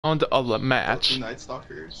Round of the match. Night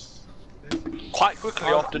Stalkers. Quite quickly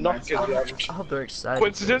after knocking I hope they're excited.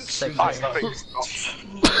 coincidence? I think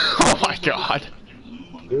Oh my god.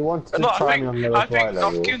 We want to no, try me on the I think right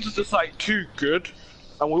level. Knockin's is just like too good,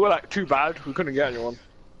 and we were like too bad. We couldn't get anyone.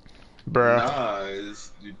 Bruh. Nah,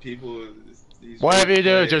 it's, people. These Whatever you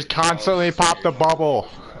do, just constantly pop the bubble.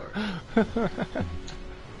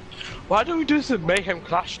 Why don't we do this in Mayhem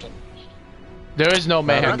Clash then? There is no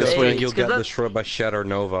mayhem this Hey, week. You'll get that's- destroyed by Shatter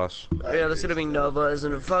Novas. Yeah, there's gonna be Novas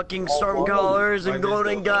and fucking Stormcallers and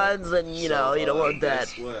Golden Guns, and you know, you don't want that.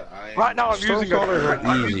 Right now I'm using Stormcallers a.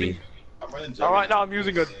 are easy. Right now I'm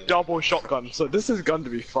using a double shotgun, so this is going to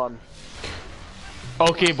be fun.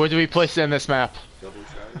 Okay, where do we place it in this map? In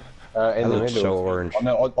the looks middle. so orange.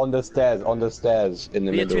 On the stairs, in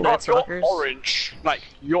the Me and two middle. Night Stalkers. You're orange, like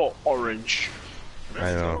you're orange.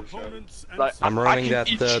 I know. Like I'm I running can that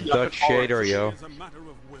eat you like Dutch an orange. shader, yo.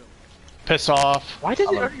 Piss off. Why does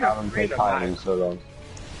it I only have haven't 3 played in a time in mag? so long.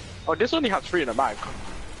 Oh, this only has 3 in a mag.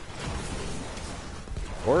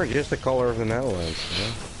 Orange is the color of the Netherlands. You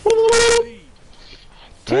know?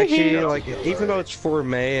 Actually, like, even though it's for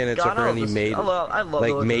May and it's God, apparently made, I love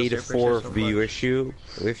like, those made surfers for so the much. issue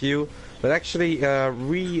with you, but actually,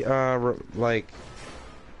 like,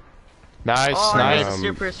 Nice, Oh, I hate nice. the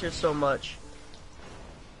Surfers so much.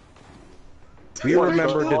 we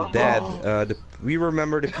remember the dead, we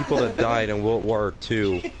remember the people that died in World War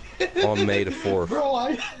II on May the 4th. Bro,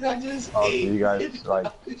 I just Oh, so you guys like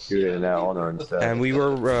shoot it in their honor instead. And we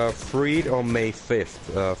were freed on May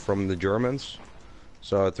 5th from the Germans.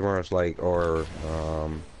 So it was like, or,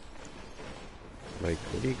 like,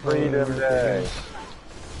 what do you call it? Freedom Day.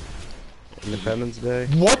 Independence Day?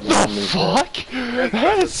 What the fuck?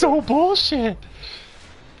 That is so bullshit.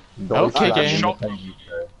 Don't Okay, slap game. Independence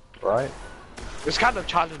Day, right? It's kind of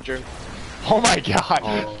challenging. Oh my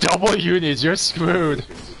god. Double units, you're screwed.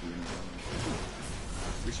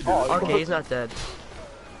 Okay, he's not dead.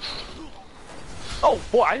 Oh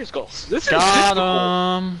boy, I just got this is Got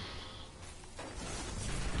difficult. him.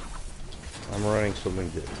 I'm running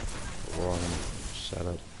something wrong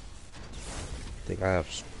setup. I think I have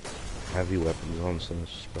heavy weapons on some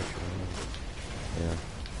special. Yeah.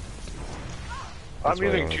 I'm That's why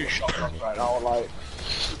using I 2 was- shotguns right now, like.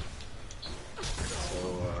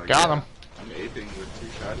 Got him. I'm aping with 2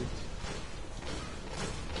 shotties.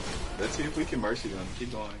 Let's see if we can mercy them.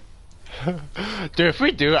 Keep going. Dude, if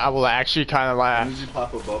we do, I will actually kind of As laugh. soon as you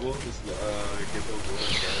pop a bubble, just get those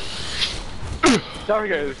bullets. There we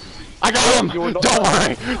go. I got him! You were not- Don't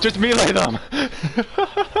worry! Just melee them!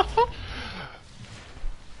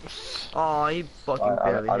 Oh, he fucking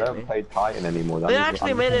barely I hit don't me. play Titan anymore. That They means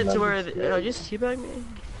actually I'm made it to level where, 6. just teabag me?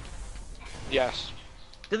 Yes.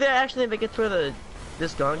 Did they actually make it to where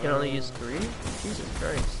this gun can only use 3? Jesus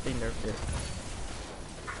Christ, they nerfed it.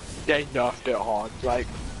 They nerfed it hard. Like,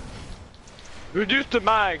 reduced the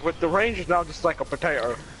mag, but the range is now just like a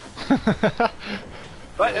potato.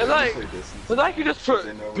 Like, it's like you just put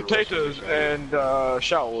potatoes and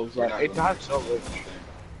shells. Like, it has no range.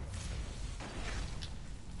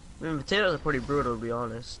 I mean, potatoes are pretty brutal, to be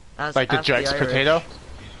honest. Like the Ask Jack's Irish. potato?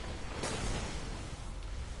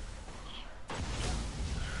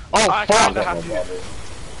 Oh, I fuck! kinda have to.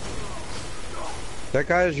 That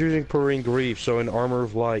guy is using Perrine Grief, so in Armor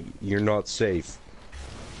of Light, you're not safe.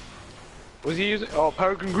 Was he using? Oh,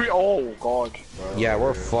 Peregrine Green. Oh god. Yeah,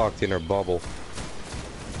 we're fucked in our bubble.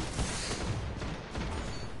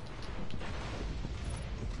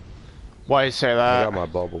 Why you say I that? got my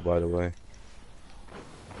bubble, by the way.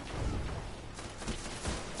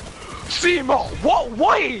 Seymour, what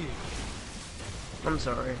way? I'm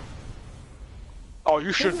sorry. Oh,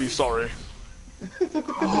 you should be sorry.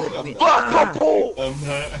 I'm Black bubble.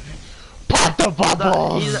 not. Pop the He's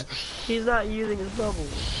bubbles! not, he's not using his bubble.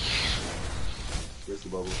 Where's the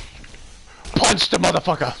bubble? Punch the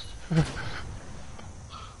motherfucker!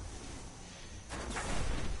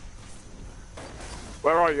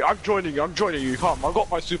 Where are you? I'm joining you. I'm joining you. Come. I got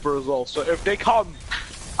my super as well. So if they come,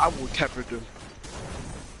 I will temper them.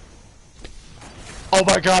 Oh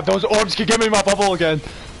my god, those orbs can give me my bubble again!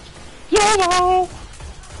 YOLO!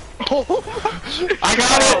 I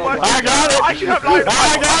got it! I got it! I should have lied.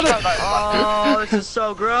 I got it! Oh, this is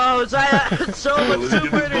so gross. I had so much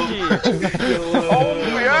super energy. Oh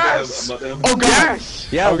yes! Oh god! Yes!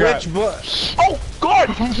 Yeah, Oh, God. which but Oh god!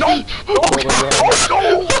 No! Oh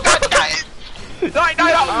no! That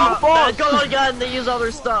guy! No! Go on, gun. They use all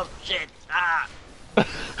their stuff. Shit. Ah.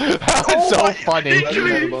 That was so funny.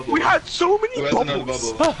 Literally, we had so many Who has another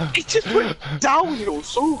bubbles. bubble? It just went downhill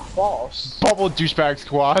so fast. Bubble douchebag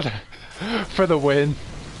squad for the win.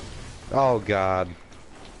 oh god.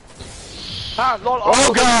 Ah, lol,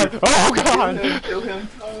 Oh god! Oh god! Kill him.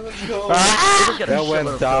 Oh, let's go. Ah! That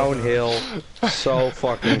went downhill so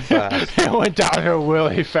fucking fast. It went downhill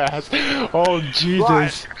really fast. Oh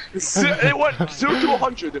Jesus! It went 0 to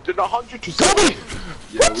 100, it did 100 to 0. Kobe!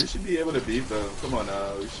 Yeah, we should be able to beat them. Come on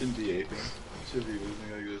now, we shouldn't be aping. We should be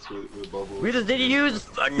losing like this with bubbles. We just need to use.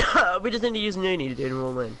 We just need to use Nuni, dude, and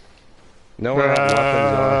we'll win. No one has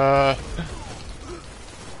weapons on.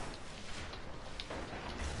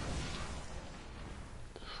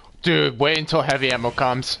 Dude, wait until heavy ammo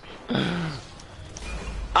comes.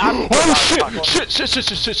 I'm Oh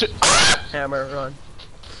shit! Ah! Hammer, run.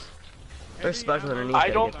 There's special underneath. I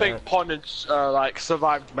gotta don't get think that. Ponage, like,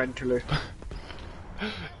 survived mentally.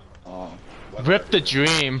 Oh, Rip the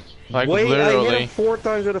dream. Like Wait, I hit literally. him 4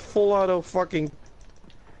 times with a full auto fucking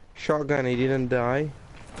shotgun. He didn't die.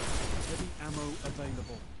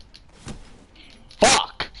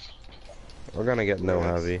 Fuck! We're gonna get no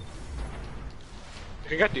heavy. You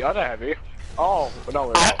can get the other heavy. Oh, but no,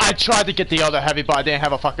 we're I tried to get the other heavy, but I didn't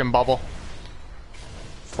have a fucking bubble.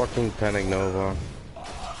 Fucking Panic Nova.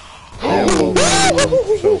 Yeah, well,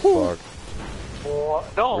 we're so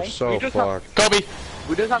fucked. no, We're so we just have, fucked. Kobe!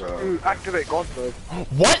 we just have to activate God mode.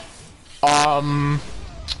 What?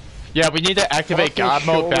 Yeah, we need to activate Fucking God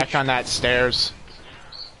mode shoulder back on that stairs.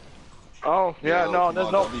 Oh, yeah, Yo, no, come there's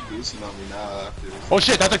on, no. don't be boosting on me now after this. Oh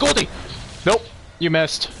shit, that's a goldie! Nope, you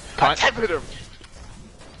missed. I Cunt. tapped him.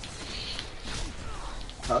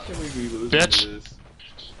 How can we be losing Bitch. to this?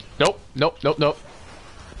 Nope.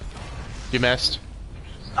 You missed.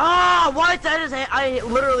 Ah, what? I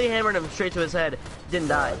literally hammered him straight to his head. Didn't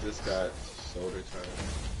die. I just got shoulder charge.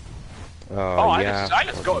 Oh, Yeah. I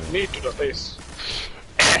just got knee to the face.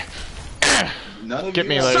 None of Get you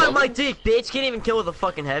me have- later. Suck my dick, bitch. Can't even kill with a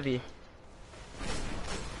fucking heavy.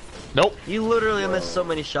 Nope. You literally missed so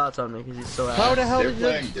many shots on me because he's so How ass. the hell They're did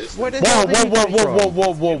playing you? distance. Where the Whoa, hell whoa, did you whoa, come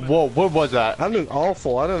whoa, from? whoa. What was that? I'm doing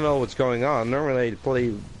awful. I don't know what's going on. Normally I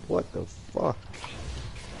play. What the fuck?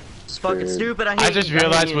 It's fucking stupid. I hate. I just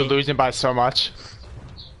realized hate we're Uni. losing by so much.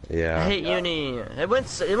 I Yeah. hate Uni. It went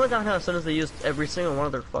downhill as soon as they used every single one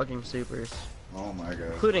of their fucking supers, Oh my god.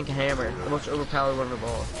 including Hammer, the most overpowered one of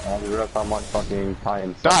all. I realize how much fucking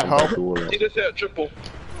time. Die, ho. He just hit a triple.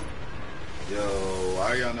 Yo,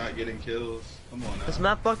 why are y'all not getting kills? Come on now. This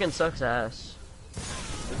map fucking sucks ass.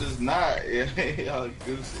 It does not. Y'all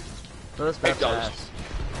goosey. No, this map's does. ass.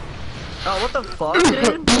 Oh, what the fuck,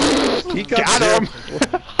 dude? He Got him!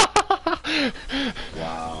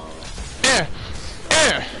 Wow. Eh.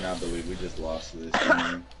 I cannot believe we just lost this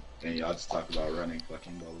game. And y'all just talk about running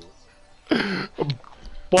fucking bubbles.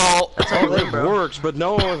 Well, It works, but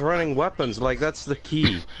no one was running weapons. Like that's the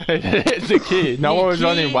key. it's the key. No one was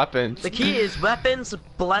running weapons. The key is weapons,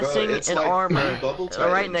 blessing, Bro, it's and like armor, bubble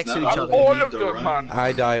right titans. next to Now, each I other. don't All need of to them, run. man.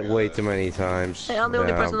 I died way too many times. Hey, I'm the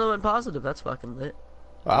only Yeah. person that went positive. That's fucking lit.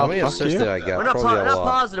 How many fuck assists you. did I get? We're not, Probably a not lot.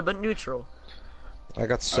 positive, but neutral. I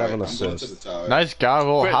got 7 Alright, I'm going to assists. the tower. Nice guy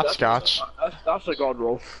roll, Wait, hopscotch. That's a God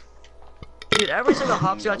roll. Dude, every single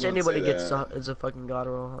hopscotch wouldn't anybody say gets that. is a fucking god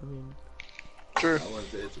roll. I mean, True. I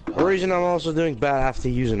wouldn't say it's a The reason I'm also doing bad, I have to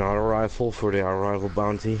use an auto rifle for the arrival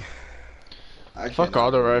bounty. I Fuck cannot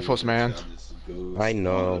auto believe rifles, man. y'all just goose I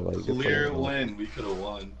know, on a like, clear it's all- win. We could have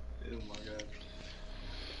won. Oh my god.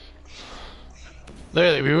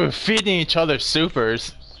 Literally, we were feeding each other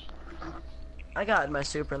supers. I got my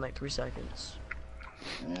super in like 3 seconds.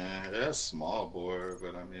 Yeah, that's small bore,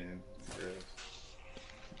 but I mean,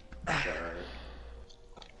 yeah.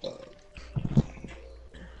 Alright.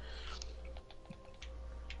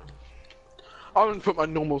 I'm gonna put my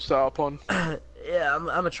normal setup on. Yeah,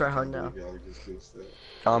 I'm a try hard now. Y'all just goosed that.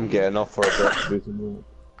 I'm getting off for a bit to do some move.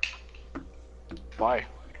 Why?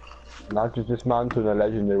 Not just dismantled a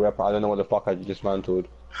legendary weapon. I don't know what the fuck I just dismantled.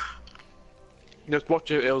 Just watch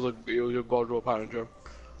it. It was a God roll palindrome.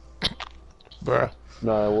 Bruh.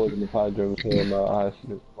 No, it wasn't the Padre, it was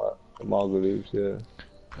my Margulies, yeah.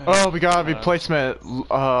 Oh, we got a replacement,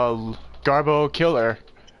 Garbo Killer.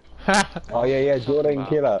 Oh yeah, Jordan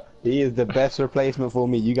Killer. He is the best replacement for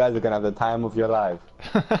me. You guys are gonna have the time of your life.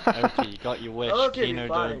 Okay, you got your wish. Okay, Kino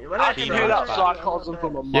fine. done. We're not I can gonna hear that run. sarcasm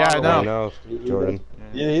from a mile. Yeah, I know. I know, Jordan.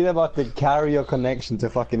 He's about to carry your connection to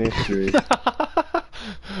fucking history.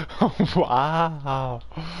 Wow.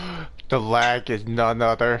 The lag is none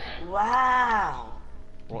other. Wow.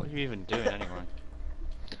 What are you even doing anyway?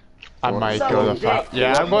 I might So go to dick.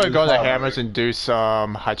 yeah, I'm going to go to Hammers and do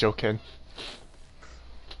some Hajoken.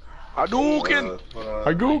 Hadouken!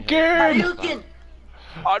 Hajoken! Hadouken!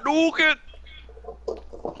 Hadouken!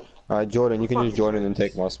 Alright, Jordan, you can just join in and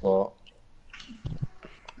take my spot.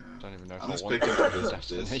 Don't even know if I'm just I want picking up this this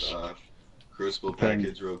destination. Crucible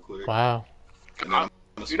package real quick. Wow. And then I'm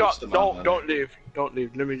gonna You don't, switch to my don't leave. Don't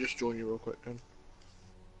leave. Let me just join you real quick then.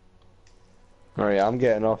 Alright, I'm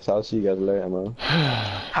getting off, so I'll see you guys later, man.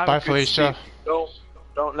 Have Bye, a good Felicia. sleep.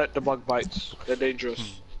 Don't let the bug bites. They're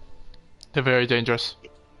dangerous. They're very dangerous.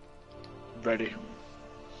 Ready.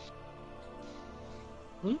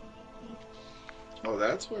 Oh,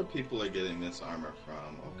 that's where people are getting this armor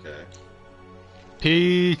from. Okay.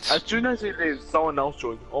 Pete! As soon as he leaves, someone else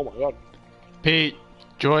joins. Oh my god. Pete,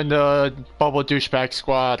 join the bubble douchebag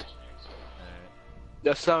squad.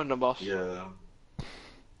 There's 7 of us. Yeah.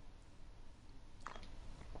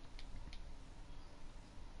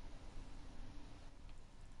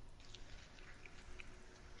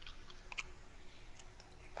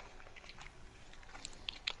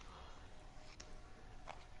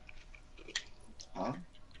 Huh?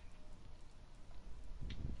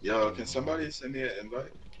 Yo, can somebody send me an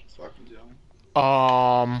invite so I can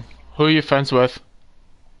join? Who are you friends with?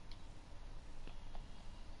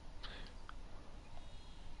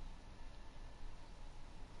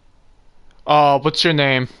 What's your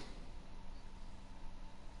name?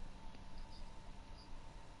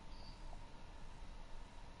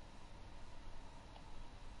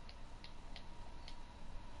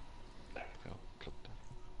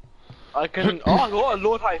 I can. Oh, I got a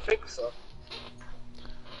Lord High Fixer.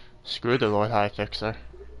 Screw the Lord High Fixer.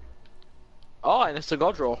 Oh, and it's a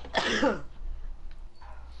God roll.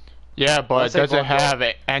 Yeah, but That's it a doesn't God roll.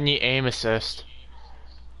 have any aim assist.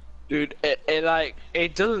 Dude,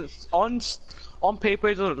 it doesn't on paper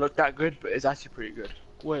it doesn't look that good, but it's actually pretty good.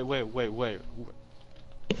 Wait,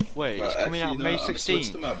 it's But coming out actually, May no, I'm switched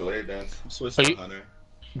 16th. to my blade dance. I'm switched Are to you- Hunter.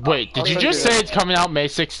 Wait, did you just say it's coming out May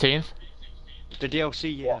 16th? The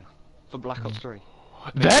DLC, yeah. For Black Ops 3.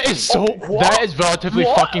 That is so. That is relatively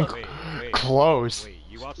What? fucking close.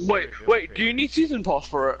 Wait, do you need season pass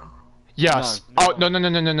for it? Yes. No, Oh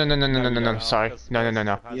no. Sorry.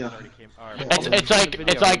 No. Yeah. It's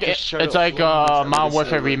like Modern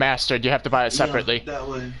Warfare Remastered. You have to buy it separately. Yeah, that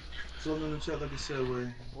way. So I'm in the chat like I said, way.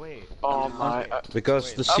 Wait. Oh my.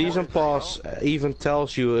 Because the season pass even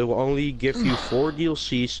tells you it will only give you 4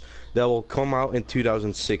 DLCs that will come out in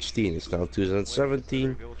 2016. It's now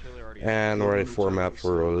 2017, and already 4 maps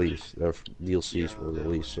were released. DLCs were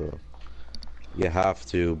released, so you have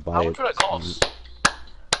to buy How it. much would it cost?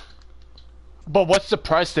 But what's the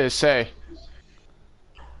price they say?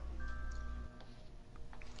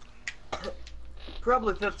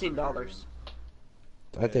 Probably $15.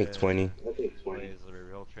 I think 20.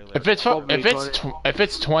 If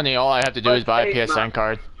it's 20, all I have to do is buy a PSN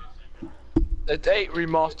card. It's 8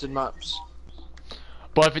 remastered maps.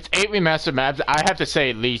 But if it's 8 remastered maps, I have to say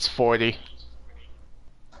at least 40.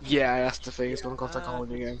 Yeah, that's the thing. It's gonna cost like a whole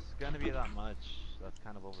new game. It's gonna be that much. That's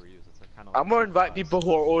kind of overused. It's kind of. I'm gonna invite people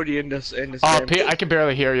who are already in this game. Pete, I can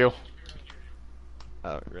barely hear you.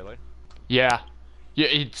 Oh, really? Yeah.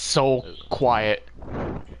 It's so quiet.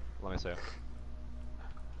 Let me see.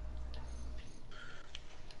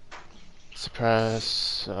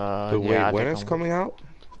 Suppress. But wait, yeah, I when think it's I'm- coming out?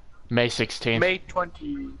 May 16th. May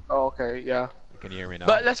 20. Oh, okay, yeah. Can you hear me now?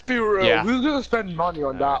 But let's be real. Yeah. Who's gonna spend money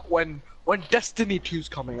on that when Destiny 2's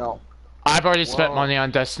coming out? I've already spent money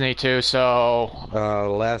on Destiny 2, so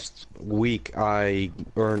Last week I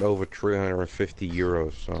earned over 350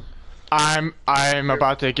 euros, so. I'm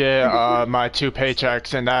about to get my 2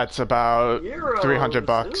 paychecks, and that's about Euros, 300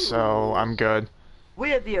 bucks. So ooh. I'm good. We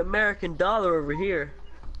have the American dollar over here.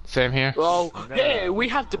 Same here. Well, I'm gonna- hey, we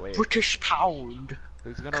have the wait. British pound.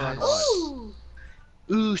 Who's gonna run what? Ooh.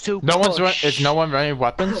 Ooh, so No one's posh. is no one running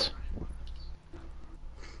weapons?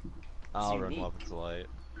 I'll See run me? weapons light.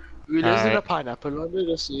 It isn't a Alright. pineapple under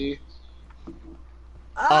the sea.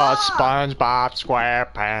 SpongeBob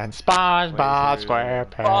SquarePants. SpongeBob Wait, Bob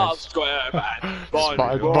SquarePants. SquarePants.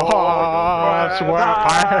 SpongeBob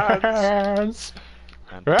SquarePants.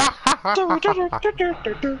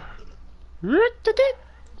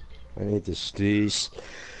 I need to sneeze.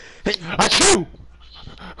 Achoo!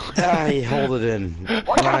 I hold it in.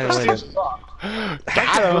 Finally.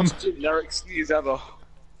 Got him! Generic sneeze ever.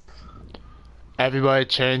 Everybody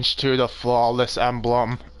changed to the flawless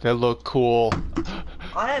emblem. They look cool.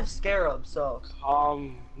 I have Scarab, so.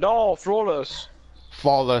 No, flawless.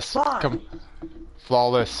 Flawless. Fuck. Come.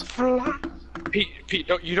 Flawless. Pete,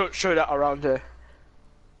 you don't show that around here.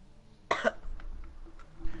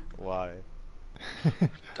 Why?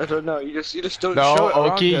 I don't know. You just don't No, show it around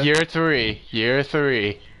Oki, here. year 3. Year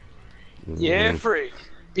 3. Year 3.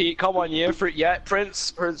 Pete, come on, year 3. Yeah,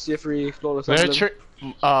 Prince, year 3, flawless Year emblem. 3.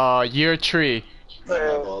 I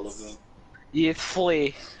have all of them. Year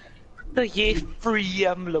 3. The year 3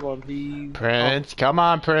 emblem on please. Prince, come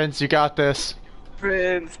on, Prince, you got this.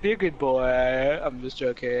 Prince, be a good boy. I'm just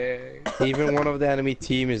joking. Even one of the enemy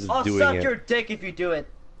team is I'll doing suck it. your dick if you do it.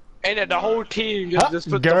 And then the whole team just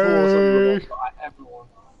put Gay. the rules on the everyone.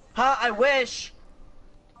 Huh? I wish.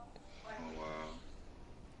 Oh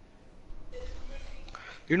wow.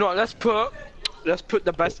 You know what? Let's put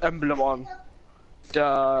the best emblem on. I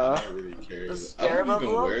don't really care. The I scarab don't even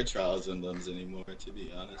envelope? wear Trials Emblems anymore, to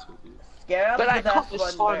be honest with you. Scarab But the I can't. best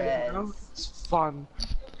It's one fun. there You know? is. It's fun.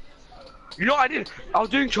 You know what I did? I was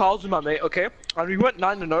doing trials with my mate, okay? And we went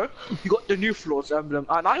 9-0. He got the new flawless emblem,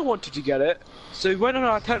 and I wanted to get it. So we went on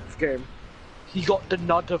our 10th game. He got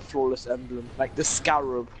another flawless emblem, like the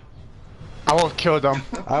scarab. I won't kill them.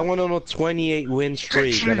 I went on a 28 win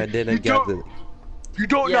streak and I didn't get it. You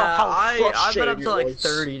don't know Yeah, how I've been up frustrating to like it was.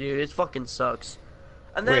 30, dude. It fucking sucks.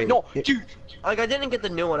 And then, Wait. No, dude, like, I didn't get the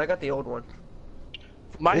new one. I got the old one.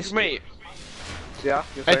 my This- mate. Yeah.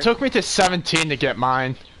 you're It saying? took me to 17 to get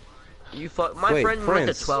mine. You fuck. My Wait, friend went to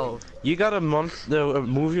Prince. 12. You got a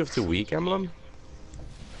movie of the week emblem?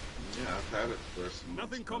 Yeah, I've had it for some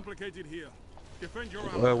months. Nothing complicated here. Defend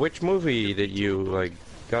your Which movie did you like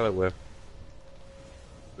got it with?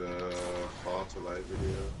 The Fall to Light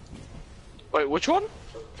video. Wait, which one?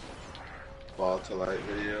 Fall to Light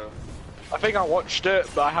video. I think I watched it,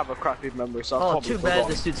 but I have a crappy memory, so I Oh, probably too forgot. bad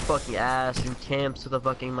this dude's fucking ass and camps with a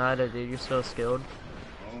fucking Mida, dude. You're so skilled.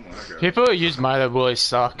 Oh my god. People who use Mida really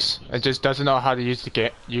sucks. It just doesn't know how to use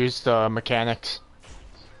the mechanics.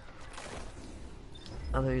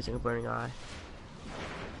 I'm using a burning eye.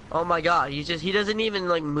 Oh my god, he doesn't even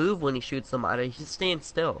like move when he shoots the Mida. He's staying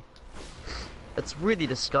still. It's really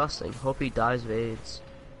disgusting. Hope he dies of AIDS.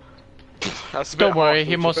 That's a bit Don't worry, hard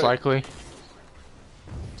he to most fit. likely.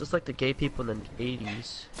 Just like the gay people in the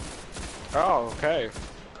 80s. Oh, okay.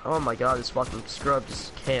 Oh my god, this fucking scrub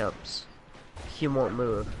just camps. He won't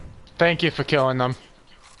move. Thank you for killing them.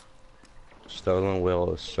 Stolen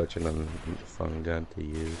Will is such an unfun gun to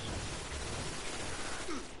use.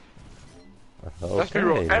 Let's be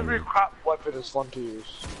real. Okay, Every then. crap weapon is fun to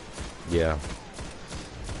use. Yeah.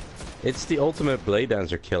 It's the ultimate Blade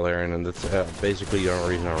Dancer killer, and that's basically the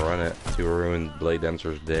only reason I run it, to ruin Blade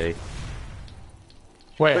Dancer's day.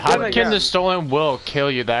 Wait, But how then can again- the stolen will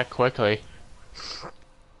kill you that quickly?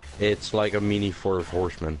 It's like a mini Fourth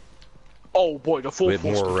Horseman. Oh boy, the full With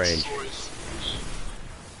force more range. destroys.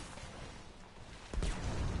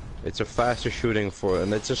 It's a faster shooting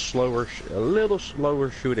and it's a little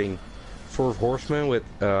slower shooting Fourth Horseman with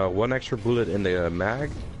one extra bullet in the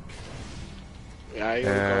mag. Yeah, you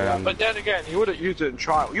would go that. And- But then again, you wouldn't use it in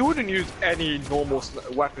trial. You wouldn't use any normal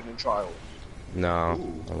weapon in trial. No,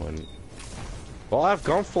 I wouldn't. Well, I've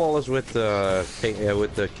gone flawless with the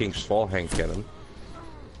King's Fall hand cannon.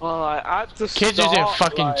 Well, at the Kids start, using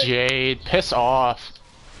fucking like, Jade. Piss off.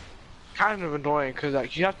 kind of annoying because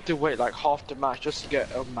like you have to wait like half the match just to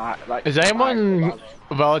get a match. Like, Is anyone mag.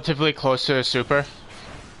 relatively close to a super?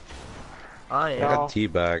 I I am. got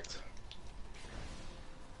teabagged.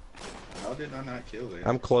 How did I not kill him?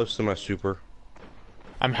 I'm close to my super.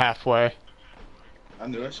 I'm halfway. I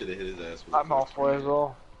knew I should have hit his ass. with I'm the first halfway as grenade.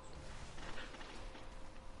 well.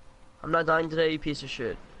 I'm not dying today, you piece of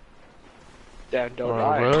shit. Damn, don't Or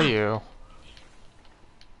die. will you?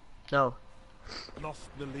 No. lost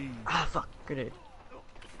the lead. Ah, fuck. Grenade.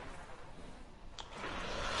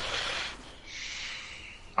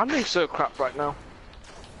 I'm being so crap right now.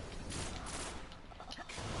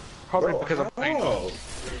 Probably because I'm playing Oh,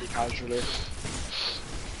 really casually.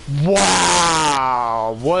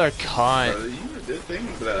 Wow! What a cunt. the thing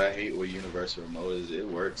that I hate with Universal Remote is it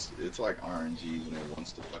works. It's like RNG when it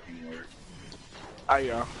wants to fucking work.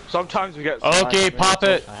 Sometimes we get. Okay, smashed, pop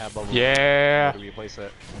man. it. I have bubble. Yeah. How do we place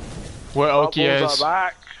it? Where Oki Bubbles is. are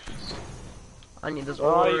back. I need those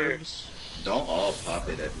Oh, yeah. orbs. Don't all pop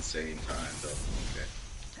it at the same time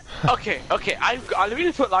though. Okay. Okay. Let me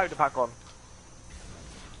just put live the pack on.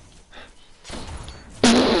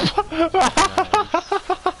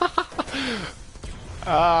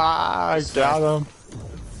 Ah, I got him.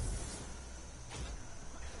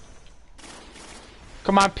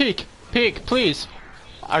 Come on, peek. Peek, please.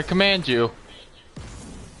 I command you.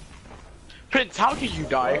 Prince, how did you Why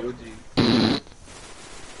die? would you?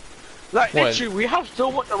 Like, What? literally, we have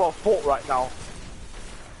so much of our fault right now.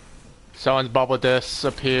 Someone's bubble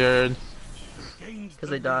disappeared. Because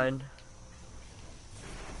they died.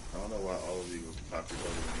 I don't know why all of you would pop your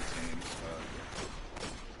bubble in the same spot.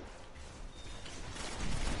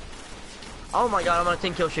 Oh my god, I'm on a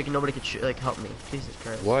 10 kill streak and nobody could like help me. Jesus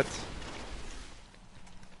Christ. What?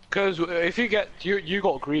 Because if you get you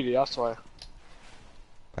got greedy, that's why.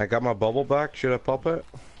 I got my bubble back. Should I pop it?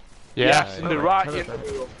 Yeah. In the Oh, right okay. in the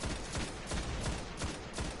middle.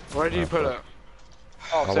 Where do you put it?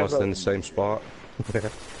 Oh, same Almost boat. in the same spot.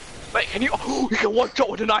 Wait, can you? Oh, you can one shot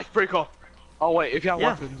with an icebreaker. Oh wait, if you have Yeah.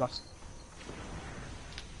 weapons, that's.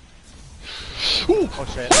 Oh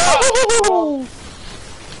shit. Woo!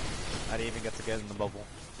 I didn't even get to get in the bubble.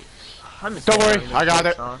 I'm just Don't worry, saying, I got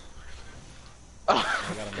it's it. off. I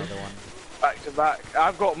got another one. Back to back.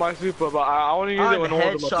 I've got my super, but I want to use I'm it when all of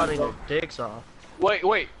them are headshotting super. their dicks off. Wait,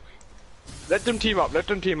 wait. Let them team up. Let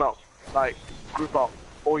them team up. Like, group up.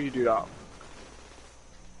 Or you do that.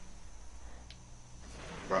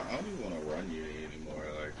 Bro, I don't even want to run you anymore.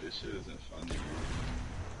 Like, this shit isn't fun to use.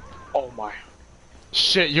 Oh my.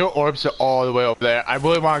 Shit, your orbs are all the way over there. I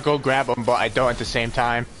really want to go grab them, but I don't at the same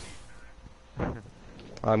time.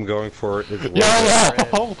 I'm going for it. It's worth it.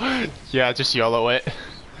 YOLO! Yeah, just YOLO it.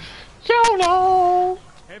 YOLO!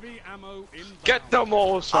 Heavy ammo inbound. Get them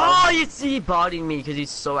all, son. Oh, you see, he bodied me because he's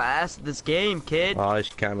so ass at this game, kid. Oh, he's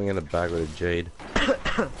camping in the back with a Jade.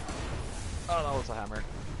 Oh no, it's a hammer.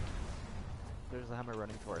 There's a hammer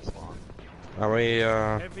running to our spawn. Are we,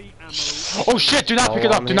 Heavy ammo. Oh shit, do not pick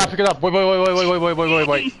it up, do not pick it up. Wait,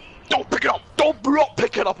 wait. Don't pick it up. Don't block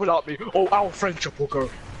pick it up without me. Oh, our friendship will go.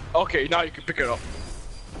 Okay, now you can pick it up.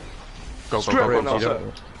 Go, Screw everyone else. you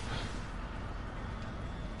don't-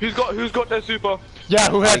 Who's got their super? Yeah,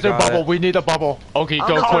 who has I their got bubble? it. We need a bubble. Okay, I'm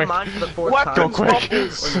go calling quick. mine for the fourth Weapons time Go quick. in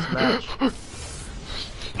this match.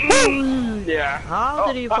 Yeah. How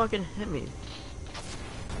did he fucking hit me?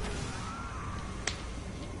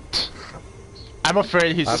 I'm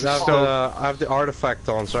afraid he's I still... have the artifact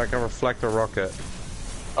on, so I can reflect a rocket.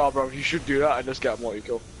 Oh, bro, you should do that and just get more you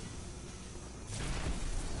kill.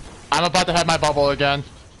 I'm about to have my bubble again.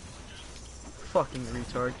 Fucking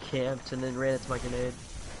retard camped and then ran into my grenade.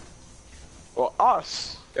 Well,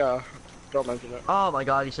 us. Yeah. Don't mention it. Oh my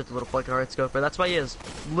god, he's such a little fucking hard scoper. That's why he has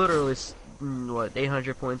literally, what,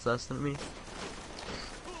 800 points less than me.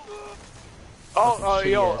 Oh,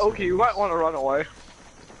 yo, shitty ass okay, you might want to run away.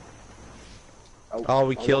 Oh,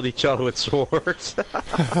 we killed each other with swords.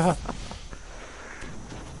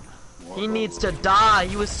 He needs to die.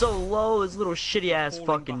 He was so low, his little shitty ass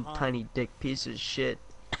fucking tiny dick piece of shit.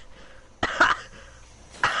 I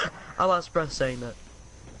lost breath saying that.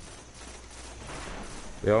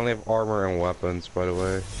 We only have armor and weapons, by the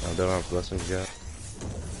way. I don't have blessings yet.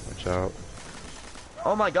 Watch out.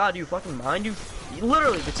 Oh my god, you fucking mind? You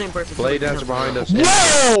literally the same person. Blade dancer behind us.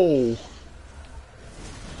 Whoa!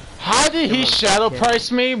 How did he Come on, shadow kid.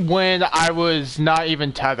 price me when I was not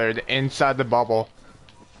even tethered inside the bubble?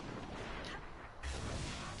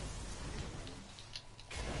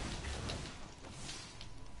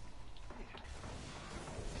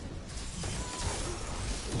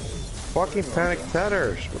 Fucking panic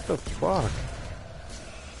tethers. What the fuck?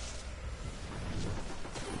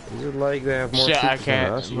 Is it like they have more Shit, I troops than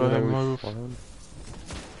can't us, even really though we move. farm?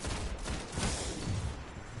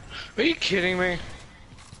 Are you kidding me?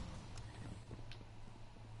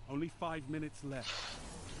 Only 5 minutes left.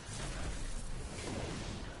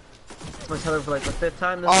 I'm telling for like the 5th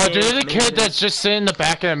time this Oh, game. dude, there's a maybe kid that's just sitting in the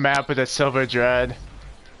back of the map with a silver dread.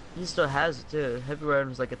 He still has it too. Heavy Round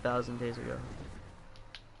was like 1,000 days ago.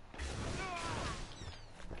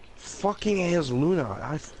 Fucking AS Luna.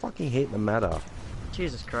 I fucking hate the meta.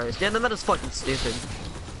 Jesus Christ. Yeah, the meta's fucking stupid.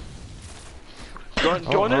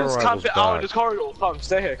 Join our us, camp rival's it out in back. this corridor. Come,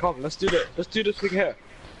 stay here, come, let's do this. Let's do this thing here.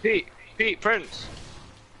 Pete, Prince.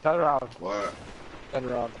 Turn around, What? turn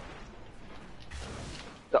around.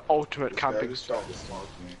 The ultimate camping Guys spot. tried to smoke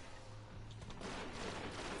me.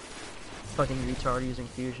 Fucking retard using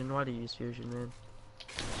fusion. Why do you use fusion, man?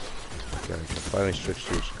 Okay, I finally switched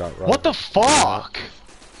to Scott Rock. What the fuck?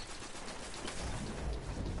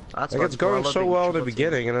 That's Like, it's going so well in the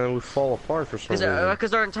beginning, and then we fall apart for some reason.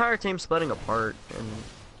 Because our entire team's splitting apart, and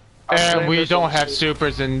And we don't have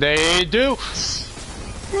supers, and they do.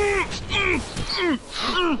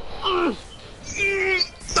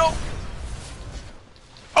 No!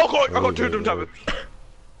 Oh god, I got two of them tapping.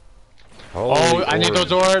 Oh, I need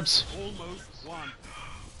those orbs. Almost won.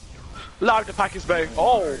 Live to Packers Bay.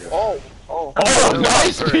 Oh. Oh,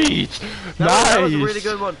 nice, Pete. that was a Nice. really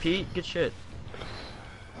good one, Pete. Good shit.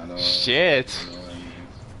 I know. Shit.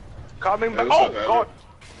 Coming back. That was Oh so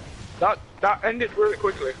god. That ended really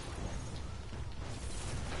quickly.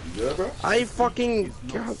 You good, bro? I fucking...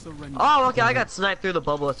 Not surrender. Oh, okay, I got sniped through the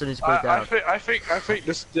bubble as soon as he broke I out. think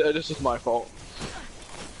this is my fault.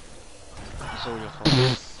 So your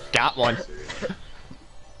fault. Got one.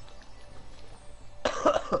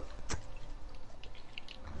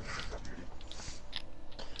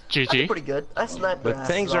 That's GG. pretty good. I sniped their But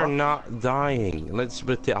asses things are off. not dying. Let's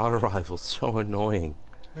split the outer rifles. So annoying.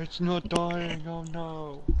 It's not dying, oh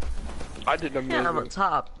no. I did a Yeah, I'm on movement.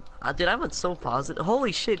 top. Dude, I went so positive.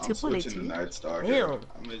 Holy shit, I'm switching to 2.18. Night Star Damn. here.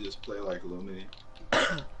 I'm gonna just play like Lumini.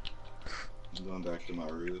 I'm going back to my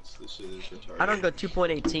roots. This shit is retarded. I don't go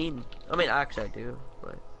 2.18. I mean, actually I do,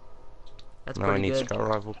 but that's Now I pretty need good. scout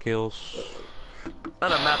rifle kills.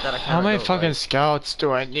 On a map that I How many don't fucking like. scouts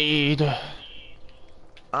do I need?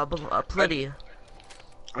 Plenty.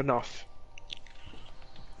 Enough.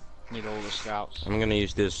 Need all the scouts. I'm gonna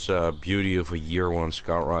use this beauty of a year 1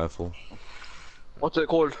 scout rifle. What's it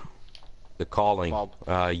called? The calling. Bob.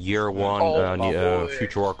 Year 1 Oh, my boy.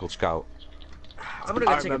 future Oracle scout. I'm gonna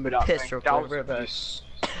I go take remember a that piss thing. real That quick. was Real fast.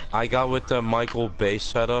 nice. I got with the Michael base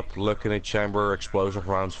setup, looking at chamber explosive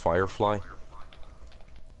rounds Firefly.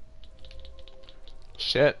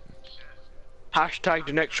 Shit. Hashtag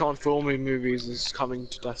the next Transformers movies is coming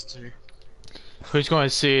to Destiny. Who's going to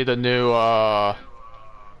see the new,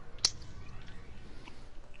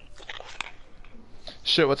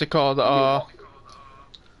 shit, what's it called?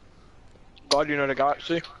 Guardian of the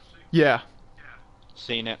Galaxy? Yeah.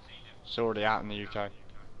 Seen it. It's already out in the UK.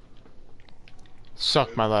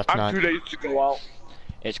 Suck my left I'm 2 nut. days to go out.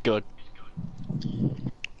 It's good.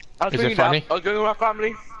 I was Is it thinking funny? I was going with my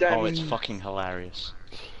family, then Oh, it's fucking hilarious.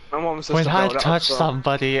 my mom and sister When I bailed out, touch so-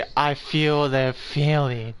 somebody, I feel their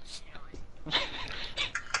feelings.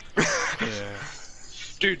 Yeah.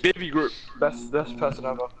 Dude, baby group. Best person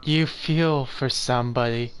ever. You feel for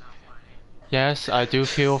somebody. Yes, I do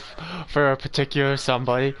feel for a particular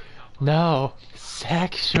somebody. No,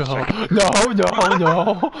 sexual. No, no,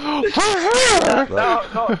 no. For her. No,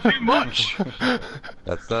 no, too much.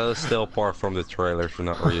 That's still part from the trailer, so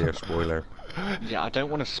not really a spoiler. Yeah, I don't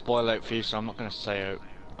want to spoil out for you, so I'm not going to say it.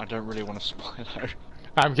 I don't really want to spoil out.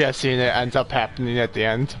 I'm guessing it ends up happening at the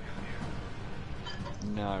end.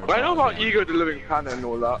 No. I know not about yet. Ego the Living Planet and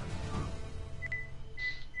all that.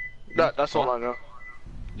 That's all I know.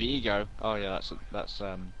 The Ego. Oh yeah, that's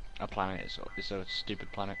a planet. It's a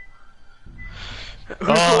stupid planet.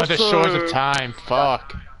 Oh, the shores of time.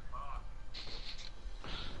 Fuck.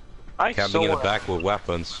 I Camping so in the wanna- back with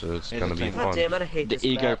weapons, so it's Here's gonna the be thing. God fun. damn it, I hate The this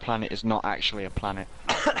Ego map. planet is not actually a planet.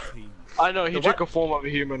 I know, he The took what? a form of a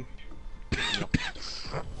human.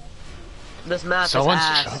 This map Someone's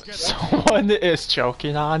is ass. someone is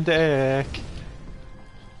choking on dick.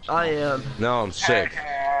 I am. No, I'm sick.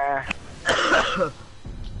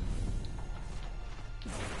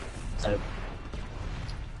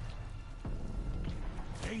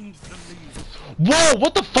 Gained the lead. Whoa!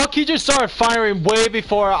 What the fuck? He just started firing way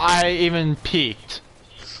before I even peeked.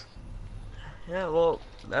 Yeah, well,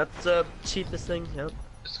 that's the cheapest thing. Yep.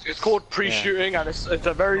 It's called pre-shooting and it's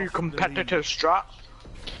a very competitive strat.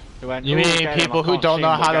 He went, You "Ooh, mean get him, people I who can't don't see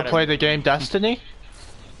know him, but how to get play him." the game Destiny?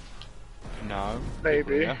 No. Maybe.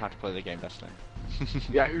 People who know how to play the game Destiny.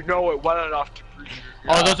 Yeah, who know it well enough to pre-shoot.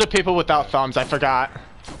 Oh, those are people without thumbs. I forgot.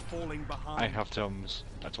 Falling behind. I have thumbs.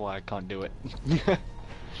 That's why I can't do it.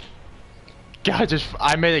 God,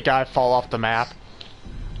 I made a guy fall off the map.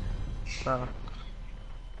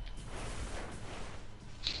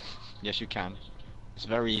 Yes, you can. It's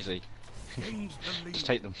very easy. Gained the lead. Just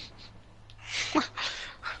take them.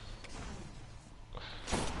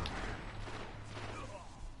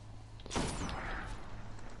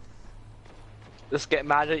 Just get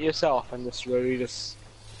mad at yourself and just really just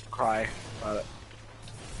cry about it.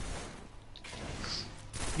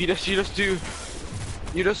 You just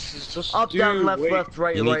Up, do down, left, wait. left,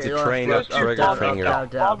 right, You need right, to left, train left, that up, trigger down, finger. Down,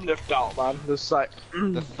 down, Arm lift out, man. Just like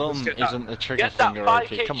The thumb get that- isn't a trigger get that finger, 5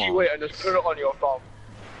 okay? Come kg on. weight and just put it on your thumb.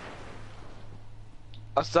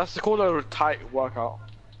 That's called a tight workout.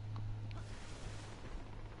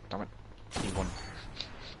 Damn it. You won.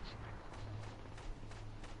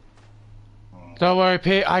 Don't worry,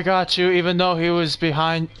 Pete. I got you. Even though he was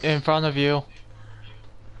in front of you.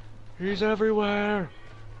 He's everywhere.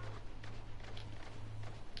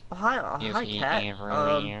 Hi, Cat.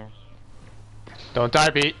 Don't die,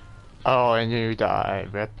 Pete. Oh, and you die.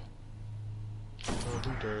 Rip.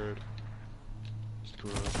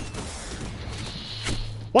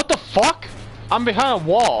 What the fuck? I'm behind a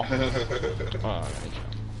wall.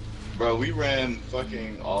 Bro, we ran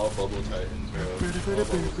fucking all bubble titans, bro. All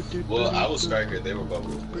bubbles. Well, I was striker, they were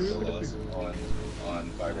bubbles. We still lost on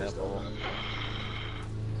fighter stuff.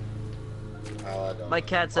 I don't My know.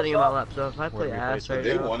 cat's sitting in my lap, so if I play Where we ass play right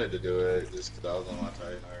They now. wanted to do it just because I was on my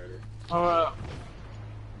titan already.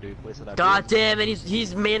 Dude, where's that? God damn it,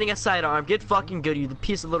 he's manning a sidearm. Get fucking good, you the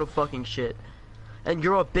piece of little fucking shit. And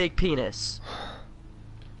you're a big penis.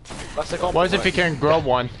 That's the What is if he can grow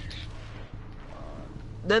one?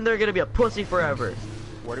 Then they're gonna be a pussy forever.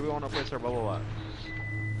 Where do we want to place our bubble at?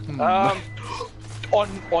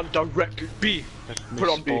 on direct B. Put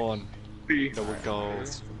on B. Spawn. B. There we go.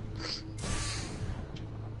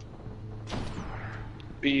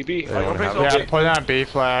 BB. Anyone I'm have gonna Yeah, play put it on B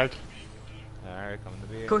flag. Alright, coming to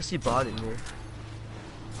be. Of course he bought it here.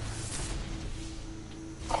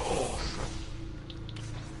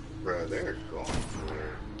 Bro, they're going for it.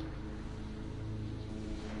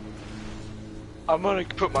 I'm gonna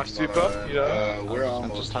put my super, you know. We're I'm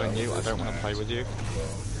almost just telling done you, I this don't want to match. play with you.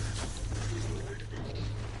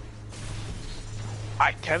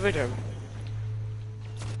 I tethered him.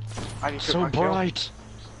 I need to So put my kill. bright!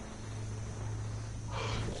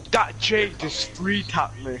 That Jade just free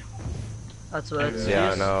tapped me. That's what it's Yeah, I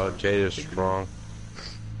used. know. Jade is strong.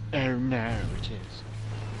 Oh no, it is.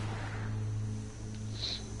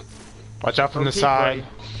 Watch out from the Okay, side.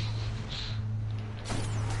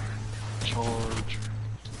 Charge.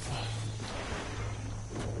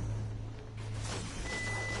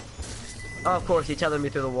 Oh, of course, he tethered me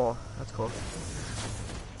through the wall. That's cool.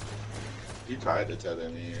 He tried to tether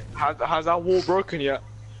me. Has that wall broken yet?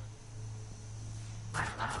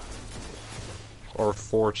 Or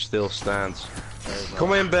Forge still stands.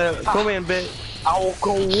 Come in, bit. Come in, bit. I'll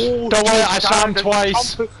go wall. Don't worry, I shot him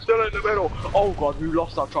twice. Trump is still in the middle. Oh god, we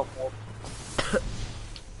lost our Trump wall.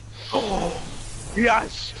 Oh, he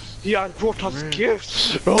has brought us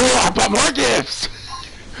gifts. Oh, I bought more gifts!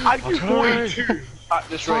 I do 42 at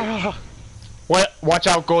this rate. What? Watch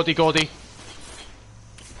out, Goldie. Well, they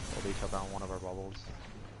took down one of our bubbles.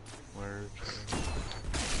 Where?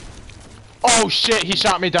 Oh shit, he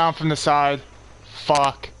shot me down from the side.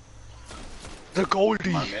 Fuck. The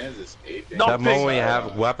Goldie. My man's is AP. No. That Nothing. moment you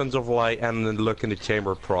have weapons of light and then look in the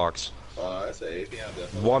chamber procs. That's an AP. I'm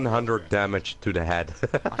definitely. 100 damage to the head.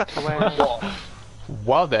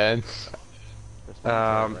 Well then.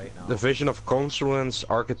 The Vision of Confluence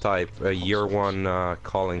archetype, year 1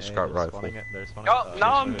 calling scout rifle. Oh,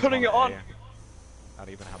 now I'm putting it on. I don't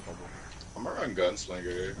even have bubble. I'm gonna run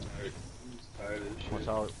Gunslinger. Watch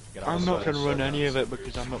out. Get out I'm of not the gonna run any of it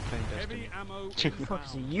because I'm not playing Heavy Destiny. ammo. What the fuck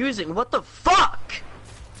is he using? What the fuck?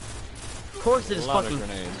 Of course it is A lot of fucking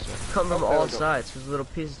grenades. come from all sides. Those little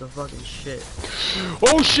pieces of fucking shit.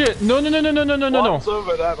 Oh shit! No. What's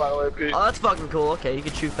over there, by the way, Pete? Oh, that's fucking cool. Okay, you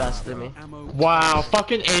can shoot faster than me. Ammo. Wow,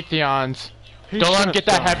 fucking Atheons. He's Don't let him gonna get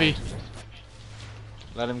that die. heavy.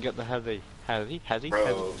 Let him get the heavy. Heavy?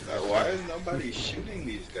 Bro, why is nobody shooting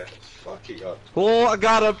these guys? Fuck it up. Oh, I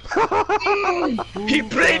got him! He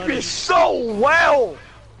played me so well.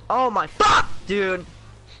 Oh my fuck, dude.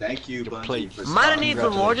 Thank you, You're Bungie, played. for Might have needed the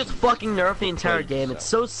largest congratulations. fucking nerf the entire game. It's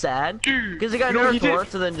so sad. Dude, Because it got you know what he nerfed did?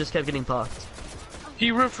 once and then just kept getting puffed.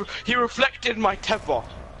 He reflected my Teva.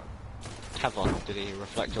 Tevon, did he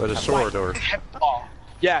reflect With a Tevon? sword or... Teva.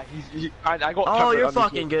 Yeah, I got. Oh, Teva you're on this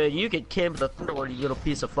fucking wall. good. You could camp the Thunderlord, you little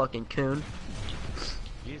piece of fucking coon.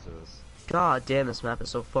 Jesus. God damn, this map is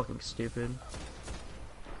so fucking stupid.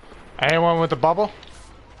 Anyone with a bubble?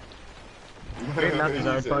 Great map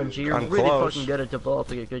design, Bungie. You're I'm really close. fucking good at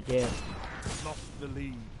developing a good game. Lost the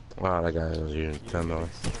lead. Wow, that guy was using 10 though.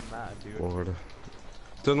 So mad, dude. Lord.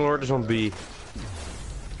 Thunderlord is on B.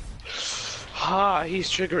 Ah, he's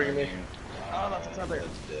triggering me. Oh, that's a tether.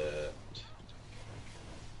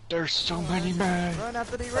 There's so many men. Run,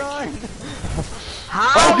 Anthony, run!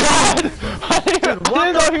 How? Oh god! I didn't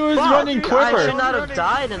What know the he was fuck? running I should quicker. not have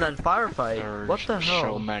died in that firefight. There's What the so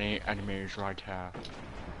hell? many enemies right here.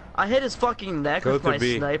 I hit his fucking neck Go with to my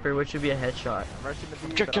B. sniper, which would be a headshot. I'm rushing the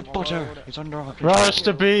B, Check but your I'm butter. alone. He's under our Rush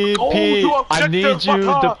to BP! to I need you objective, to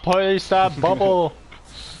butter. place that bubble.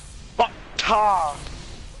 Butter.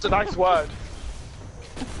 It's a nice word.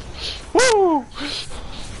 Woo!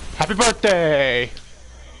 Happy birthday!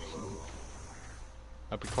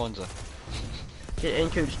 Happy Kwanzaa. Get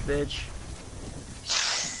incoached, bitch.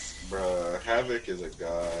 Bruh, Havoc is a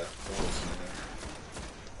god. Don't listen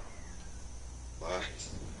to him.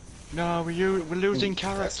 Lies. No, we're losing That's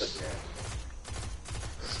carrots. a game.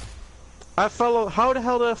 I fell. How the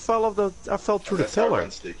hell did I fall off the? I fell through the That's how pillar.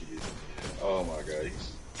 Run Sticky is. Oh my god.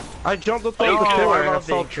 I jumped on top Oh, of the I pillar and I love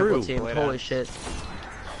fell being triple through. team. Holy shit.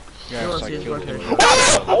 Yeah, Who it's wants to like use killed workers?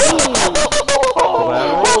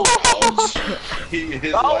 His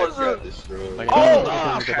That life was a- got destroyed. Like,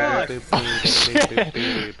 Oh, Shit.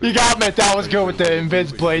 You got me. That was good with the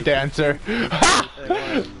Invis Blade Dancer.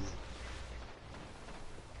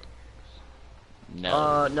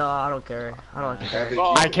 no. No, I don't care. I don't care.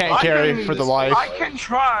 Havoc, I can't carry for the life. I can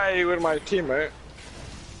try with my teammate.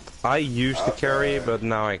 I used to carry, but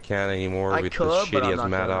now I can't anymore I with could, the but shitty I'm as not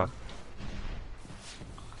meta. gonna.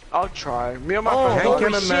 I'll try. Me and my Oh, friend. Hank holy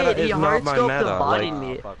Cannon meta shit, he is not my hardscoped meta, and bodied like-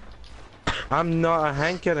 me. Fuck. I'm not a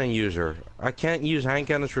hand cannon user. I can't use hand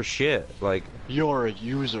cannons for shit. Like, You're a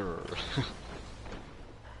user.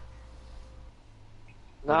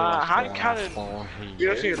 Nah, hand cannon.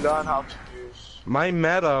 You just need to learn how to use. My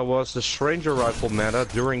meta was the Stranger Rifle meta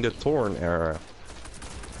during the Torn era.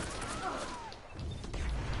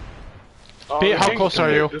 Pete, how close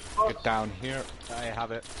are you? Get down here. I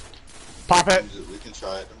have it. Pop it. We can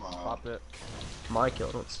try it tomorrow. Pop it. My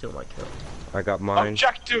kill, don't steal my kill. I got mine.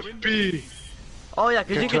 Objective B. Oh yeah,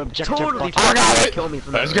 cause you Get to can objective totally button. I got fucking it. kill me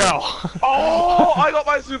from Let's that. go. Oh, I got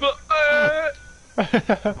my super.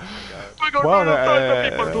 We're gonna Well,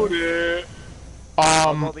 run people to it.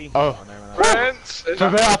 Oh. Friends. For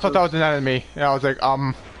a minute, I thought that was an enemy. And I was like,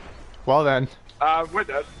 well then. We're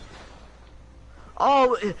dead.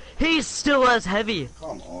 Oh, he still has heavy.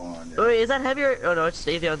 Come on. Wait, is that heavier? Oh no, it's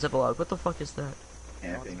Atheon's epilogue. What the fuck is that?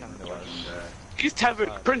 Camping in the fucking back. He's tethered.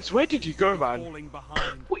 Prince, where did you go, man? Falling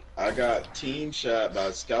behind. I got team shot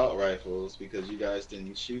by scout rifles because you guys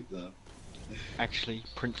didn't shoot them. Actually,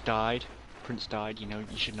 Prince died. Prince died, you know,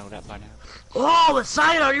 you should know that by now. Oh,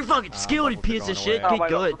 Messiah, you're fucking skilled, you bubbles are piece of going shit. away. Be my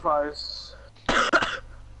God, good. surprise.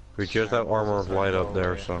 We just have armor of light up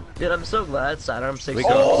there, so. Dude, I'm so glad Sidearm 6. We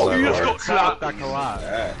got Oh, that you just right. got slapped. Back a lot.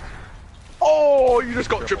 That. Oh, you just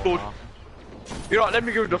got tripled. Off. You know what, let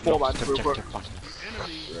me give it the 4-man real quick. Objective button.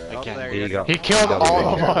 Right. Oh, Again. there You you got- He killed you got all it.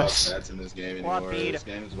 of Care about us. stats in this game What anymore. beat? This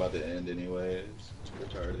game is about to end anyway.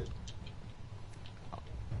 It's retarded.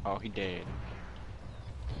 Oh, he did.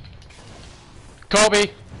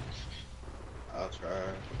 Kobe. I'll try.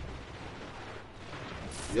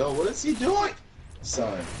 Yo, what is he doing?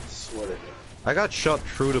 Son, swear to God. I got shot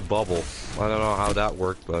through the bubble. I don't know how that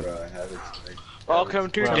worked, but. Bro, I have it. Welcome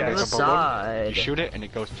to From the Death. You side. shoot it and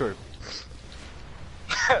it goes through.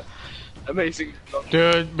 Amazing.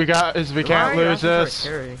 Dude, we can't Why are you lose asking for a this.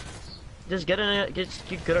 carry? Just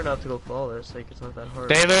get good enough to go flawless, like it's not that hard.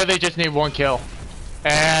 They literally just need one kill.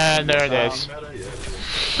 And there it is.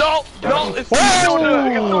 No, no, it's still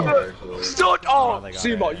doing it. Still, oh, they got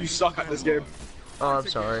Seymour, it. you suck at this game. Oh, I'm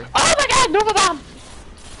sorry. Oh my god, Nova Bomb!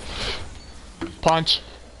 Punch.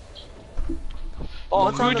 Oh,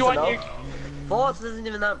 What who time do is it I now? Flawless isn't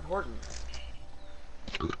even that important.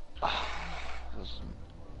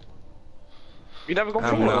 You never got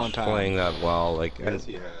I'm flawless. not One time. playing that well. Like, Yes,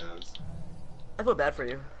 he has. I feel bad for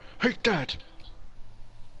you. Hey, Dad!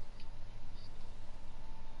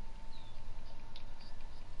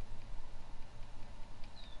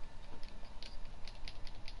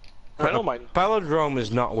 I don't mind. Palindrome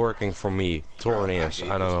is not working for me. Torn is.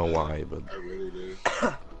 I don't know why, but. I really do.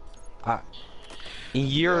 In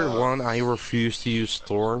year one, I refused to use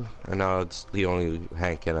Thorn, and now it's the only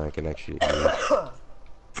handgun I can actually use.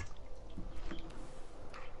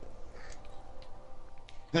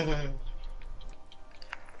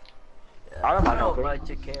 I don't I mind. don't like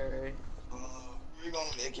to carry. We're gonna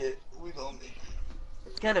make it. We're gonna make it.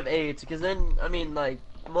 It's kind of AIDS, because then, I mean, like,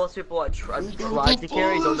 most people I tried to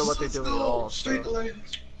carry don't know what they're doing at all. So.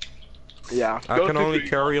 Yeah. I go can to only the-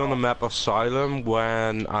 carry on the map Asylum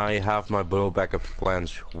when I have my bow backup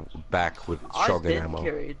plans back with I've shotgun been ammo.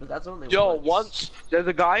 carried, but that's only Yo, once there's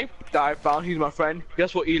a guy that I found. He's my friend.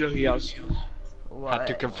 Guess what elo he has? What? Had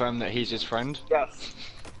to confirm that he's his friend. Yes.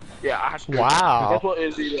 Yeah. I had to. Wow. Guess what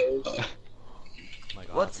his elo is? Oh my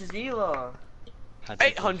God. What's his elo? Had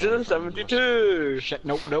to confirm his friend. 872. Shit,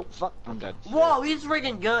 nope, nope, fuck, I'm dead. Whoa, he's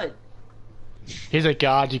friggin' good. He's a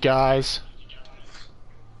god, you guys.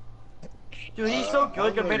 Dude, he's so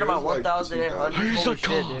good compared to my yours like 1,800. He's Holy a shit,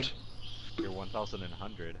 god. dude. You're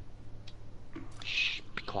 1,100. Shh,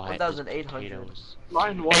 be quiet. 1,800. potatoes.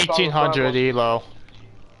 Mine 1800 elo.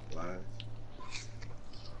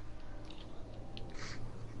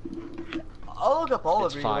 I'll look up all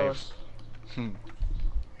It's of your 5. elos. Hmm.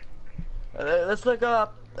 Let's look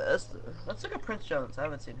up. Let's look up Prince Jones. I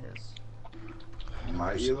haven't seen his.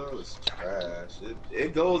 My elo is trash.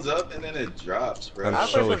 It goes up and then it drops, bro. I'm I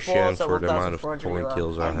so played for ashamed Fallout for the amount of 1,400 point elo.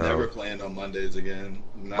 kills I I'm never have. playing on Mondays again.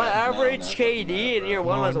 My average KD in year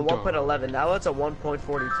 1 was a 1.11. Now it's a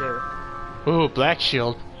 1.42. Ooh, Black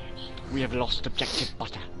Shield. We have lost objective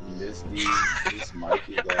butter. This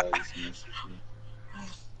Mikey guy is missing.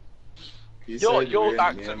 He Yo, said yo, me and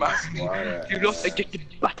actor, my man. squad are You lost ass. addicted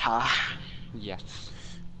butter. Yes.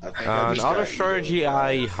 I think I just Another got strategy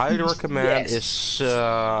I highly recommend Yes. is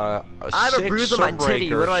I have a 6 bruise on my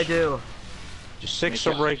titty. What do I subbreakers. do? Just 6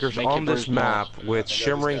 Make it- subbreakers make on it this very map small. with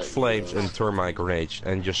shimmering flames and thermite grenades,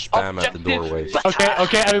 and just spam at the doorways.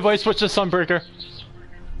 Okay, everybody switch to Sunbreaker.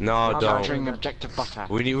 No, I'm don't. Entering objective butter.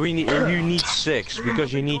 You need 6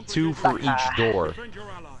 because you need 2 for each door. Defend your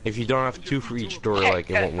ally. If you don't have 2 for each door, like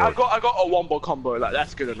it won't I work. got a wombo combo. Like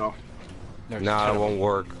that's good enough. No, it's No, it terrible. won't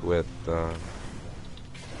work with.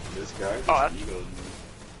 This guy just Oh, that's- egoed me.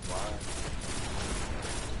 Why?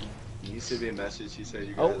 sent me a message. He said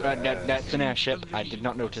you Oh, guys are ass. that's an airship. I did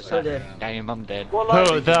not notice So that. did. Damn, I'm dead. Well,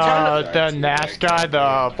 Who, like, the NAS guy,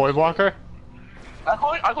 the boy walker? I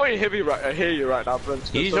can't hear you right now, Prince.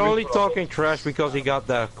 He's only talking trash because he got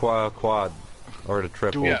the quad. Or the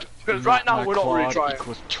triple. Dude, Because right now my we're not really quad trying.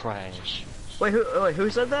 equals trash. Wait, who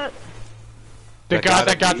said that? The guy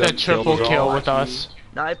that got the that triple killed kill all. with us.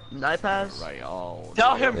 Nipaz? Right, oh.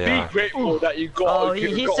 Tell him Yeah. be grateful that you got. Oh,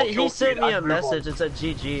 you he got sent kill he sent feed me a and move on. message. It said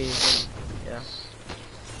GG. Yeah.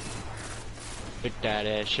 Big that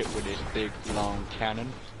airship with his big long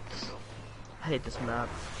cannon. I hate this map.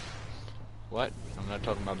 What? I'm not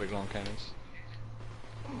talking about big long cannons.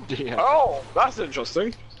 Yeah. Oh, that's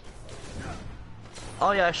interesting.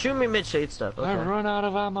 Oh yeah, shoot me mid shade stuff. I Okay. run out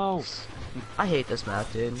of ammo. I hate this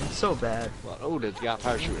map, dude. It's so bad. Well, oh, there's a guy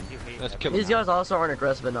parachuting. Let's kill him. These guys also aren't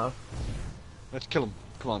aggressive enough. Let's kill him.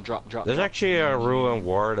 Come on, drop. There's actually a rule in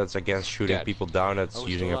war that's against shooting Dead. people down that's Oh,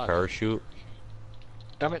 using still a alive. parachute.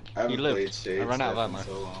 Damn it, I you haven't played lived. Shades I ran out of Step ammo. in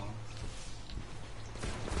so long.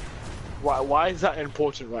 Why is that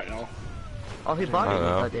important right now? Oh, he bought I me, don't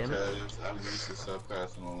know. goddammit. Because I haven't used this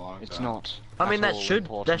subclass in a long time. It's not. I mean, at that all should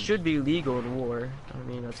important. be legal in war. I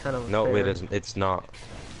mean, that's kind of No, fair. it isn't. It's not.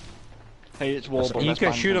 Hey, it's war, but You let's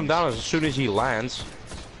can ban shoot him guns. down as soon as he lands.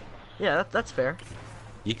 Yeah, that's fair.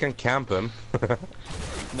 You can camp him.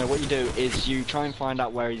 No, what you do is you try and find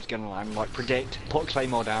out where he's gonna land, like predict, put a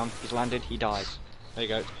claymore down, he's landed, he dies. There you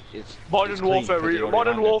go. It's Modern clean, Warfare, 'cause he already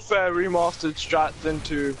Modern landed. Warfare remastered strats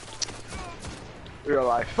into real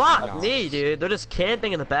life. Fuck No. me, dude. They're just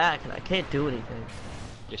camping in the back, and I can't do anything.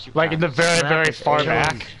 Yes, you Like can. in the very, Snap very is far aim.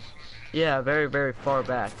 back. Yeah, very, very far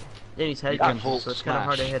back. And he's head You can so hold it's kind of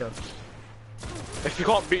hard to smash. hit him. If you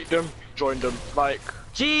can't beat them, join them. Like,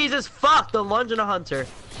 Jesus fuck! The lunge and a hunter.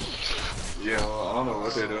 Yeah, well, I don't know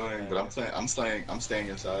what they're doing, but I'm staying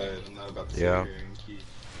inside. I'm not about to sit Yeah. here and keep.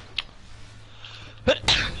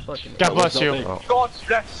 Fucking God bless you. Oh. God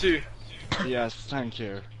bless you. Yes, thank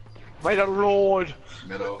you. May the Lord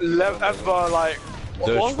Middle. ever like. Those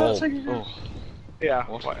What was fault. that saying? Oh, Yeah.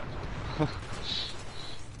 what?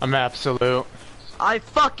 I'm absolute. I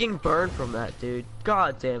fucking burned from that, dude.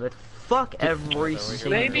 God damn it. Fuck every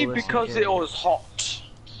single Maybe because it was hot.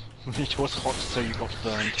 It was hot, so you got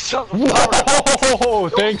burned. Son of a paradox. Whoa!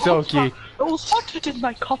 Thanks, Oki. It was hotter than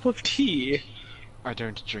my cup of tea. I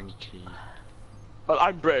don't drink tea. But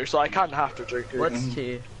I'm British, so I kind of have to drink it. What's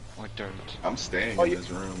tea? I don't. I'm staying Oh, in you- this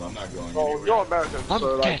room. I'm not going Oh, anywhere. you're American, I'm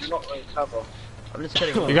so like, dead. you're not really clever. I'm just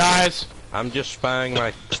kidding. You guys, I'm just spamming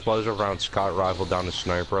my explosive round Scott rifle down the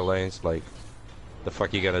sniper lanes. Like, the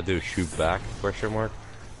fuck you gotta do? Shoot back? Question mark.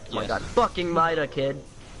 Oh my god. Fucking Mida, kid.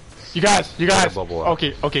 you guys. Bubble up.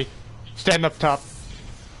 Okay. Stand up top.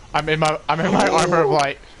 I'm in my armor of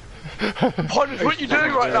light. Punish, what are you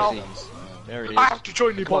doing right now? There he is. I have to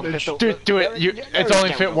join you, Come on, Punish. pistol. Do it. It's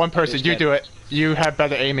only fit one person. You do it. You have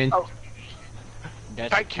better aiming. Oh.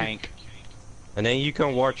 That's a tank. And then you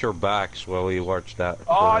can watch your backs while you watch that.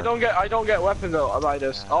 Oh, I don't get weapons though like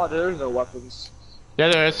this. Oh, there is no weapons. Yeah,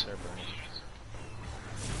 there is.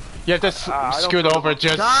 You have to I don't scoot know. over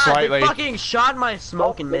just God, slightly. they fucking shot my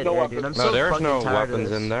smoke in there's no midair, dude. I'm weapons. No, so there's fucking no tired of weapons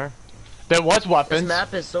this. in there. There was This weapons.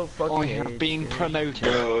 map is so fucking I hated, have been dude. promoted.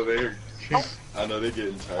 Bro, they're. I know they're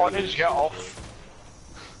getting tired. Punish, get off.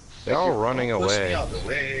 They're all running Push me away. out the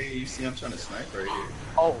way. You see, I'm trying to snipe right here.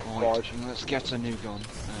 Oh Right, god. let's get a new gun.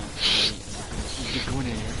 The gun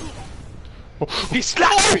here. He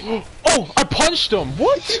slapped me! Oh, I punched him.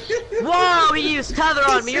 What? Whoa, he used tether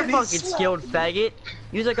on me. You're He fucking slapped skilled, faggot.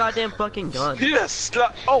 Use a goddamn fucking gun. He just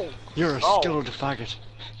slapped. Oh! You're a Oh. skilled faggot.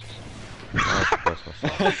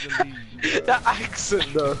 That accent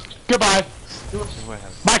though. Goodbye. Well,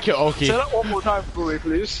 My kill, Oki. Say that one more time for me,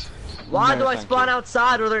 please. Why No, do I thank spawn you.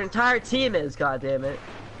 outside where their entire team is? God damn it.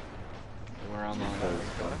 where am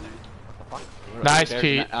I? Nice, There's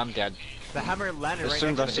Pete. I'm dead. The hammer landed As right soon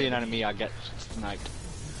as next I to see an me. enemy, I get sniped.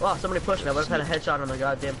 Wow, somebody pushed me. I would have had a headshot on the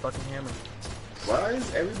goddamn fucking hammer. Why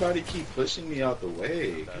does everybody keep pushing me out the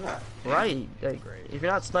way? God. Right. Like, if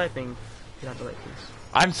you're not sniping, you have to like this.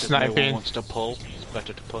 I'm If no one sniping. wants to pull, it's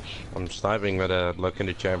better to push. I'm sniping with a look in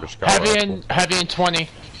the chamber scout Heavy rifle. in 20.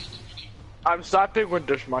 I'm sniping with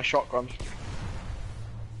this my shotgun.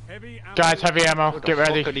 Heavy ammo. Guys, heavy ammo. Where the Get fuck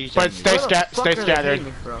ready. are these But enemies? stay Where the fuck stay are they hitting scattered.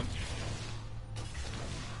 me from?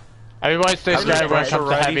 Everybody stay I'm scattered when it just comes to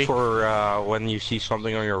ready heavy. for when you see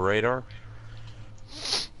something on your radar.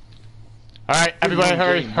 Alright, everybody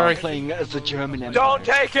hurry, I'm hurry. playing as the German Empire. Don't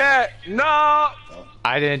take it! No!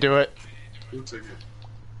 I didn't do it. Who took it?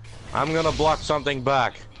 I'm gonna block something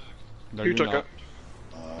back. No, You you're took not.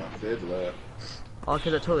 it. Fid left. Oh,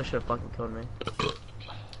 because I totally should have fucking killed me.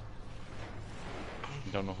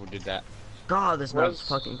 Don't know who did that. God, this map's Was-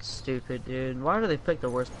 fucking stupid, dude. Why do they pick the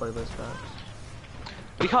worst playlist map?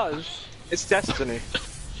 Because it's Destiny.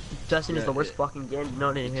 Destiny's Yeah, the worst fucking game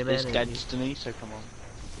known in It's humanity. Destiny, so come on.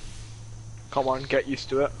 Come on, get used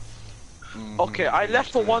to it. Mhm, Okay, I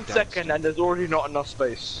left for 1 Destiny. second and there's already not enough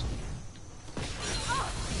space.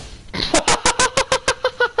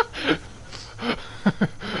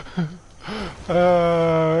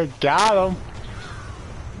 Got him.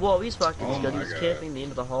 Whoa, he's fucking Oh good. my He's God. camping the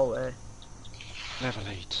end of the hallway. Level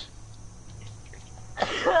 8.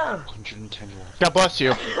 110 watt. God bless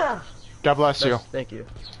you. God bless you. Thank you.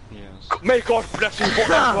 Yes. May God bless you for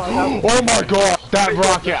that. Oh my god, that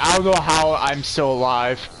rocket, I don't know how I'm still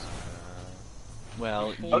alive.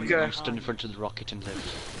 Well, you Okay. stood in front of the rocket and lived.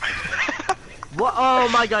 What? Oh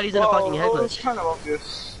my god, he's in a fucking head It's glitch. kind of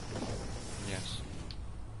obvious. Yes.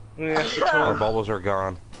 Yes, it's Our fine. bubbles are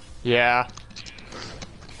gone. Yeah. What's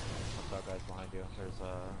up, guys, behind you? There's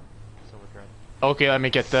silver thread. Okay, let me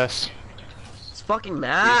get this. It's fucking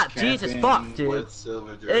mad. He's Jesus camping fuck, dude. with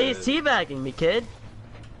Silver Hey, he's Dread. teabagging me, kid.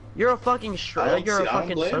 You're a fucking you're a I don't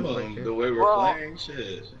fucking blame him. sunbreaker. The way we're Well- playing,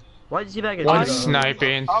 shit. Why'd you teabag One a dude?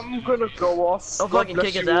 sniping. I'm gonna go off. I'll God fucking bless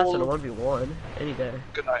kick his you ass all. in a 1v1 any day.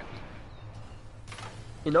 Good night.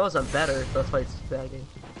 He knows I'm better, so that's why he's teabagging.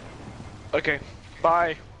 Okay,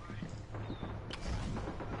 bye.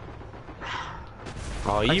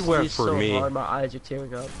 Oh, I he went sneezed for so me. hard, my eyes are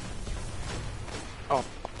tearing up.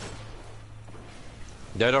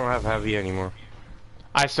 They don't have heavy anymore.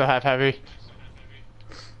 I still have heavy.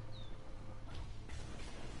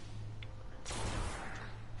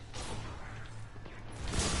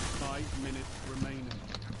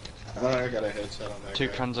 Oh, I got a headshot on that 2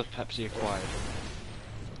 guy. cans of Pepsi acquired.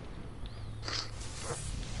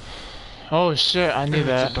 Oh shit, I need It's a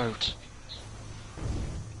that. boat.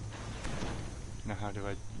 Now how do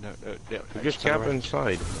I... No, yeah, We just accelerate. camp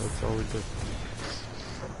inside. That's all we do.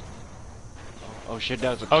 Oh shit,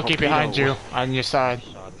 there's a Okay, torpedo. behind you, on your side.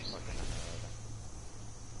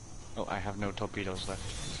 Oh, I have no torpedoes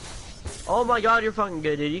left. Oh my god, you're fucking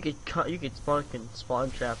good, dude. You could fucking spawn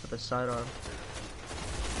trap with a sidearm.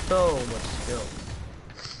 So much skill.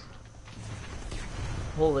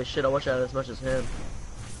 Holy shit, I wish I had as much as him.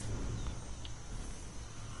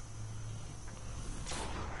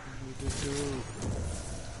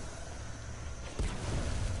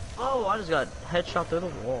 Oh, I just got headshot through the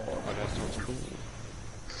wall. Oh, that sounds cool.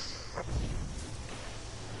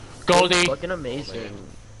 Goldie. Fucking amazing.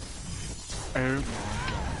 Oh my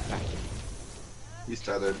god. He's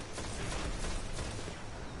tethered.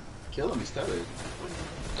 Kill him, he's tethered.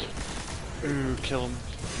 Ooh, kill him.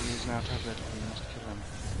 He's now tethered. We must kill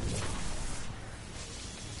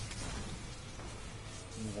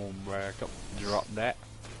him. Go back up. Drop that.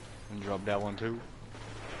 And drop that one too.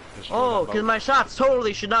 Destroy Oh, that because boat. my shots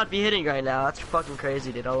totally should not be hitting right now. That's fucking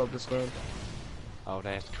crazy, dude. I love this game. Oh,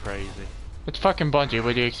 that's crazy. It's fucking Bungie,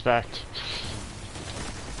 what do you expect?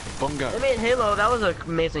 Bungo. I mean, Halo, that was an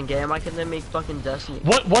amazing game. I can then make fucking Destiny.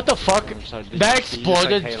 What the fuck? So did That you see just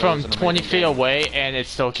like exploded Halo's from an 20 amazing feet game? away and it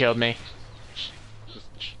still killed me.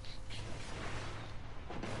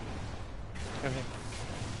 Okay.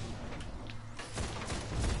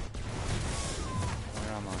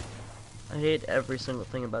 Where am I? I hate every single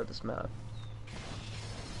thing about this map.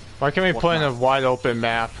 Why can't we What put in a map? wide open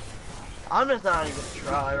map? I'm just not even gonna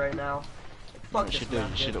try right now. Fuck You this should do. map,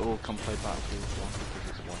 You dude. should all come play Battlefield 1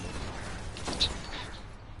 because it's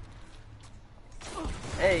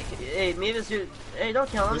one. Hey, me and this dude. Hey, don't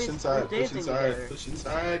kill him. Push We're inside, push dancing inside, together. push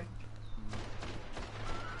inside.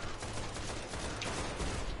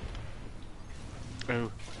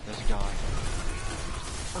 Oh, there's a guy.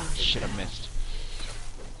 Oh, Shit, I missed.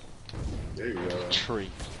 There you go. Tree.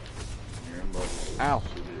 You're in bubble. Ow.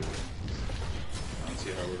 I don't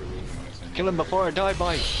see how we're losing this anyway. Kill him before I die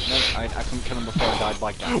by. No, I couldn't kill him before I died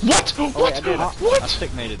by gas. What? Oh, wait, What? I did. I What?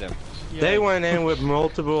 stick-mated him. They went in with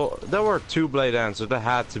multiple. There were 2 blade answers. There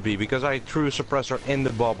had to be because I threw a suppressor in the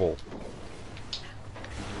bubble.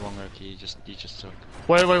 You're wrong, Oki. You just suck.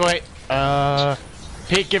 Wait.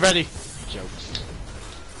 Pete, get ready. Jokes.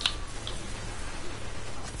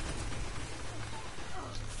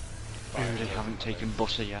 Oh, they haven't taken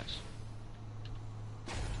butter yet.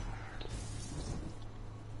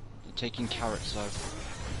 They're taking carrots though.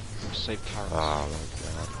 We'll save carrots. Oh my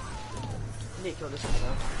god. You need to kill this one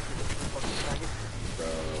now. Fucking faggot.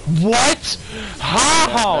 What?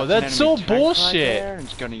 How? an That's so enemy tank right bullshit. there, and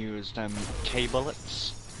it's gonna use K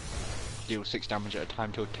bullets. Deal 6 damage at a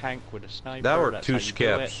time to a tank with a sniper. There were That's 2 how you do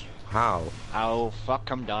it. skips. How? Oh fuck!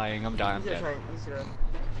 I'm dying. I'm dying. I'm He's gonna dead. try.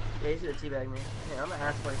 Yeah, he's gonna teabag me. Hey, I'm gonna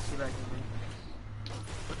ask why he's teabagging me.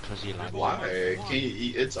 Because he landed. Why?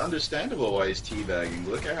 It's understandable why he's teabagging.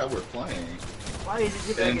 Look at how we're playing. Why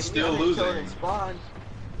is he And just still losing. Spawn?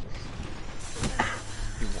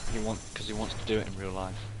 Because he wants to do it in real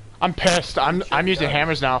life. I'm pissed. I'm using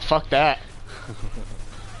hammers now. Fuck that.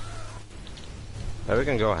 Yeah, we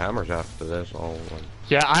can go hammers after this. All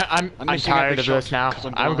Yeah, I'm missing tired every of this shot now. 'cause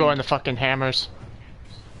I'm I'm blind. going to fucking hammers.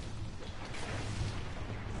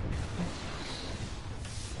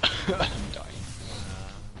 I'm dying.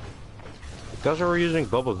 because we're using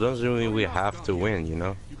bubbles doesn't mean we have to win, you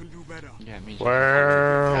know. You can do better. Yeah, it means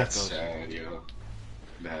Well, That's sad, yo.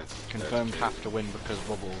 That's confirmed that's have to win because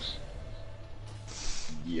bubbles.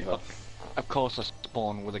 Yeah. Of course, I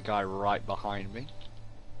spawn with a guy right behind me.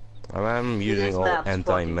 I'm using This all map's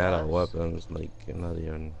anti-meta fucking weapons, like not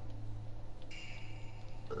even.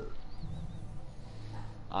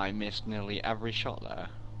 I missed nearly every shot there.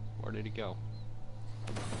 Where did he go?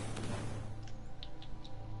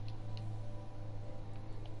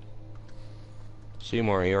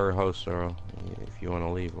 Seymour, you're a host, or if you want to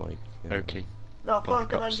leave, like. You know. Okay. No, But fuck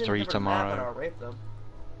them. got I'm just 3 different map and tomorrow. I'll rape them.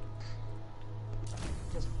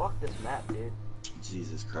 Just fuck this map, dude.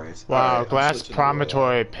 Jesus Christ. wow, Alright, I'm glass switching to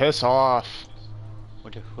promontory. Piss off.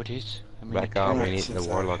 What is? I mean, Back I out, can't- we Alright, need the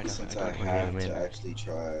warlock. since I I don't We need have him to in. actually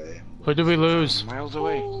try. Who did we lose? Miles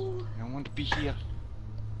away. I don't want to be here.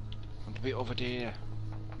 I want to be over there.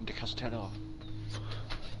 In the Castello.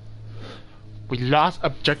 We lost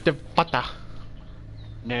objective butter.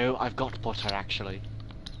 No, I've got butter actually.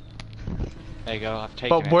 There you go, I've taken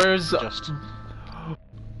But it. where's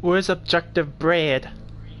where's objective bread?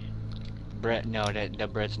 Bread? No, the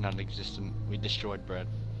bread's non-existent. We destroyed bread.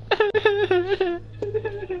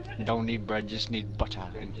 Don't need bread, just need butter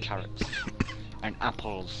and carrots and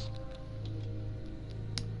apples.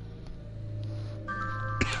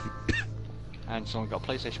 And someone got a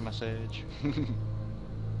PlayStation message.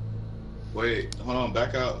 Wait, hold on,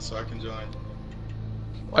 back out so I can join.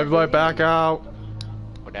 Everybody back out.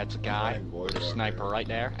 But that's a guy, Flying boy the out sniper there. right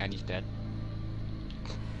there, and he's dead.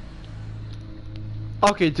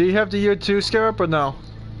 Okay, do you have the year 2 scarab or no?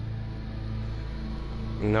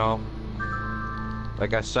 No.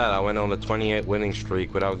 Like I said, I went on a 28 winning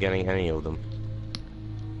streak without getting any of them.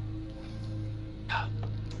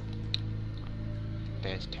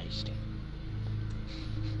 There's tasty.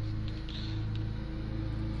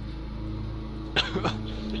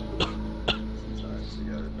 Sometimes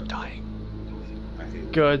you gotta- Dying. I hate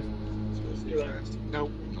it. Good. Especially fast.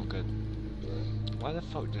 Nope, not good. Why the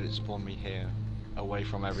fuck did it spawn me here? Away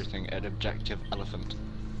from everything at objective elephant.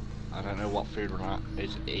 I don't know what food we're at.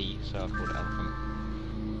 It's E, so I've called it elephant.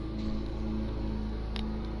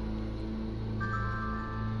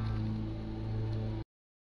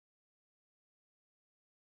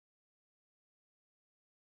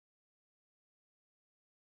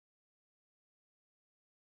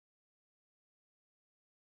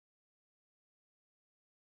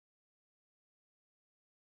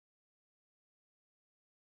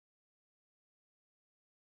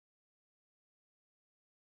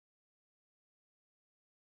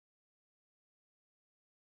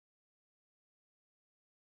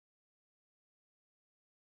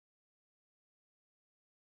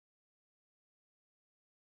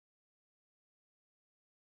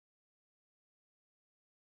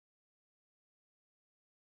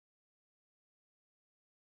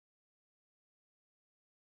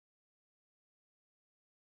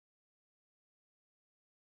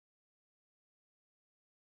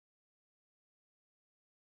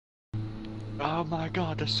 Oh my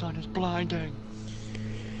god, the sun is blinding!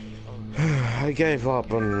 I gave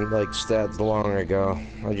up on like stats long ago.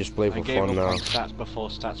 I just play I for gave fun up now. on stats before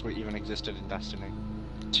stats were even existed in Destiny.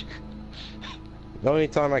 The only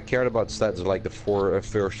time I cared about stats is like the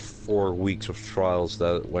first 4 weeks of trials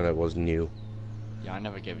that when it was new. Yeah, I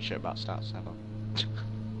never gave a shit about stats, ever.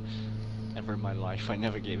 Ever in my life, I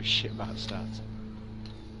never gave a shit about stats.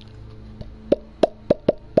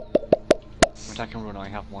 When I can run, I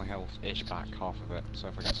have my health-ish back, half of it, so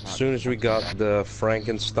if I get As sniped... soon as we got the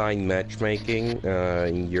Frankenstein matchmaking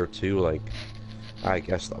in year 2, like I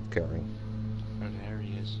stopped caring. Oh, there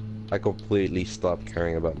he is. I completely stopped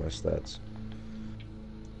caring about my stats.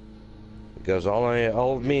 Because all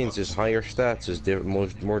it means is higher stats is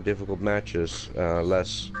more difficult matches,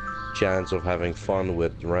 less chance of having fun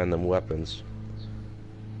with random weapons.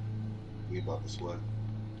 We about to sweat.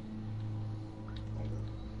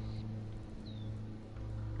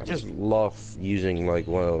 I just love using like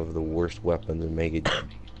one of the worst weapons and make it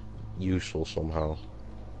useful somehow.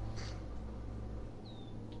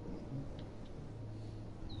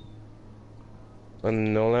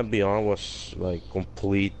 And Olympion was like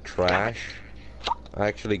complete trash. I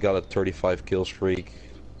actually got a 35 kill streak.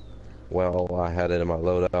 Well, I had it in my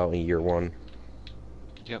loadout in year 1.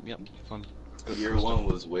 Yep, fun. Year 1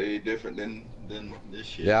 was way different than this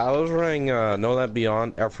shit. Yeah, I was running No That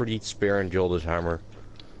Beyond, Effort Eat Spear, and Jolda's Hammer.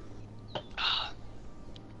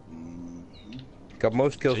 Got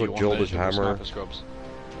most kills So with you want Jolda's those Hammer. sniper scrubs?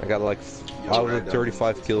 I got like, out of the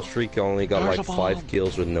 35 kill streak, I only got like 5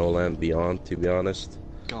 kills with No Land Beyond, to be honest.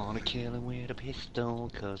 Gonna kill him with a pistol,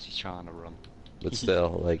 cause he's trying to run. But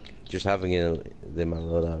still, like, just having it in my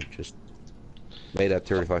loadout just made that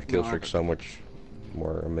 35 kill streak so much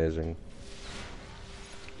more amazing.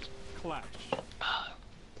 Clash.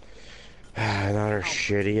 Another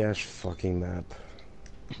shitty ass fucking map.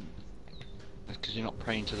 That's because you're not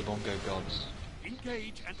praying to the bongo gods.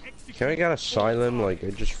 Engage and execute. Can we get Asylum? Like, I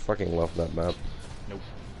just fucking love that map. Nope.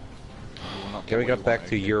 You will not Can we get get what back you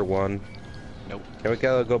to want, year 1? Nope. Can we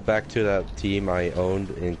go back to that team I owned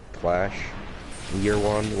in Clash? In year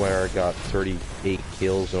 1, where I got 38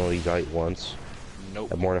 kills and only died once.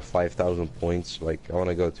 Nope. At more than 5,000 points. Like, I want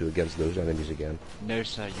to go to against those enemies again. No,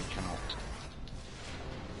 sir, you cannot.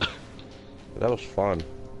 But that was fun.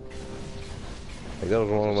 Like, that was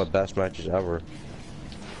one of my best matches ever.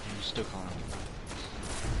 You still can't.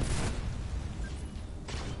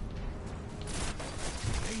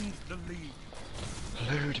 Gained the lead.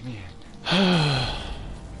 Load me in.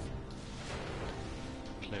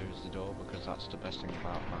 Close the door because that's the best thing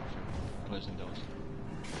about Battlefield. Closing doors.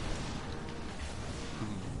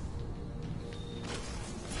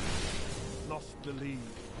 Lost the lead.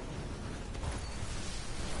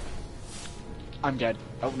 I'm dead.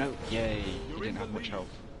 Oh no, yay. He didn't have much health.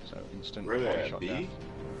 So instant Where they body at, shot B? death.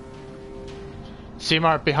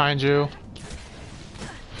 C-Mart behind you. I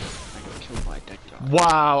got killed by a dead guy.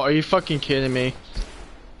 Wow, are you fucking kidding me?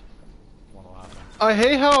 What'll happen? I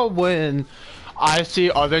hate how when I see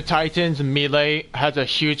other Titans, melee has a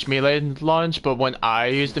huge melee launch, but when I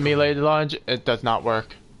use the melee launch, it does not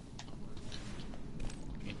work.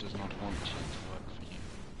 It does not want to work for you.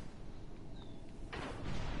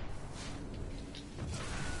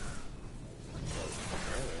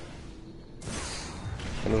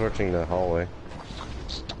 I'm just watching the hallway.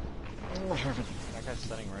 That guy's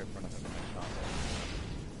sitting right in front of him.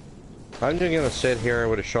 I'm just gonna sit here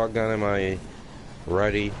with a shotgun in my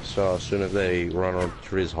ready, so as soon as they run on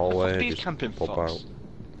through this hallway, These just camping pop fox. out.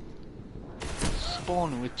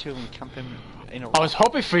 Spawn with two and camping in a I was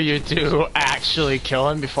hoping for you to actually kill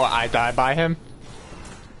him before I die by him.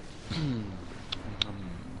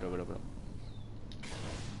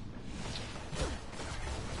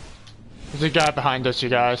 There's a guy behind us, you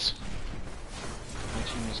guys. My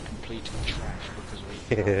team is complete trash because we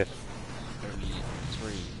have only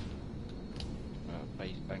 3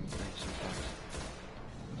 base bang sometimes.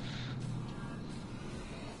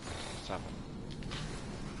 7.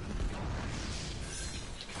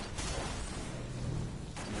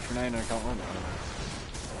 Grenade, I can't run it.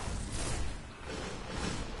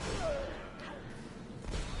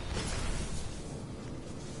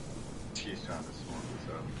 She's trying to swarm this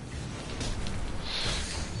up.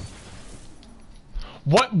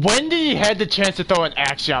 What? When did he had the chance to throw an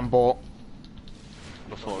action bolt?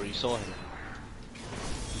 Before you saw him.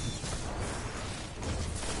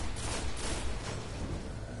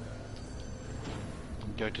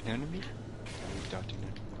 Dart an enemy? Dart an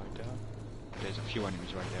enemy right there. There's a few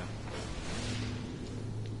enemies right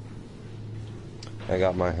there. I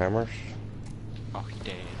got my hammers. Oh, he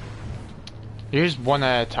dead. Use one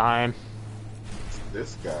at a time.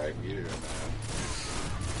 This guy here, man.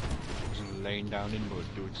 Just laying down in mud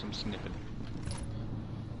doing some snipping.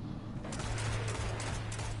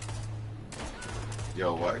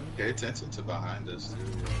 Yo, what? Pay attention to behind us, too.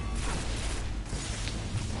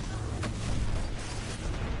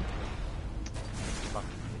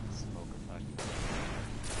 Fucking hate smoke effect.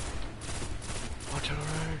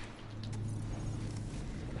 Artillery!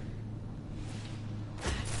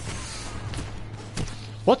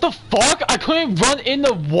 What the fuck? I couldn't run in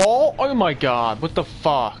the wall? Oh my god, what the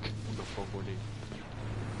fuck? What the fuck would he?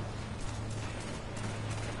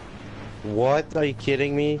 What? Are you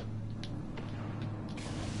kidding me?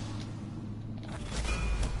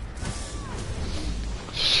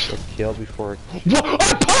 Got killed before. What?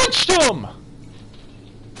 I punched him!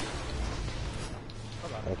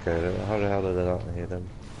 Okay, how the hell did I not hit him?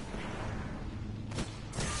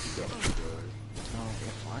 Oh,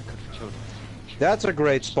 if I could have killed him. That's a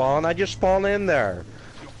great spawn. I just spawned in there.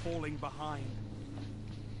 You're falling behind.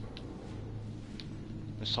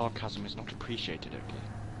 The sarcasm is not appreciated, okay?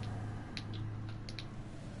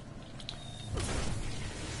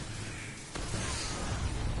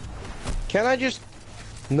 Can I just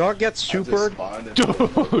Not get supered?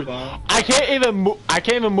 Dude, I can't even move. I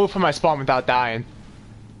can't even move from my spawn without dying.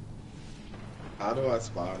 How do I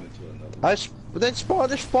spawn into another?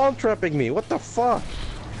 They're spawn trapping me. What the fuck?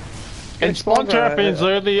 And spawn trapping is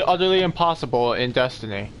literally utterly impossible in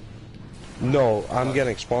Destiny. No, I'm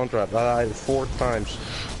getting spawn trapped. I died 4 times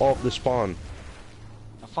off the spawn.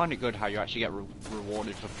 I find it good how you actually get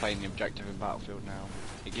rewarded for playing the objective in Battlefield now.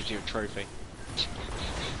 It gives you a trophy.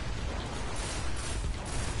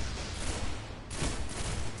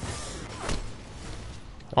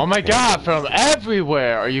 Oh my god, from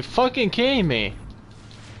everywhere! Are you fucking kidding me?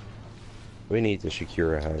 We need to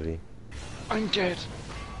secure a heavy. I'm dead.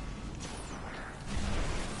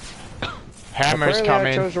 Hammer's Apparently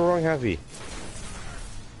coming. I chose the wrong heavy.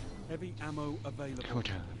 Heavy ammo available. Go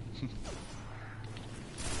to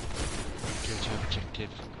objective.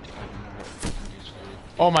 I don't know what it is for you.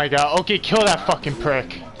 Oh my god, okay, kill that fucking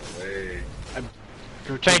prick. Hey,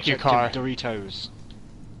 Go to Thank you, objective Car. Doritos.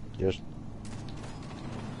 Just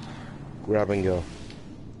grab and go.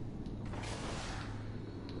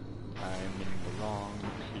 I'm in the wrong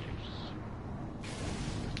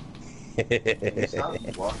can you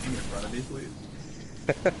stop walking in front of me, please?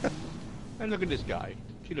 And look at this guy.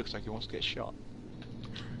 He looks like he wants to get shot.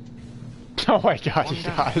 Oh my god, you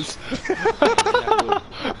guys.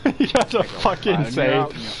 You guys are fucking insane.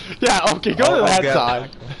 Yeah, okay, go to that side.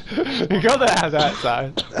 Go to that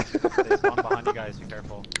side. They spawn behind you guys, be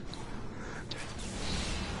careful.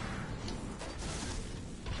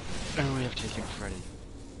 Oh, we have taken Freddy.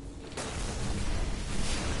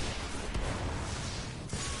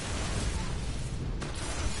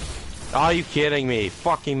 Are you kidding me?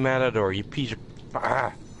 Fucking Matador, you piece of...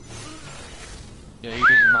 Ah. Yeah, he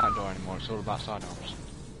doesn't Matador anymore, it's all about sidearms.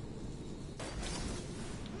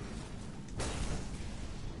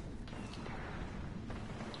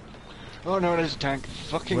 Oh no, there's a tank.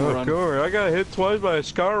 Fucking run. I got hit twice by a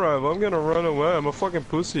scar rifle. I'm gonna run away. I'm a fucking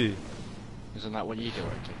pussy. Isn't that what you do,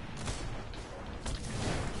 Hector?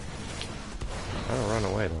 I don't run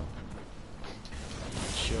away though.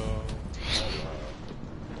 Sure.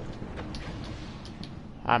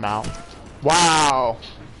 I'm out. Wow.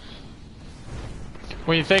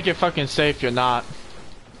 When you think you're fucking safe, you're not.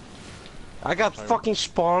 I got fucking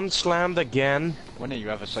spawn slammed again. When are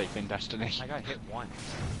you ever safe in Destiny? I got hit once.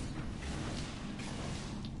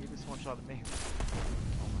 He just one shot at me.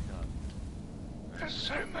 Oh my god. There's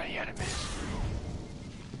so many enemies.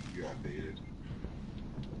 You got baited.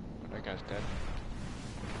 That guy's dead.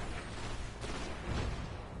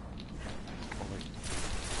 Oh wait.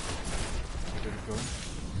 Where did it go?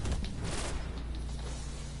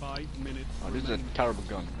 5 minutes. Oh, this is a terrible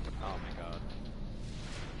gun. Oh my god.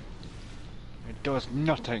 It does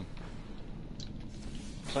nothing.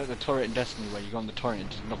 It's like the turret in Destiny where you go on the turret and it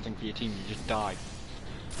does nothing for your team, you just die.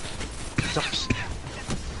 Sucks.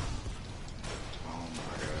 Oh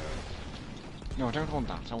my god. No, I don't want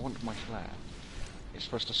that, I want my flare. It's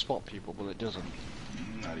supposed to spot people, but it doesn't.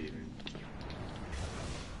 Not even.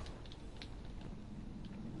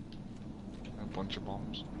 A bunch of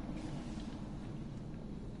bombs.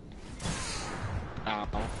 Ow.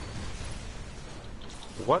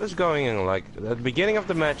 What is going on? Like, at the beginning of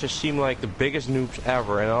the match, it seemed like the biggest noobs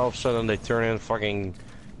ever, and all of a sudden they turn in fucking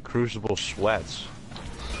Crucible sweats.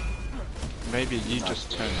 Maybe you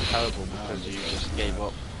just turned terrible because you just gave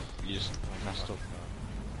up. You just messed up.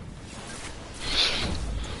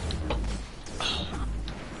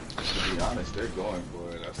 To be honest, they're going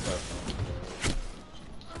for it. That's not fun.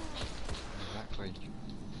 Exactly.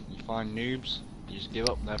 You find noobs, you just give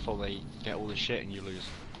up, therefore they get all the shit and you lose.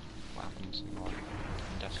 What happens in life?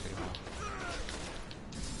 In Destiny.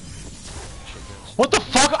 What the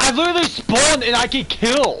fuck? I literally spawned and I get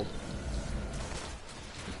killed!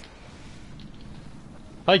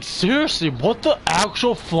 Like, seriously, what the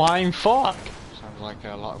actual flying fuck? Sounds like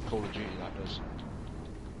a lot of Call of Duty that does.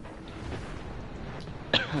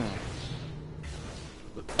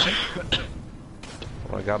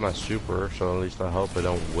 Well, I got my super, so at least I hope I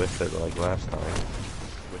don't whiff it like last time.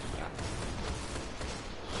 With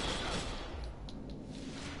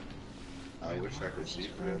that. I wish I could see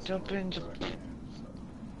for Jump in.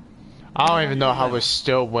 I don't even know how we're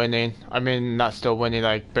still winning. I mean, not still winning,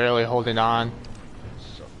 like, barely holding on.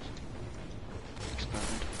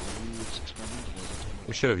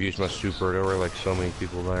 We should have used my super. There were like so many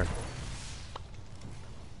people there.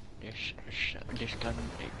 This gun,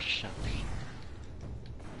 it sucks.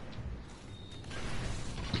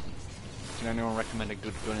 Can anyone recommend a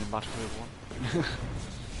good gun in Battlefield 1?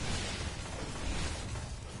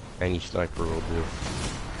 Any sniper will do.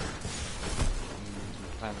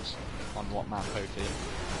 Depends on what map, okay.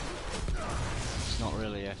 not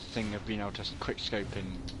really a thing of being able to quick scope in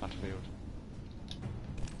Battlefield.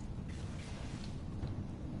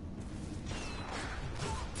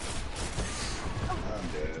 I'm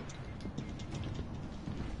dead.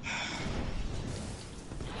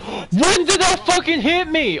 When did that fucking hit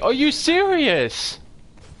me? Are you serious?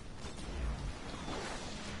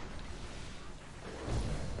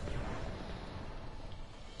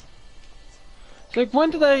 Like,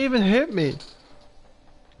 when did that even hit me?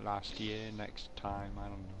 Last year, next time, I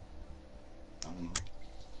don't know. I don't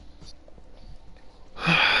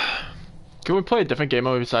know. Can we play a different game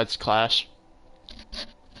mode besides Clash?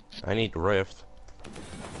 I need Rift.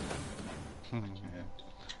 I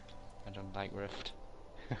don't like Rift.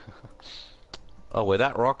 Oh, wait,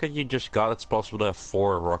 that rocket you just got, it's possible to have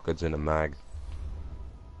 4 rockets in a mag.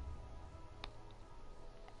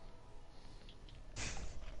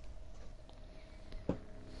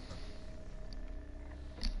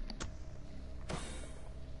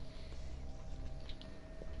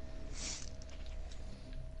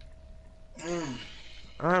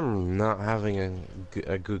 I'm not having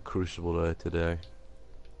a good Crucible day today.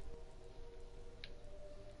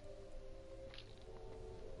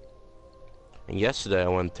 And yesterday I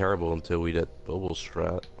went terrible until we did bubble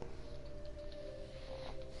strat.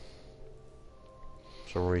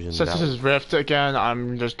 For some reason Since that this is Rift again,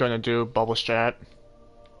 I'm just gonna do bubble strat.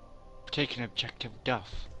 Take an objective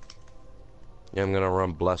duff. yeah, I'm gonna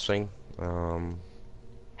run Blessing. You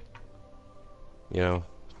know,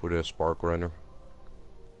 for the Spark Runner.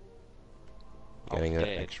 Getting an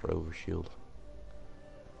extra overshield.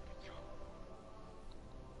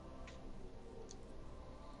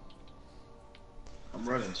 I'm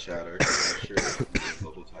running Shatter. I'm sure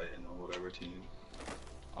Bubble Titan or whatever team.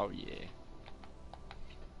 Oh yeah.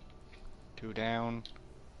 2 down.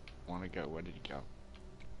 Wanna go? Where did he go?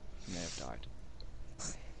 He may have died.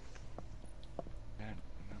 Man,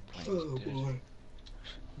 that plane's dead.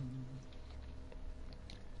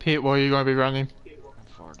 Pete, what are you gonna be running?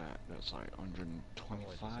 How far that? That's like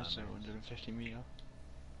 125, so 150 meter.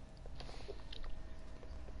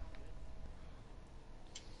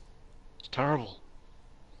 It's terrible.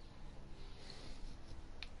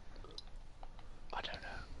 I don't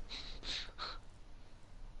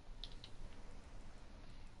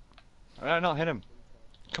know. Not hit him.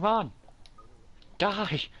 Come on.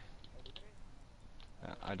 Die.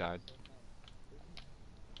 I died.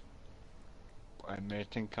 I may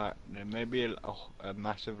think there may be a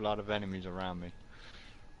massive lot of enemies around me.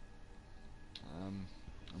 I'm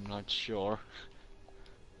not sure.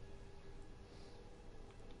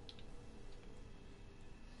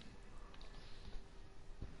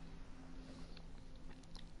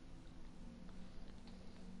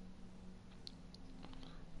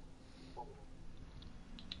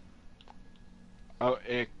 Oh,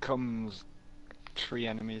 here comes 3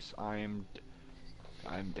 enemies. I'm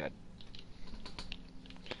dead.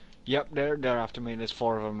 Yep, they're after me. There's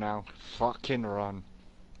 4 of them now. Fucking run.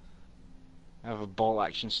 I have a bolt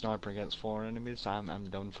action sniper against 4 enemies. I'm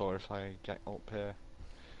done for if I get up here.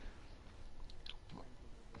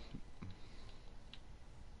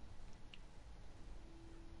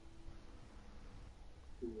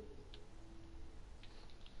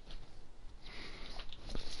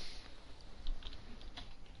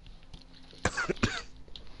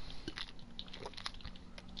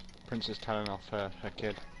 Princess telling off her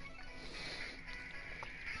kid.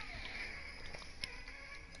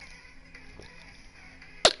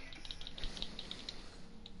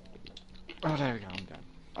 Oh, there we go, I'm done.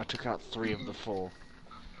 I took out 3 of the 4.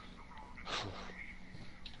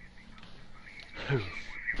 As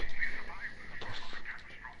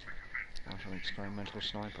an experimental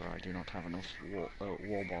sniper, I do not have enough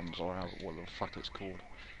war bombs, or what the fuck it's called.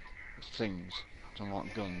 Things to unlock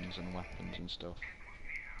guns and weapons and stuff.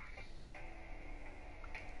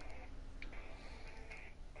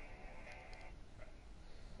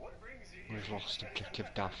 We've lost objective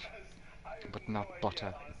Duff, but not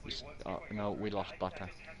Butter. No, we lost Butter.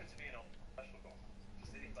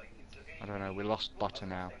 I don't know, we lost Butter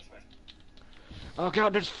now. Oh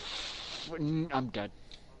god, I'm dead.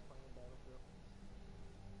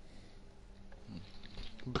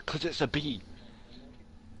 Because it's a bee.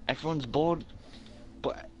 Everyone's bored,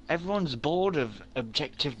 but everyone's bored of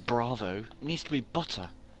objective Bravo. It needs to be Butter.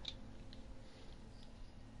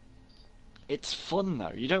 It's fun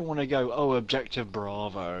though. You don't want to go, oh, objective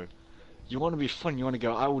Bravo. You want to be fun. You want to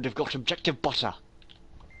go, I would have got objective Butter.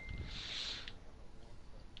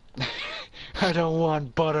 I don't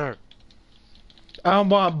want butter. I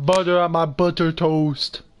want butter on my butter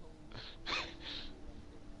toast.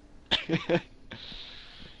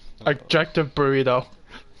 Objective burrito.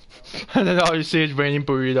 And then all you see is raining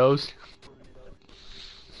burritos.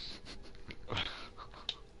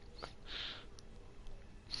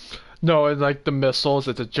 No, and like the missiles,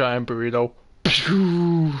 it's a giant burrito.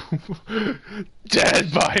 Pew!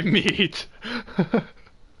 Dead by meat.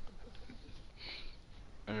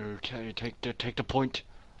 Okay, take the point.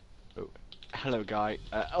 Oh, hello, guy.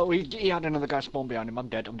 Oh, he had another guy spawn behind him. I'm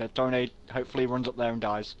dead. Throw nade. Hopefully, he runs up there and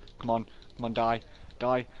dies. Come on, die.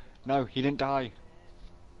 No, he didn't die.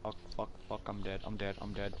 Fuck. I'm dead.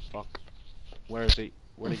 Fuck. Where is he?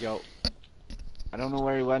 Where'd he go? I don't know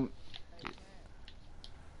where he went.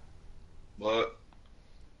 What?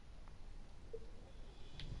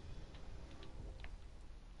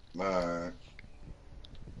 Man.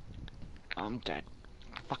 I'm dead.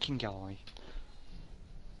 Fucking guy.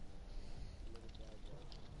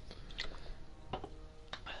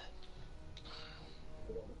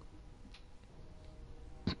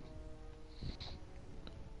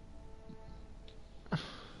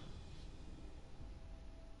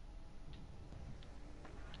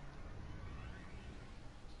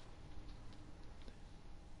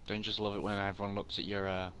 Don't you just love it when everyone looks at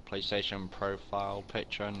your PlayStation profile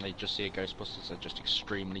picture and they just see a Ghostbusters? They're just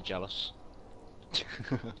extremely jealous.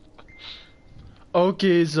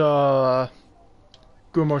 Oki's Grimoire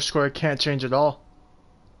score can't change at all.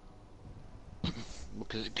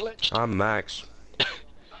 Because it glitched. I'm Max.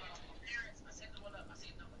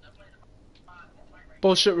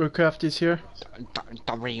 Bullshit, Real Crafty's here.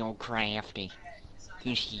 The real Crafty.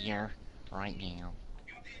 He's here right now.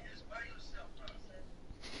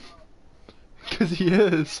 Cause he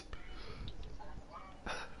is.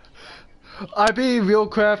 I be Real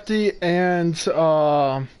Crafty and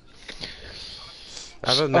I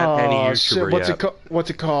haven't met any YouTuber yet. What's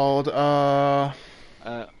it called? Okay,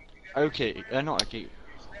 not okay.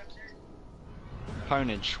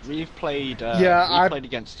 Ponage. We've played. Yeah, we played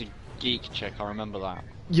against a geek chick. I remember that.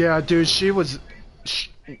 Yeah, dude, she was.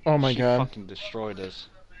 Oh my god. She fucking destroyed us.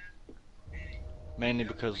 Mainly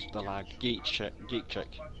because the lag. Geek chick.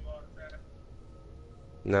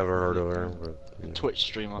 Never heard of her. But, yeah. Twitch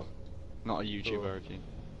streamer, not a YouTuber. Okay.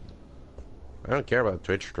 I don't care about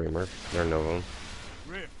Twitch streamers. There are no one.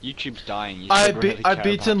 YouTube's dying. I've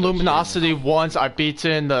beaten Luminosity once. I've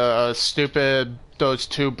beaten those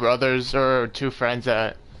two brothers or two friends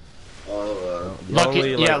that.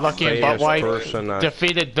 Lucky and Butt White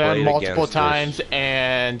defeated them multiple times,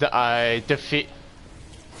 and I defeat.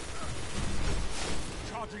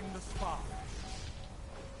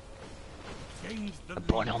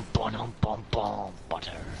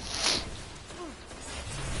 Butter.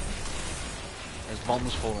 There's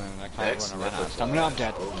bombs falling and I can't run around. Stamina, I'm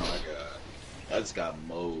dead. Oh my god. I just got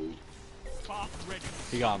mowed.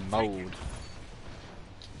 He got mowed.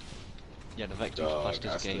 Yeah, the Vector's flashed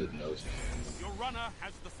his game. Your runner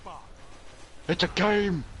has the spark. It's a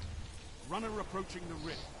game! Runner approaching the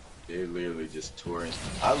rift. They literally just tore it.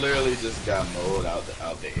 I literally just got mowed out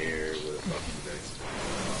the air with a fucking Vector.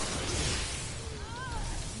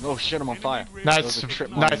 Oh shit, I'm on fire. Nice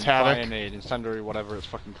Havoc. Fire nade, incendiary, whatever it's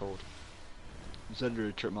fucking called.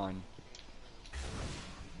 Incendiary trip mine.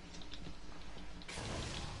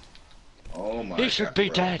 Oh my god. He should be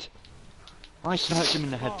dead! I sniped him in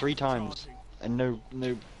the head 3 times. And no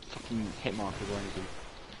fucking hit markers or anything.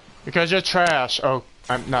 Because you're trash. Oh,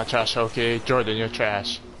 I'm not trash. Okay, Jordan, you're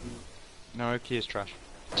trash. No, Oki is trash.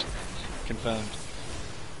 Confirmed.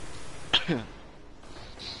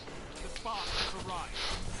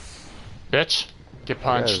 Bitch, get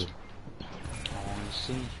punched. I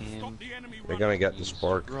see him. They're gonna get the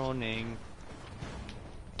spark. Running.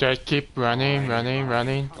 Just keep running.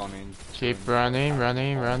 Keep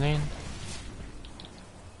running.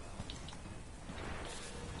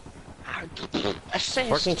 Assist!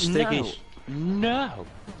 Fucking sticky. No!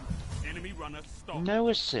 Enemy runner stop. No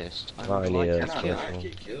assist. Oh, I need a I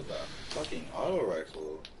get killed by a fucking auto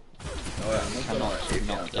rifle.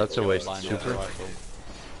 That's a waste of super.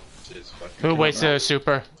 Who wasted a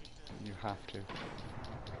super? You have to.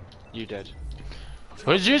 You did.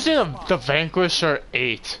 Who's using the Vanquisher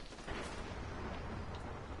 8?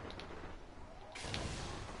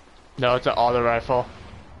 No, it's an auto rifle.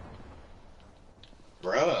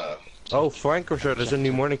 Bruh. Oh, Vanquisher, there's a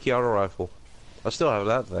new Morning Key auto rifle. I still have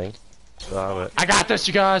that thing. Still have it. I got this,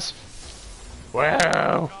 you guys!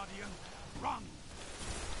 Wow!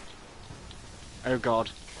 Oh god.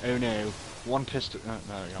 Oh no. One pistol. No,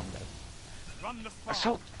 I'm dead. I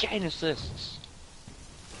still getting assists.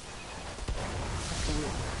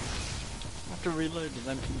 I have to reload and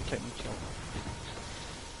then people take me kill.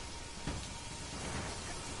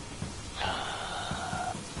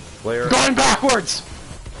 Player. Going backwards!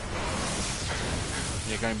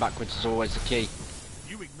 Yeah, going backwards is always the key.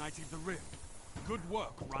 You ignited the rift. Good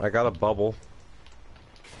work, I got a bubble.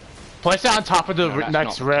 Place it on top of the No, that's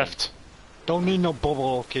next not the key. rift. Don't need no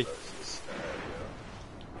bubble, okay?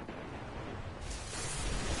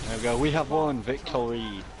 There we go, we have won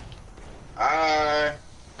victory. I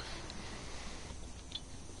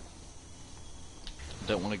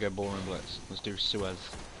Don't want to go boring blitz. Let's do Suez.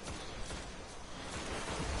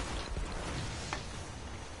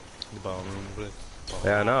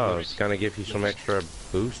 Yeah, I know. It's gonna give you some extra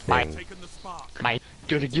boosting. taken the spark.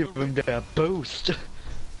 Gonna give him the boost.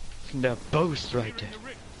 The boost right there. The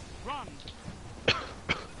rift. Run.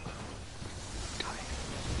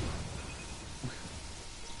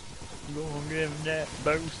 Go on, give him that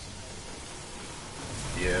boost.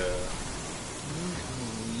 yeah.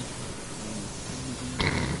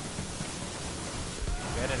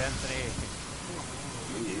 Get it, Anthony.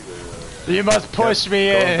 Me either. You must push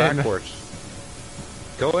me Go in. backwards.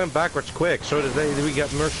 Go in backwards quick, so that we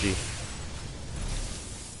get mercy.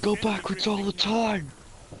 Go backwards all the time.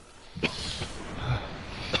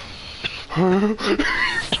 I'm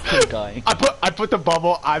dying. I put the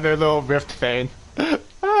bubble on their little rift thing.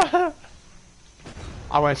 I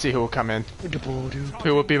want to see who will come in.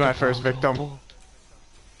 Who will be my first victim?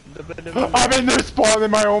 I'm in there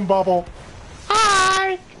spawning my own bubble.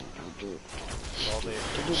 Hi.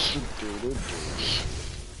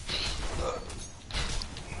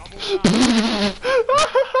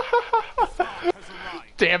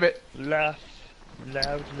 Damn it. Laugh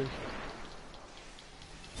loudly.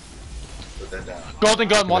 Put that down. Golden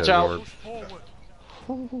gun, watch Good out. lord.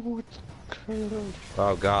 Forward.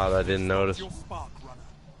 Oh god, I didn't notice. Your spark, runner.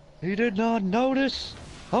 He did not notice.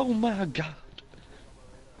 Oh my god.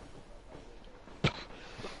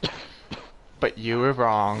 But you were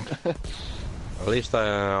wrong. At least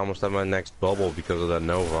I almost had my next bubble because of that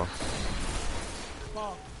Nova.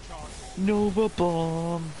 Spark charge. Nova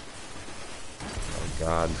bomb. Oh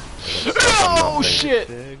god. Oh Nothing. shit.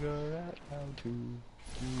 Figure out how to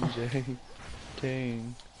use a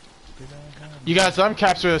thing. You guys, let him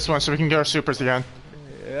capture this one so we can get our supers again.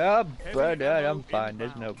 Yeah, but I'm fine.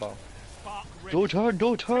 There's no bomb. Spark ready. Don't turn,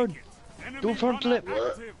 don't turn. Enemy Don't front runner flip.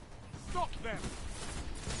 active. Stop them.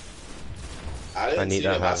 I didn't need see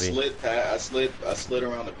that him. heavy. I slid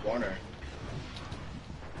around the corner.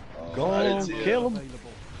 Go I didn't on, see him. kill him.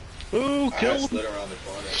 Ooh, I kill him. slid around the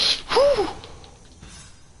corner.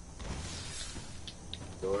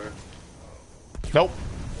 Door. Nope.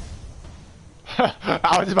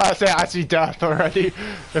 I was about to say I see death already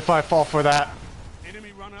if I fall for that.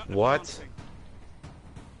 Enemy runner What? advancing.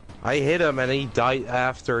 I hit him and he died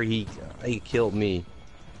after he killed me.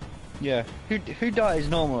 Yeah, who dies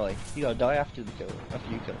normally? You gotta die after the kill,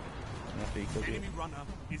 after you kill. After you kill you. Enemy runner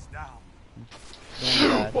is down.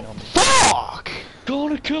 Fuck!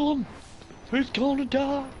 Gonna kill him! He's gonna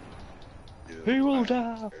die! Dude, He will I'm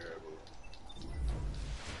die. terrible.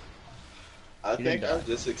 I He think didn't I've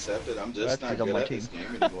just accepted. I'm just That's not he's on good my at this team.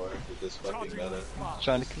 game anymore with this fucking Charging meta. the spark.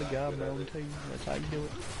 Trying to kill a guy on Not my good own at it. team, that's how you do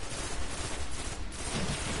it.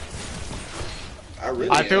 I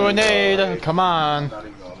really I threw a am, nade. like, Come I'm on. not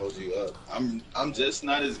even gonna hold you up. I'm just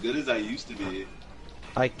not as good as I used to be.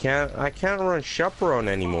 I can't run Chaperone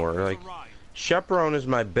anymore. Like Chaperone is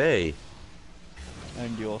my bae.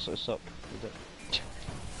 And you also suck with it.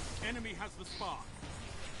 Enemy has the spark.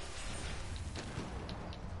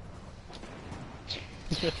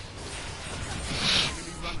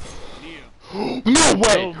 Enemy runner near. No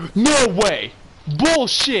way! No way!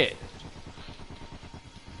 Bullshit!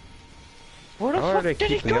 Where the How are fuck they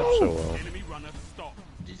did he keeping up go? so well? Enemy runner stop.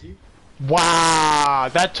 Wow,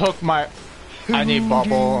 that took my... I need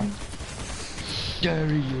bubble. There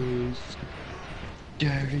he is.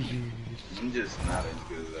 There he is. I'm just not as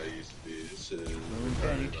good as I used to be. This shit is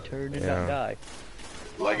I need to retarded. turn and Yeah. not die.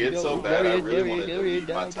 Like it's so Go, bad. I go, really go, want to go, delete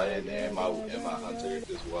go, my go, Titan go, and go, my go, Hunter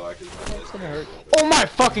go. as well. I can It's gonna hurt. Oh my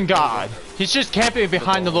fucking god! He's just camping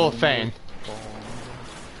behind the little thing.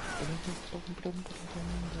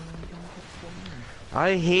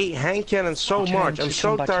 I hate hand cannon so much. I'm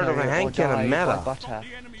so tired of a hand cannon meta.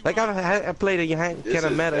 Like I played a hand This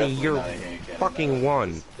cannon is meta and definitely you're not a hand cannon fucking meta. won.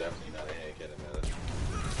 This is definitely not a hand cannon meta.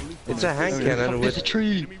 It's a hand cannon There's a with...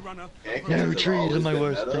 tree. Enemy runner. Hand No, cannons have trees are always my been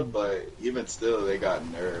worst meta, thing. but even still, they got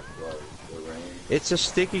nerfed. Like the range. It's a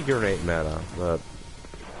sticky grenade meta, but...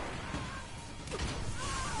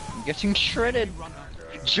 I'm getting shredded. Runner.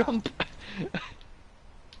 Jump.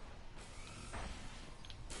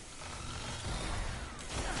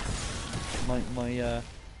 my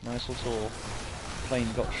nice little plane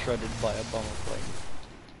got shredded by a bomber plane.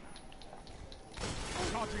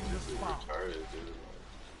 Charging the spark. Retarded, dude.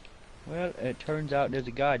 Well, it turns out there's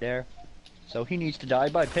a guy there. So he needs to die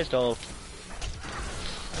by pistol.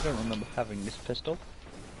 I don't remember having this pistol.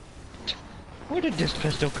 Where did this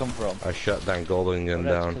pistol come from? I shut down Golden Gun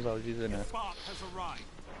That's down. because I was using it. Spark has arrived.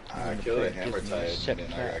 I killed a hammer titan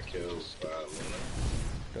and I got killed by Luna.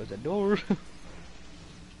 There's a door.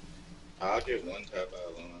 I'll get one tap by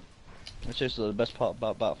Luna. That's just the best part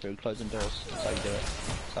about Battlefield, closing doors. That's how you do it.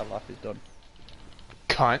 That's how life is done.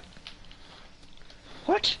 Cunt.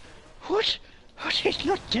 What? What? What? He's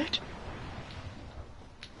not dead.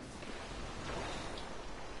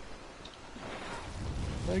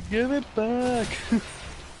 I give it back.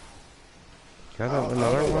 Got I don't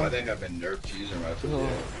another know why one? they haven't nerfed fusion rifles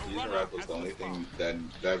yet. Fusion rifle's the only thing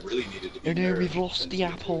that really needed to be And nerfed. then we've lost since the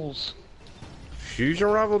it- apples. Fusion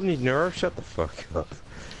Rival need nerfs? Shut the fuck up.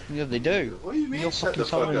 Yeah, they do. What do you mean? You're Shut the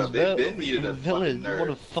fucking fuck up. They've been needed a village. fucking What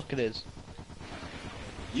the nerf. fuck it is?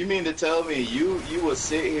 You mean to tell me you would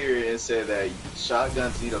sit here and say that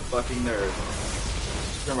shotguns need a fucking nerf?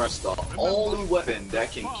 It's the only weapon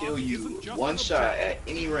that can kill you one shot at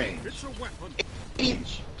any range. It's a weapon.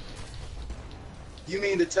 Each. You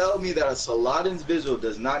mean to tell me that a Saladin's visual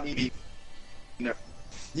does not need to be nerfed?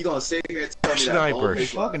 You gonna sit here and tell me that Snipers. It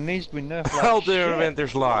fucking needs to be nerfed. How Like dare shit.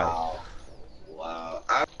 inventors lie? Wow.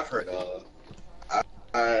 I've heard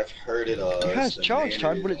I've heard it It has charge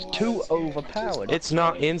time, but it's too overpowered. It's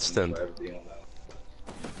not instant.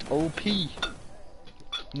 OP.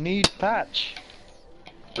 Need patch.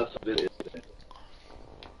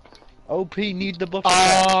 OP need the buffer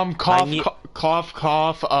patch. Cough, need- cough,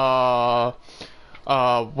 cough,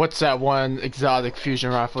 what's that one exotic fusion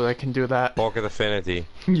rifle that can do that? Pocket Affinity.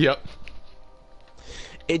 Yep.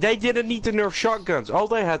 They didn't need to nerf shotguns. All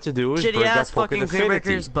they had to do was Shitty bring up ass Pocket fucking Affinity.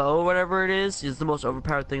 Creambreaker's bow, whatever it is the most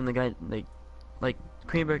overpowered thing the guy, like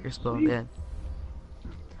Creambreaker's bow, man.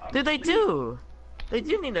 Dude, they do! They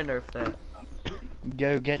do need to nerf that.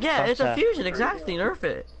 Go get Yeah, it's a faster. fusion, exactly, nerf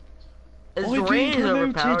it. Its Oh, range is dude,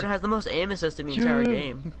 overpowered, dude. it has the most aim assist in the entire Dude.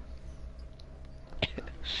 game.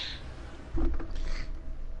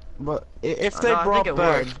 But if No, they I think brought it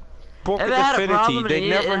back would. Pocket If it had a Affinity, problem they and it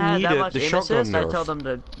never had that needed much the aim shotgun assist, I'd tell nerf. them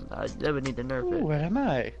to, they would need to nerf Ooh, it. where am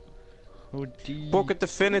I? Oh, D. Pocket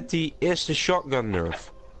Affinity is the shotgun nerf.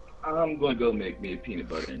 I'm gonna go make me a peanut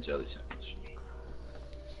butter and jelly sandwich.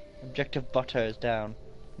 Objective butter is down.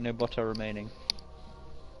 No butter remaining.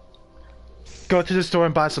 Go to the store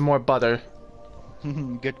and buy some more butter.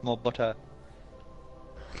 Get more butter.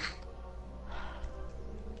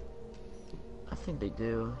 I think they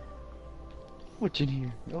do. What's in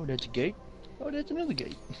here? Oh, there's a gate. Oh, there's another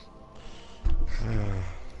gate.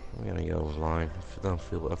 I'm gonna go offline.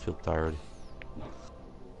 I feel tired.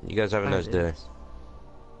 You guys have a nice day.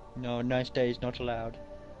 No, nice days not allowed.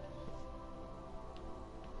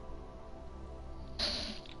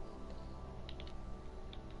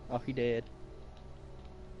 Oh, he did.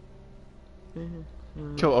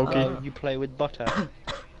 Kill Oki. Oh, you play with butter.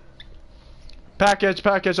 Package,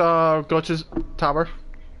 go to tower.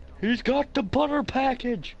 He's got the butter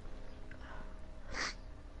package.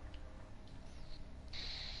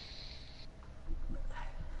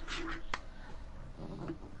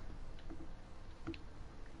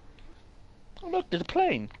 Oh look, there's a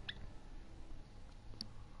plane.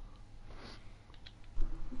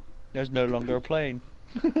 There's no longer a plane.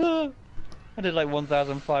 I did like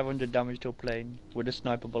 1,500 damage to a plane with a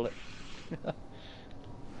sniper bullet.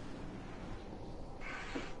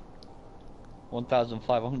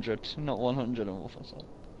 1,500, not 100 or something.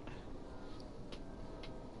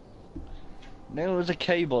 No, it was a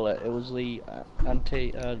K bullet. It was the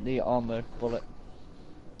the armor bullet.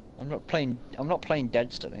 I'm not playing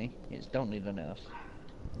Destiny. It don't need a nerf.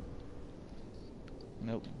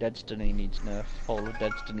 Nope, Destiny needs nerf. Whole of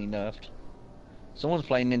Destiny nerfed. Someone's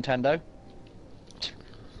playing Nintendo.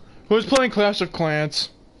 Who's playing Clash of Clans?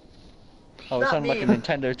 Oh, it Not sounded like a me.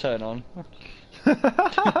 Nintendo turn on.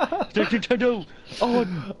 Nintendo!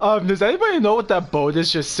 Oh, does anybody know what that boat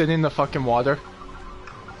is just sitting in the fucking water?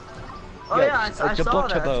 Oh Yeah, yeah, I it's saw a that,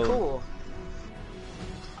 butter that's boat. cool.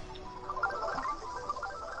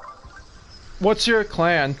 What's your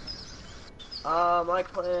clan? My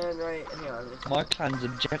clan right here. My clan's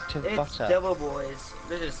objective It's butter. Devil Boys.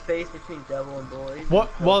 There's a space between Devil and Boys. What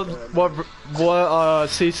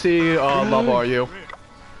CC level are you?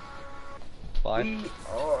 5, We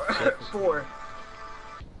are 4.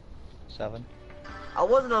 7. I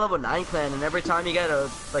was in a level 9 clan, and every time you get a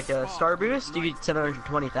star boost, you get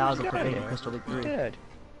 720,000 for making Crystal League 3. Dead.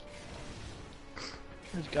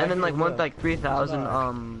 And then like 3,000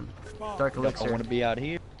 Dark I Elixir. want to be out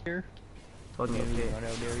here. Fucking There you okay. go,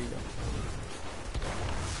 there you go.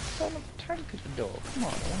 Son of tank at the door. Come on,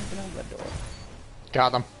 I want to get out that door.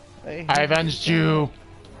 Got him. Hey, I avenged you.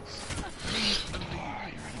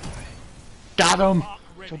 Got him.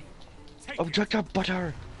 Objector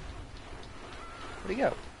butter. Where'd he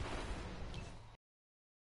go?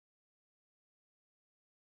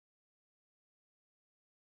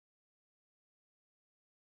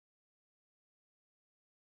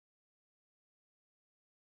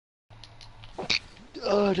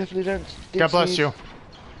 Oh, definitely don't. God bless you.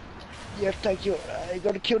 Yeah, thank you. I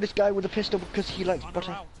gotta kill this guy with a pistol because he likes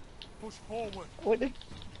butter. Push forward. Wait,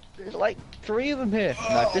 there's like 3 of them here.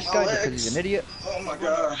 Not this guy because he's an idiot. Oh my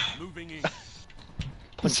god. Moving in.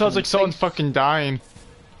 It sounds like someone fucking dying.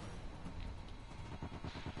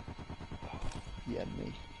 Yeah,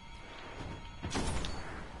 me.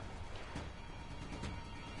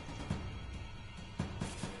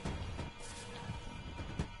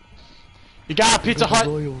 You got a Pizza Hut.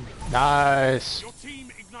 Royal. Nice. Your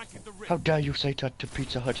team ignited the How dare you say that to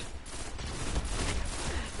Pizza Hut?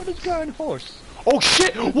 What is going horse? Oh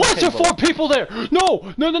shit! Why is there 4 people there?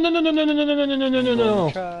 No! No! No! No! No! No! No! No! No! No! No! No! No!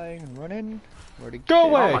 No! Try and run in. Where'd he Go get?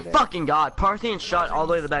 away! Oh my fucking god, Parthian shot all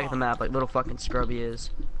the way to the back of the map like little fucking scrub he is.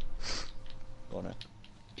 Gonna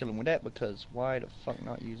kill him with that because why the fuck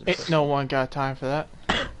not use it? Ain't no one got time for that.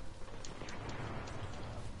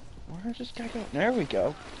 Where's this guy go? There we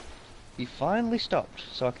go. He finally stopped,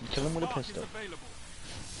 so I can kill him with a pistol.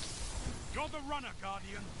 You're the runner,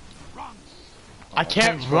 Guardian. Run. I can't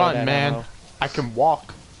thanks for all run, that man. ammo. I can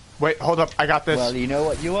walk. Wait, hold up. I got this. Well, you know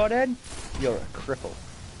what you are then? You're a cripple.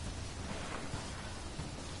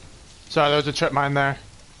 Sorry, there was a trip mine there.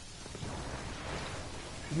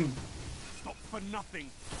 Stop for nothing.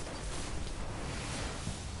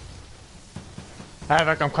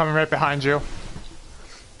 Havoc, I'm coming right behind you.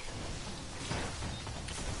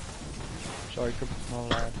 Sorry, cripple small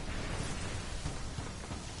lad.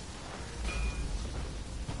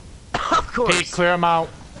 Of course. Pete, clear him out.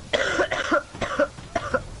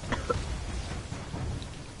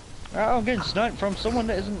 Oh, I'm getting sniped from someone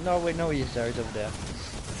that isn't. No, wait, no, he is there. He's over there.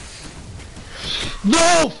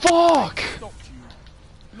 No! Fuck! Stopped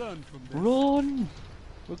you. Learn from this. Run!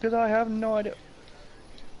 Because I have no idea.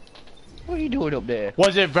 What are you doing up there?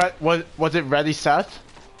 Was it ready, Seth?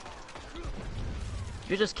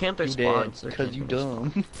 You just camp their You spawns. did, because you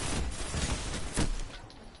dumb.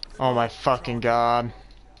 Oh my fucking god.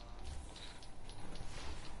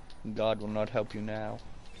 God will not help you now.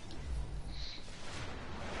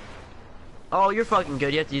 Oh, you're fucking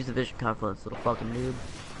good. You have to use the vision confluence, little fucking noob.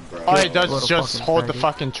 Bro, All he does Little is just fucking hold the faggot.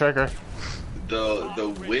 fucking trigger.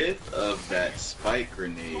 the width of that spike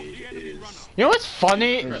grenade is You know what's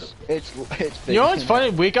funny? It's You know what's funny?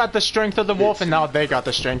 We got the strength of the wolf, and now they got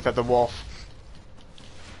the strength of the wolf.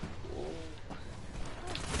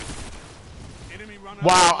 Enemy runner.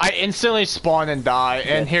 Wow, I instantly spawn and die,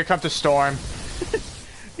 and here comes the storm.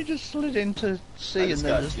 He just slid into I sea and just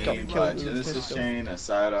then got just got gamed by killed with a Genesis pistol. chain, a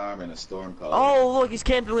sidearm, and a storm collar. Oh, look, he's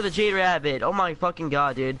camping with a Jade Rabbit. Oh my fucking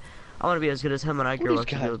god, dude. I want to be as good as him when I grow is up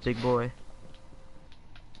to be guy? a big boy.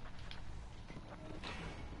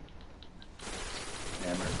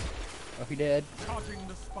 Hammer. Oh, he dead. Charging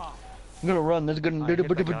the spark. I'm gonna run. There's a good. I hit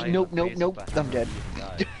the guy in Nope, the nope, face nope. with a I'm dead. hammer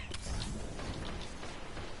and died.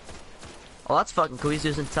 Oh, that's fucking cool. He's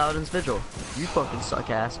using Saladin's Vigil. You fucking suck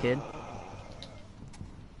ass, kid.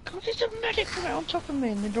 God, there's a medic right on top of me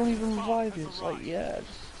and they don't even revive you. It's like, yeah,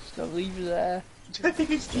 just gonna leave you there.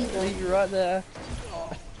 Just leave you right there.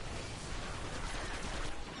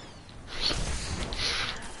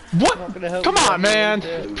 What? Not gonna help Come you, on, I'm man.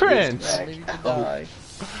 gonna leave you Prince. there. Leave you to die.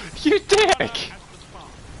 You dick.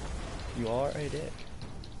 You are a dick.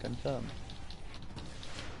 Confirmed.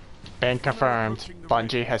 Been confirmed.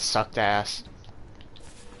 Bungie has sucked ass.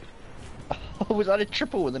 Oh, was that a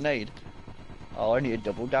triple with a nade? Oh, I need a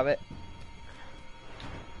double, damn it.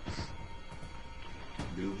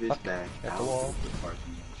 Move his Fuck, back at the out wall. of the parking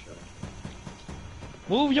shut up.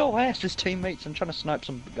 Move your ass, his teammates. I'm trying to snipe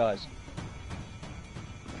some guys.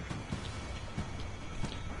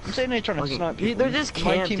 I'm saying they're trying to Fucking- snipe people. they're just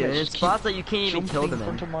My camped, dude. teammates In just spots keep that you can't even kill jumping them in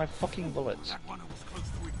front in. of my fucking bullets. That runner was close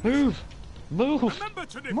to it. Move! Move! Remember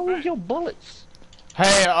to defend. Move your bullets!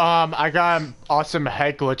 Hey, I got an awesome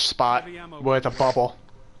head glitch spot with a bubble.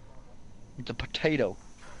 It's a potato.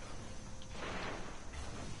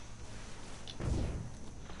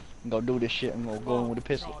 I'm gonna do this shit. I'm gonna go in with a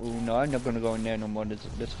pistol. Oh no, I'm not gonna go in there no more.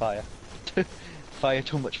 There's fire. Fire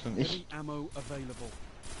too much for me. Heavy ammo available.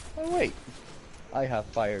 Oh wait, I have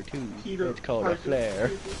fire too. Peter It's called a Parker.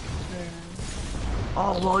 flare.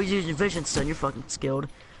 Oh, well, he's using vision, son. You're fucking skilled.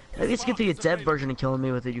 I guess you get the dev version and killing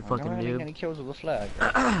me with it, you fucking I'm not getting noob. any kills with a flag.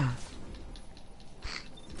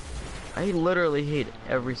 I I literally hate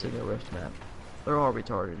every single Rift map. They're all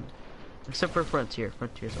retarded. Except for Frontier.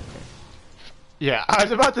 Frontier's okay. Yeah, I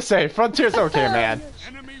was about to say, Frontier's okay, man.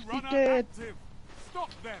 Enemy He runner did. active.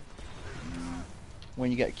 Stop them.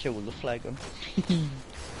 When you get killed with a flag on.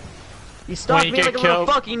 You stopped you me get like a little killed-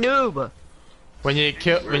 fucking noob! When you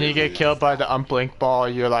get killed by the unblink ball,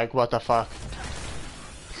 you're like, what the fuck?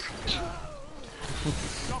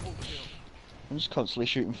 I'm just constantly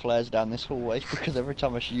shooting flares down this hallway because every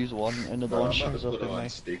time I use one, another one shows up in me.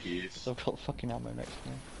 Stickies. So I've got fucking ammo next to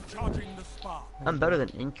me. Charging the spark. I'm better than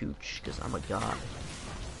Inkuch, because I'm a god.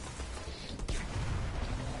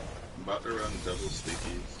 I'm about to run double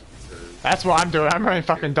stickies because That's what I'm doing. I'm running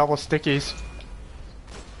fucking double stickies.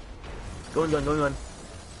 Going, going.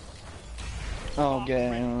 Oh,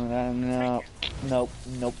 no.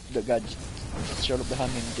 Nope. The guy just showed up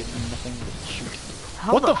behind me and did nothing but shoot.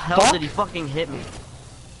 How What the the hell fuck? did he fucking hit me?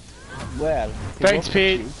 Well, he Thanks, wasn't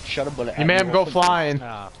Pete. you. Shot a bullet You at made me, him go wasn't flying.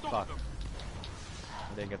 Ah, fuck.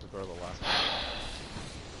 I didn't get to throw the last one.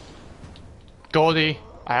 Goldie,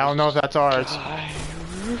 I don't know if that's ours.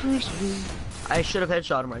 I should have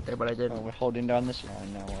headshot him right there, but I Oh, didn't. we're holding down this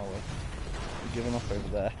line now, are we? We're giving up over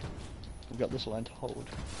there. We've got this line to hold.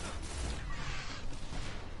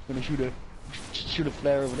 Gonna shoot a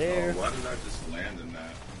flare over oh, there. why did I just land in that?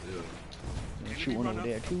 Ew. Gonna shoot one over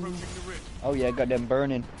there too. Approaching the rift. Oh yeah, got them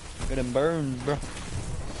burning. Got them burned, bro. Yeah,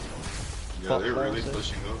 they're Fuck, really that's it.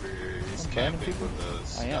 pushing over here. He's I'm burning camping people. with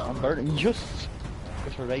us. I am. I'm burning. Just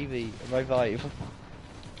with a revive.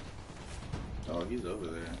 Oh, he's over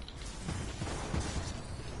there.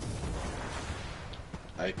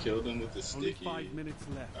 I killed him with the Only sticky. 5 minutes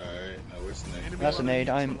left. Alright, now where's the next Enemy That's a runner nade.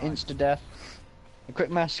 I'm neutralized. insta death. A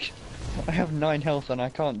quick mask. I have 9 health and I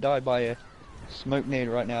can't die by a smoke nade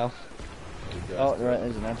right now. Oh, right,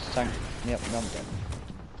 there's an anti-tank. Yep, no, I'm dead.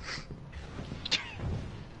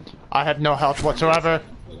 I have no health whatsoever.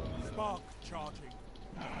 Spark charging.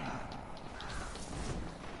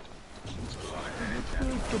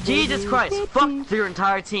 Jesus Christ, fuck your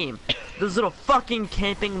entire team. Those little fucking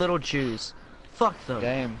camping little Jews. Fuck them.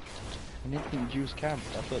 Damn. I didn't think Jews camped.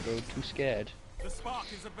 I thought they were too scared. The spark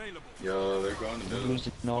is available. Yo, they're going to middle. Jews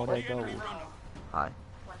ignore their gold. Hi.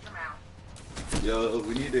 Yo,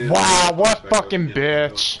 we need to. Wow, what Back up, fucking get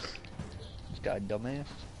bitch. This guy dumbass.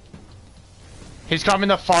 He's coming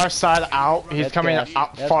the far side out. He's That's coming gas.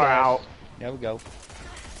 out That's far gas. out. There we go.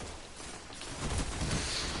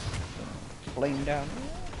 Flame down.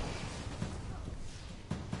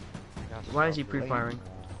 Why is he pre-firing?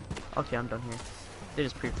 Okay, I'm done here. They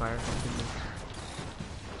just pre-fire.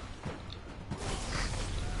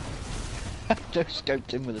 Just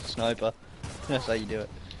scoped him with a sniper. That's how you do it.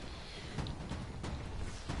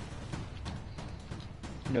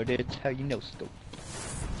 No, dude, it's how you know scope.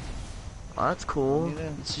 Oh, that's cool. Yeah,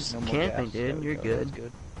 It's just no more camping, gas. dude. There we You're go, good. that's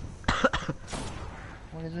good.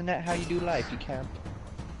 Well, isn't that how you do life? You camp.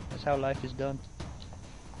 That's how life is done.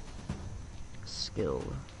 Skill.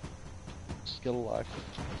 Skill life.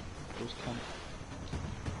 Those camp.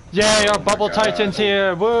 Yay, our my bubble God. titans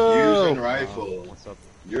here. Fusion Woo! rifle. What's up?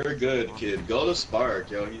 You're good, kid. Go to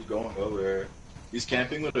Spark, yo. He's going over there. He's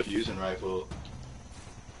camping with a fusion rifle.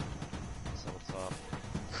 So what's up?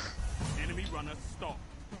 Enemy runner stop.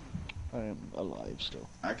 I am alive still.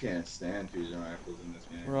 I can't stand fusion rifles in this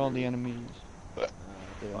game. Where are all the enemies?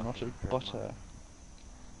 They are not a butter.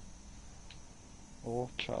 Or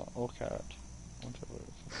cat. Whatever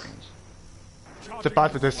the fuck it is. It's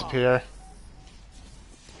about to disappear.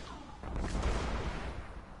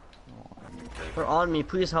 They're on me.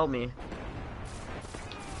 Please help me.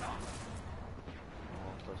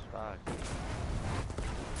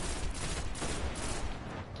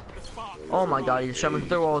 Oh my god, he's shoving through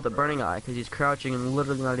the wall with a burning eye because he's crouching and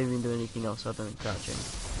literally not even doing anything else other than crouching.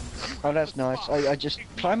 Oh, that's nice. I just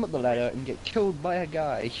climb up the ladder and get killed by a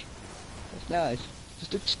guy. That's nice.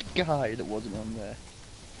 Just a guy that wasn't on there.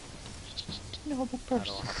 Just a normal I don't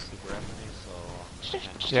person. have super enemies, so... I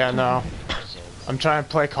can't Yeah, no. so I'm trying to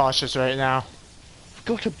play cautious right now.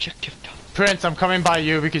 Got objective done. Prince, I'm coming by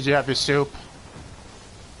you because you have your soup.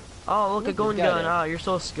 Oh, look Look, at Golden this guy Gun. there. Ah, you're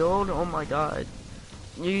so skilled. Oh my god.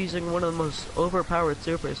 You're using one of the most overpowered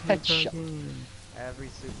supers in the entire Headshot. game. Every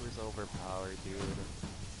super's overpowered, dude.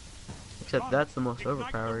 Except that's the most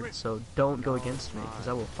overpowered, so don't go against me, because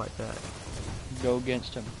I will fight back. Go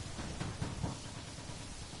against him.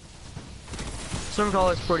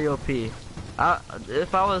 Stormcaller's pretty OP.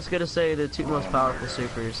 If I was gonna say the two most powerful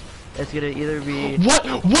supers, it's gonna either be... What?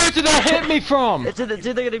 Where did that hit me from? It's either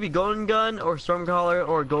gonna be Golden Gun, or Stormcaller,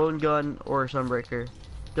 or Golden Gun, or Sunbreaker.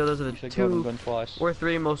 So those are You the said Golden two Gun twice. or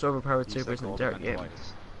three most overpowered You said supers in the Golden entire Gun game.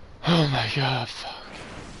 twice. Oh my god, fuck.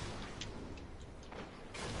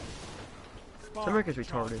 Sunbreaker's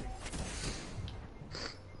retarded.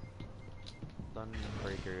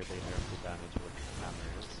 Sunbreaker, they nerf the damage with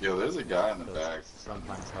hammers. Yo, there's a guy in the So back. it's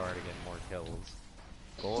sometimes hard to get more kills.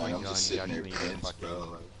 Like, Golden I'm gun, just you sitting actually there need to tense, fucking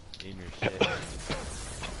bro. aim your shit.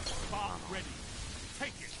 Spark ready. Take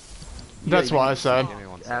it. That's what I said. Give me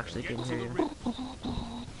one second. Actually can hear you.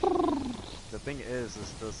 The thing is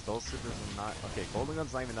those supers are not okay. Golden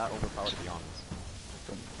gun's not even that overpowered to be honest.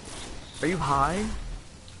 Are you high?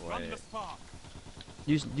 Run the Wait, spark.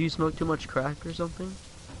 Do you smoke too much crack or something?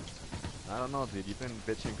 I don't know, dude. You've been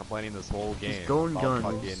bitching, complaining this whole game. golden about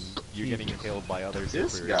gun fucking is you getting killed by other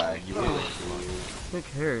This supers. guy. And you Who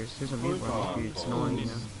cares? There's a mute button. It's annoying, you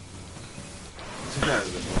know. This guy's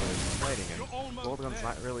annoying. fighting him. You're almost Golden gun's there.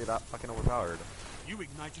 not really that fucking overpowered. You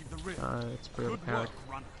ignited the rift. It's pretty Good overpowered. work,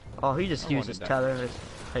 runner. Oh, he just I used his wanted that. tether and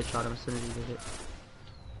I headshot him as soon as he did it.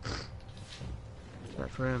 That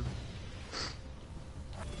for him.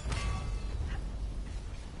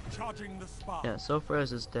 Charging the spark. Yeah,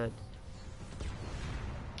 Sofres is dead.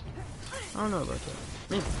 I don't know about that.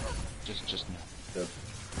 Maybe. Just no. Yep.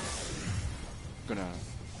 Gonna.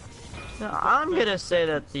 No, I'm gonna say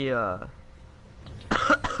that the The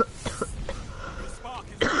spark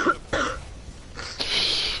is available.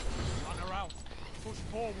 Runner out. Push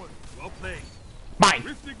forward. Well played. Mine.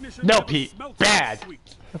 Rift ignition No, never Pete. smelt Bad. so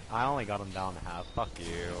sweet. I only got him down half. Fuck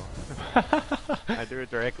you. I threw it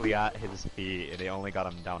directly at his feet, and they only got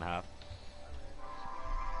him down half.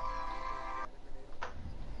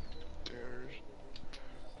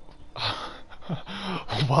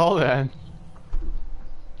 Well then.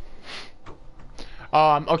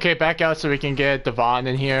 Okay, back out so we can get Devon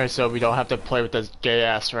in here so we don't have to play with this gay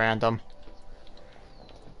ass random.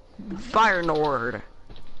 Fire Nord.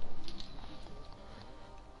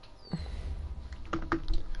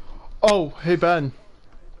 Oh, hey Ben.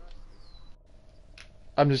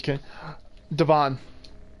 I'm just kidding. Devon.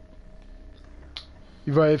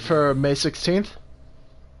 You ready for May 16th?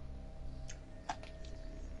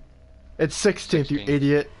 It's 16th, you 16th.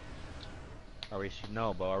 idiot. Are we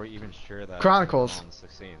no, but are we even sure that Chronicles. on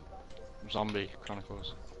 16? Zombie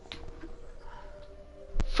Chronicles.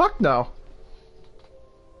 Fuck no.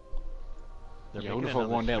 They're Yeah, making who the fuck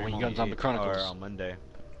another won that stream when you on got the Zombie 8th, Chronicles? or on Monday.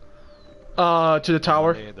 To the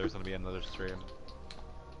tower. Monday, there's gonna be another stream.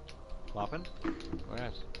 Flopping? Oh,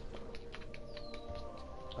 yes.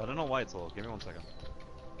 I don't know why it's low. Give me 1 second.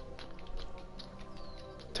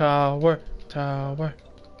 Tower. Tower.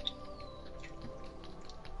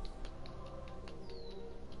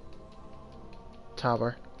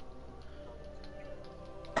 Tower.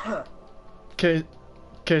 K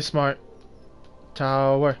Smart.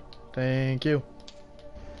 Tower. Thank you.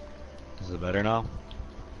 Is it better now?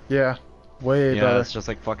 Yeah. Way Yeah, better. it's just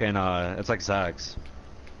like fucking, it's like Zags.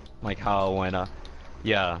 Like how when,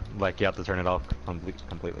 yeah, like you have to turn it off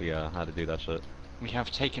completely, how to do that shit. We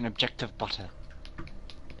have taken objective butter.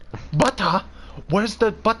 Butter? Where's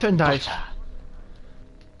the butter knife? Butter.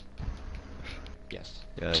 Yes.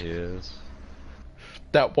 Yeah, he is.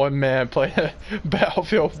 That one man playing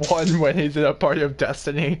Battlefield 1 when he's in a party of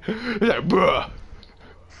Destiny. He's like, bruh.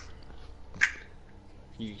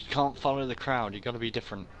 You can't follow the crowd, you gotta be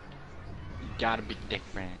different. You gotta be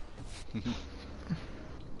different.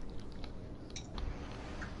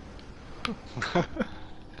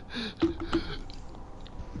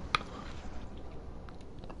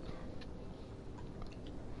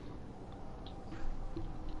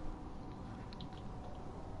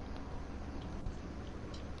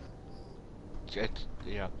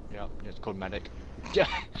 Yeah, it's called medic. Yeah.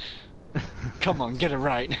 Come on, get it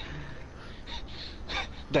right.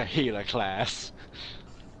 The healer class.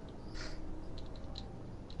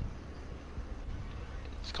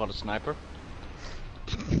 It's called a sniper.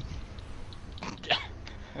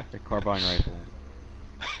 The carbine rifle.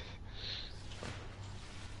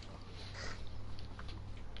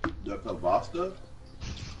 That's a Vasta?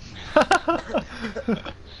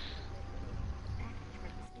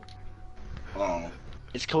 Oh.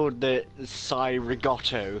 It's called the Sai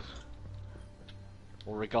Rigoto.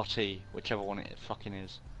 Or Rigotti, whichever one it fucking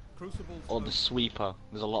is. Crucibles Or the loaded. Sweeper.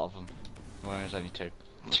 There's a lot of them. Well, there's only two.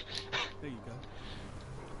 There you go.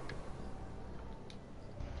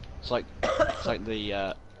 It's like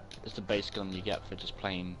the it's the base gun you get for just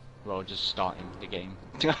playing, well, just starting the game.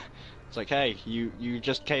 It's like, hey, you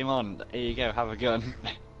just came on. Here you go, have a gun.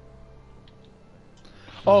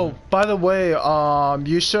 Oh, by the way,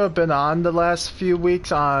 you should have been on the last few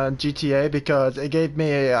weeks on GTA because it gave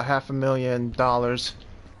me a $500,000.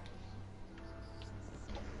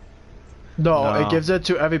 No, No. it gives it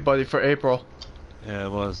to everybody for April. Yeah,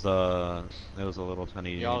 it was a little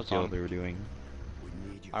tiny Yeah, I was deal on. they were doing.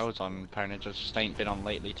 I was on Pony, just ain't been on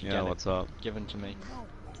lately to Yeah, get what's it up? given to me.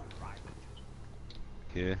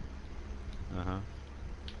 Okay. Uh-huh.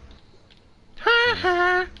 Ha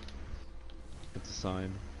ha! It's a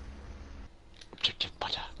sign. Objective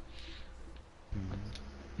butter.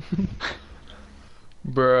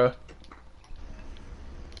 Bruh.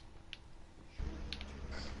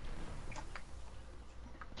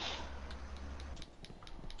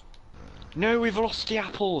 No, we've lost the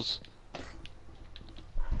apples!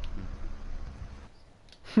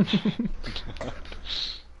 It's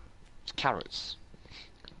carrots.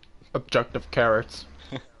 Objective carrots.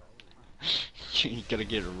 You gotta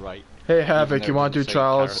get it right. Hey Even Havoc, though you it want to do doesn't say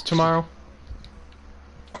trials carrots. tomorrow?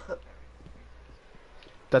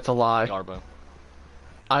 That's a lie. Garbo.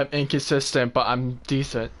 I'm inconsistent, but I'm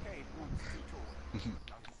decent.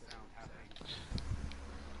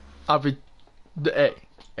 I'll be. Hey.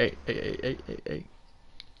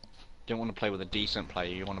 Don't want to play with a decent player,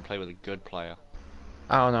 you want to play with a good player.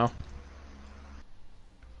 I don't know.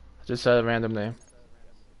 I just said a random name.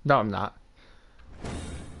 No, I'm not.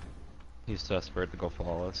 He's desperate to go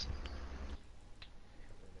flawless.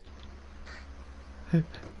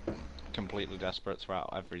 Completely desperate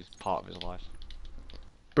throughout every part of his life.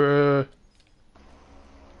 Bruh.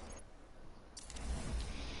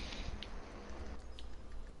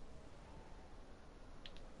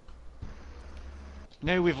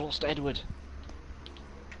 No, we've lost Edward.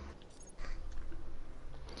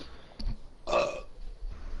 Oh,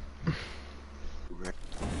 for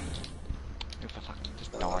fuck,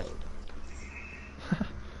 just die.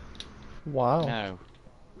 Wow. No.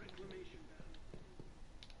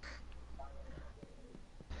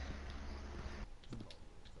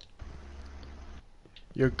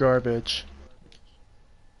 You're garbage.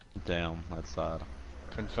 Damn, that's sad.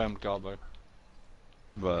 Confirmed Garbo.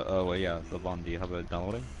 But, oh, well, yeah, the bomb, do you have it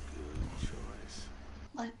downloading?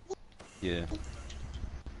 Yeah.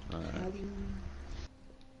 Alright.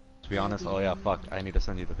 To be honest, oh yeah, fuck, I need to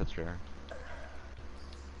send you the picture.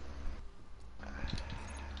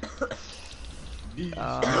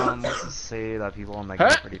 Let's just say that people on that game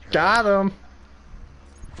are pretty trash. Got him!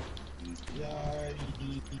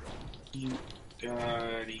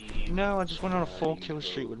 No, I just went on a 4-kill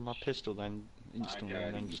streak with my pistol then instantly,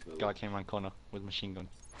 and then just guy came around corner with machine gun.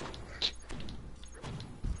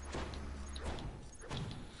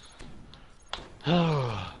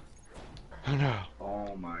 Oh no.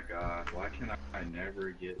 Oh my god, why can I never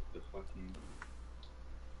get the fucking...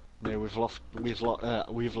 No, we've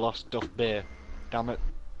lost Duff Beer. Damn it.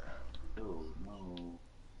 Oh no.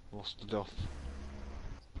 Lost the Duff.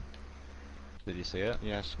 Did you see it?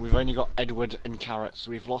 Yes, we've only got Edward and carrots.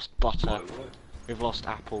 We've lost butter. What? We've lost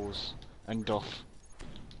apples and Duff.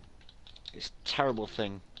 It's a terrible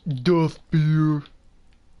thing. Duff beer.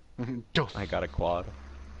 Duff. I got a quad.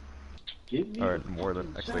 Give me Or the more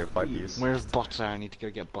than, fucking actually a shot, 5-piece. Where's butter? I need to go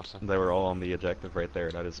get butter. They were all on the objective right there,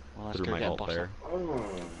 and I just Well, let's threw go my get ult butter. there. Oh.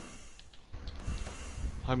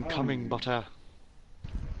 I'm coming, butter.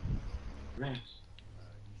 Rest.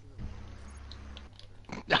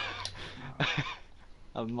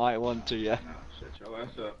 I might want to, yeah. Nah, shut your ass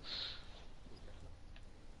up.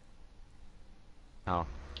 Oh.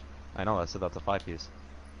 I know, I said that's a 5-piece.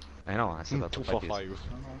 I know, I said that's a 2 for 5-piece. 5.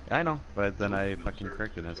 I know, but then I fucking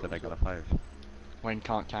corrected and said I got a 5. Wayne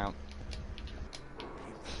can't count.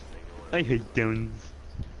 I hate downs.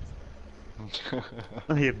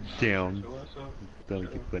 I have downs. Shut your ass up.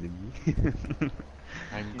 Don't get fun of me.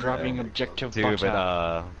 I'm grabbing objective Dude, butter.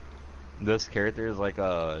 but this character is like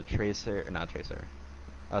a Tracer, not Tracer.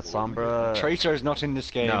 A Sombra. Tracer is not in this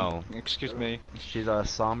game. No. Excuse me. She's a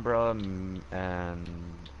Sombra and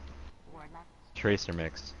Tracer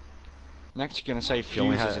mix. Next you're gonna say She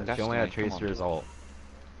only fuses had and she only had Destiny, come on. Tracer's ult.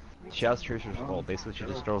 She has Tracer's ult. Basically, she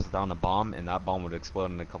just throws down a bomb, and that bomb would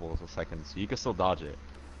explode in a couple of seconds. So you can still dodge it.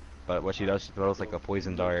 But what she does, she throws like a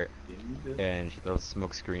poison dart, Give me this. and she throws a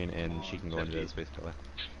smoke screen, and she can go into this basically.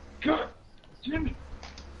 God damn it.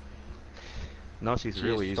 No, she's She's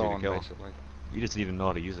really easy to gone, kill. basically. You just need to know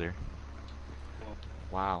how to use her.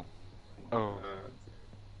 Wow. Oh.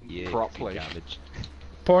 Yeah, Properly. garbage.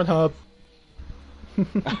 Pornhub. No,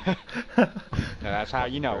 that's how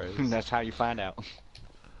you know. Gross. That's how you find out.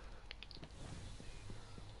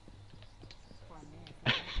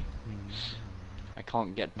 I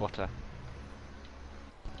can't get butter.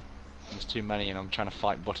 There's too many and I'm trying to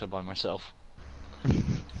fight butter by myself.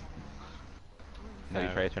 Now you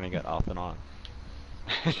try trying to get off and on.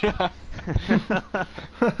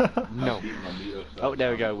 No. Oh,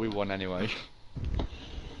 there we go. We won anyway.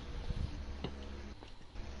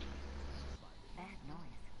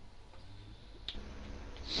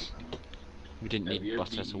 We didn't Have need you ever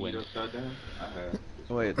Butter to beat win. up Shotgun? I have.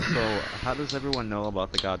 Wait, so how does everyone know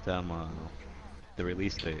about the goddamn the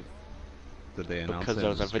release date? Did they announce Because it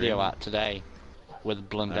there in was a the video stream? out today with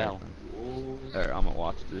Blundell. Alright, I'm gonna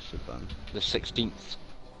watch this shit then. The 16th.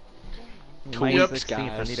 May Yep.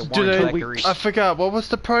 16th, I need a Did warrant I? Zachary. I forgot. What was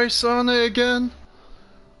the price on it again?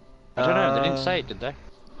 I don't know, they didn't say it, did they?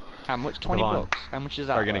 How much? 20 Come on. bucks? How much is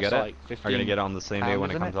that? Are you gonna get That's it? like 15 Are you gonna get it on the same day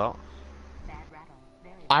when it pounds, comes out?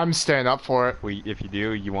 I'm staying up for it. If you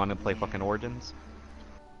do, you want to play fucking Origins?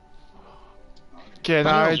 Can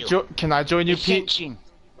I join you, Pete?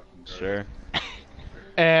 Sure.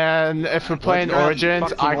 And if we're playing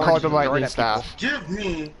Origins, I call the lightning staff. Give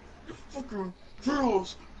me the fucking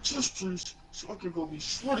heroes, sisters, so I can go be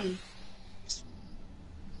sweaty.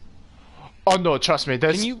 Oh no, trust me.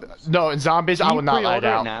 This no in zombies. I will not lie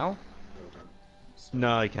down. Now?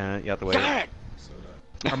 No, I can't. You have to wait.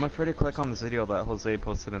 I'm afraid to click on this video that Jose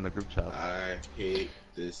posted in the group chat. I hate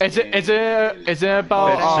this. Is it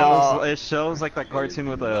about? It shows like that cartoon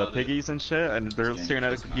with the piggies and shit, and they're staring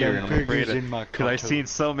at a computer. And I'm afraid because I've seen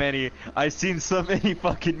so many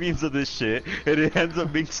fucking memes of this shit, and it ends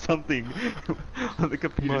up being something on the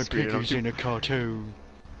computer My screen. piggy's in a cartoon.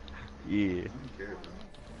 Yeah.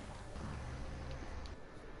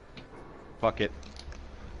 Fuck it.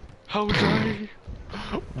 Jose!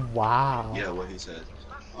 Wow. Yeah, what he said.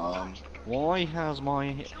 Why has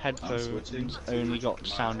my headphones only got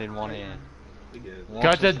sound in one ear?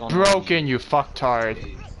 Got it broken, you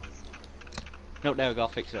fucktard. No, there we go, I'll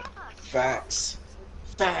fix it. Facts.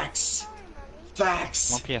 Facts.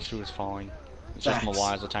 Facts. My PS2 is fine. It's just my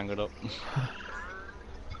wires are tangled up.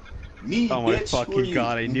 Me, Oh my bitch, fucking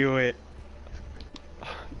god, I knew it.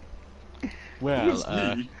 Well, it's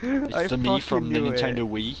the me from the Nintendo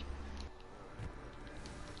Wii.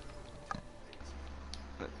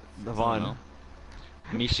 Devon.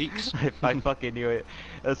 Me seeks. I fucking knew it.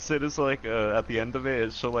 As soon as like at the end of it,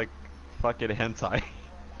 it showed like fucking hentai.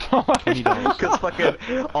 Because fucking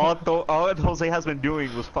all Jose has been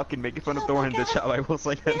doing was fucking making fun of Thor in the chat. I was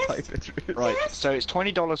like hentai pictures. Right, so it's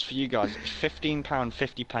 $20 for you guys. It's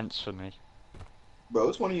 £15.50 for me. Bro,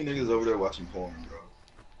 it's one of you niggas over there watching porn, bro.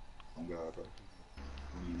 Oh god, bro.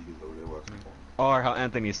 One of you niggas over there watching porn. Or how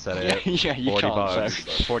Anthony said it. Yeah, you 40 can't, bucks.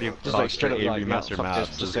 so. 40 Just bucks like for straight up 8 like, remastered fuck this, maps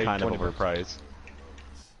just is say kind of 20 bucks. overpriced.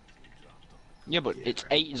 Yeah, but it's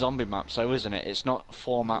 8 zombie maps, though, isn't it? It's not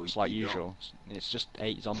 4 maps like usual. It's just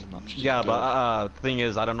 8 zombie maps. Yeah, but the thing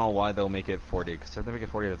is, I don't know why they'll make it 40. Because if they make it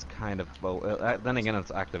 40, it's kind of well. Then again, it's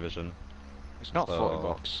Activision. It's not so... 40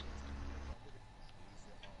 bucks.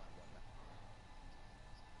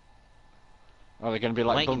 Are they going to be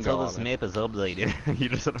like Wait until Bungo? this map is updated. You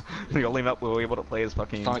just the only map we'll be able to play is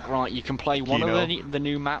fucking. Like, right, you can play one of the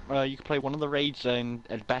new map. You can play one of the raids in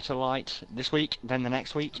a better light this week, then the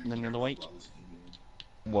next week, and then the other week.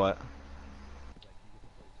 What?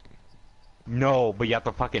 No, but you have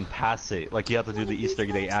to fucking pass it. Like you have to do the Easter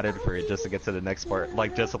egg they added for it just to get to the next part.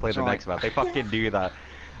 Like just to play the next map. They fucking do that.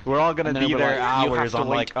 We're all gonna be there hours on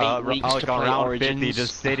like on round 50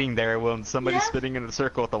 just sitting there when somebody's spinning in a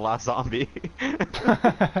circle with the last zombie.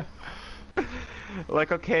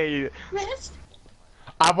 Like okay.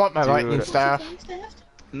 I want my lightning staff.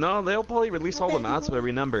 No, they'll probably release all the maps, but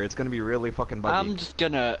remember, it's gonna be really fucking buggy. I'm just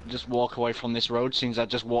gonna walk away from this road, since I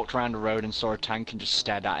just walked around the road and saw a tank and just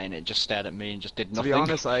stared at it, and it just stared at me and just did nothing. To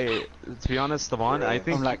be honest, Devon, I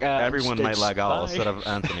think like, everyone might lag out instead of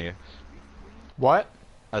Anthony. What?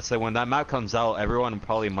 I said when that map comes out, everyone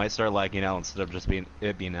probably might start lagging out instead of just being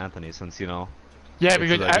Anthony, since you know. Yeah,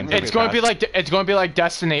 because it's going to be like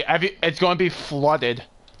Destiny. It's going to be flooded.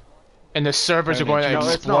 And the servers are going to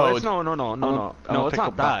explode. No, it's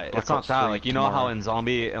not that. It's not that. Like, you know how in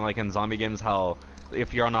zombie games, how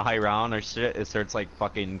if you're on a high round or shit, it starts like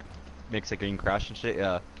fucking makes a green crash and shit.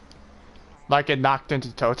 Yeah. Like it knocked into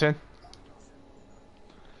Toten.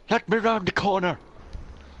 Let me round the corner.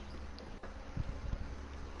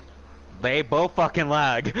 They both fucking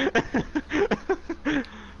lag.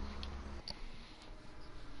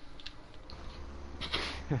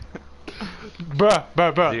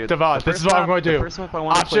 Bruh, Dude, Devon, this is what I'm going to do.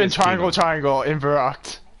 Option triangle,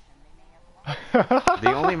 invert.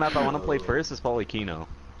 The only map I want to play first is probably Kino.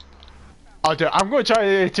 Oh, dude, I'm going to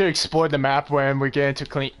try to explore the map when we get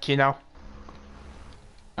into Kino.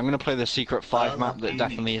 I'm going to play the Secret 5 map that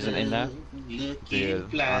definitely isn't in there.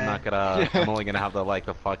 Dude, I'm only gonna have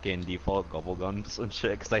the fucking default gobble guns and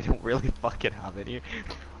shit, because I don't really fucking have any.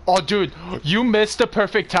 Oh, dude, you missed the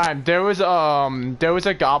perfect time. There was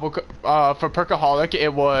a gobble for Perkaholic.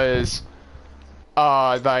 It was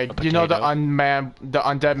like you know the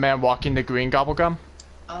undead man walking the green gobble gum.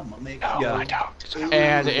 I'ma make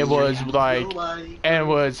and it was like, and it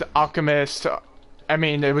was Alchemist. I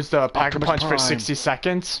mean, it was the Pack a Optimus Punch for Prime. 60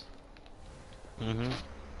 seconds. Mm-hmm.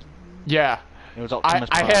 Yeah. It was Optimus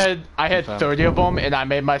I Prime. had Confirmed. 30 of them, and I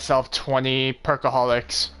made myself 20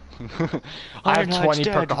 perkaholics. I have 20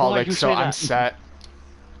 perkaholics, so I'm set.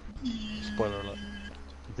 Spoiler alert.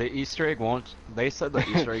 The Easter egg won't. They said the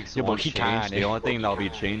Easter eggs Yeah, but won't he change. can, The eh? only thing that'll be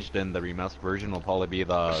changed in the remastered version will probably be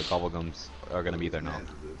the gobblegums are gonna be there now.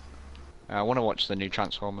 I want to watch the new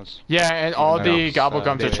Transformers. Yeah, and all No, the it's,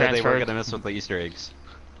 gobblegums They are said they were transferred. gonna mess with the Easter eggs.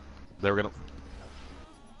 They were gonna.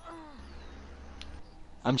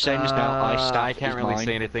 I'm saying this now. I can't really mine.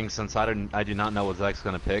 say anything since I do not know what Zach's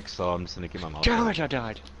gonna pick, so I'm just gonna keep my mouth Damn shut. it! I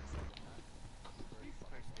died.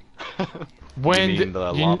 Wind, mean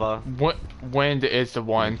the lava? Wind is the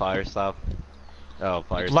one. And fire stuff. Oh,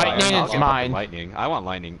 fire stuff. Lightning I'll is get mine. Lightning. I want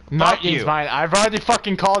lightning. Fuck Lightning's you. mine. I've already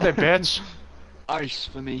fucking called it, bitch. Ice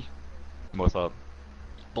for me. What's up?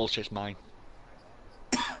 Bullshit's mine.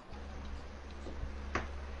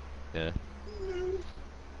 Yeah.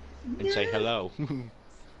 And say hello.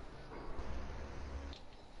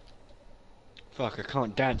 Fuck! I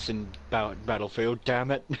can't dance in Battlefield.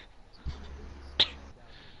 Damn it.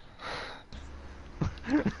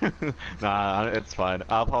 Nah, it's fine.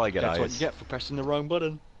 I'll probably get That's what ice. you get for pressing the wrong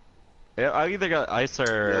button. Yeah, I'll either get ice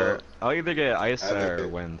or I'll either get ice or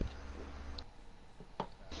wind.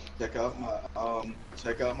 Check out my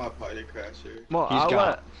party crasher. Well,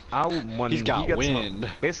 when he's got he gets wind.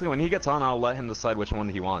 Basically, when he gets on, I'll let him decide which one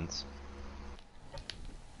he wants.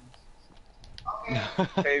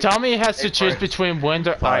 Tommy has to choose between wind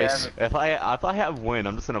or ice. If I have wind,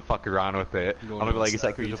 I'm just gonna fuck around with it. I'm gonna be like,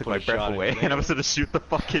 exactly, you took my breath away, and I'm just gonna shoot the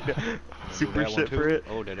fucking super shit for it.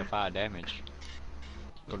 Oh, did 5 damage.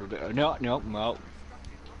 No, no, no.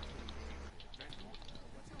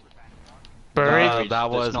 Buried? That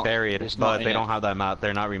was not- buried, it's not but in they it. don't have that map.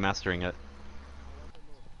 They're not remastering it.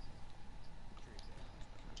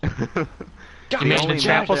 You mean the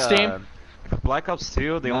chapel steam? Black Ops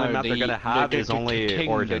 2, the only No, map they're gonna have the is only king,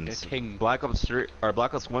 Origins. the king. Black Ops 3 or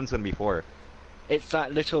Black Ops 1's gonna be 4. It's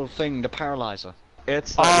that little thing, the paralyzer.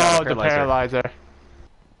 It's Oh, the paralyzer.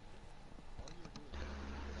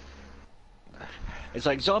 It's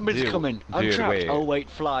like zombies Dude, coming. I'm dude, trapped. wait. Oh wait,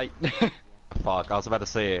 flight. Fuck, I was about to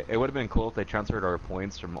say it would have been cool if they transferred our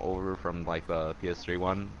points from like the PS3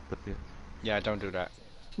 one. Yeah, don't do that.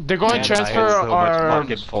 They're going Man, to I transfer had so much our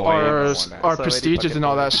fucking points. So many prestiges fucking and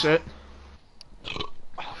all that points. shit.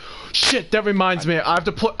 Shit, that reminds me. I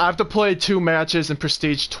have to play 2 matches in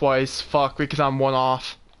prestige twice. Fuck, because I'm 1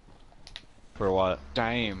 off. For what?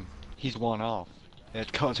 Damn, he's 1 off. It's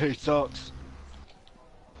cause he sucks.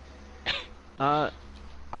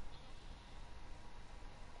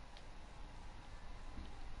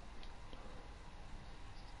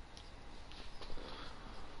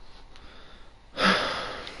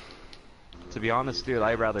 To be honest, dude,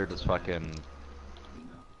 I'd rather just fucking.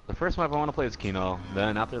 The first map I want to play is Kino,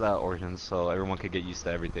 then after that Origins, so everyone could get used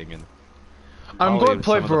to everything. And I'm I'll going to leave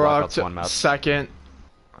play some of the Black Ops 1 Barak maps. second.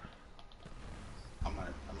 I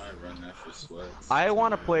might run that for sweats. I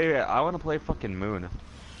want to play fucking Moon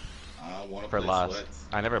I want to for play last. sweats.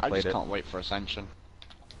 I never I played just it. can't wait for Ascension.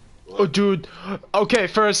 Oh, dude. Okay,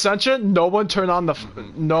 for Ascension, no one turn on the.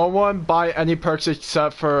 No one buy any perks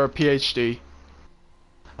except for PhD.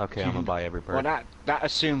 Okay, I'm gonna buy every perk. Well, that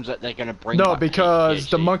assumes that they're gonna bring. No, back because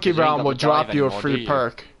the PhD, monkey 'cause you ain't round got will the drop dive you a anymore, free do you?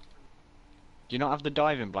 perk. Do you not have the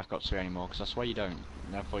dive in Black Ops 3 anymore? Because I swear you don't.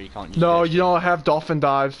 Therefore, you can't use No, PhD. you don't have Dolphin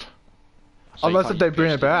Dive. So you Unless can't if they use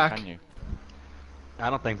bring it PhD then, back. can you? I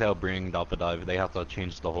don't think they'll bring Dolphin Dive. They have to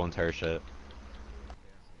change the whole entire shit.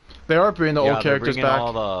 They are bringing the Yeah, old characters they're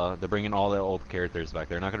bringing back. they're bringing all the old characters back.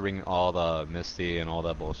 They're not gonna bring all the Misty and all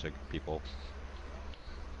that bullshit people.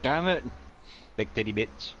 Damn it! Big titty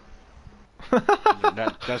bitch.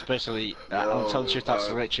 That's basically. Yo, I'm telling you, that's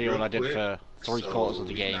literally real all I did quick, for 3/4 of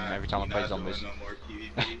the game not- every time I we play not zombies. doing no more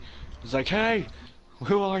PvP. It's like, hey,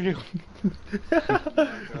 who are you?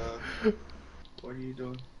 What are you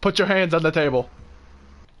doing? Put your hands on the table.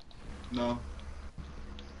 No.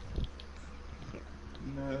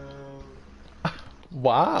 No.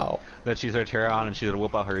 Wow. Then she's her turn on and she's gonna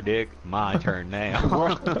whip out her dick. My turn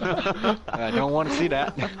now. I don't want to see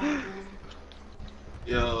that.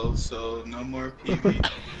 Yo, so no more PvP.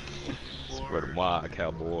 Spread wide,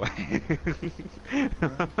 cowboy.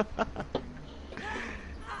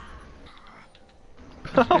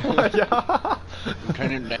 Oh my god. Turn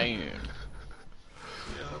him down.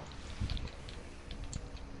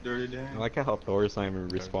 Dirty Dan. I like how Thor's not even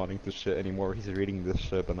responding to shit anymore. He's reading this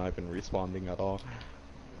shit, but not even responding at all.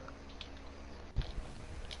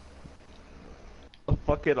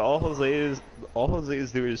 fucking all Jose is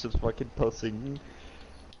doing is just fucking posting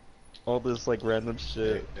all this like random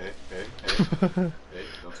shit. Hey, don't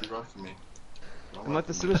you run from me. I'm like,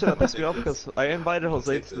 the stupid shit that pissed me off because I invited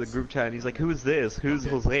Jose to the group chat and he's like, who's this? Who's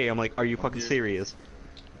Jose? I'm like, are you fucking serious?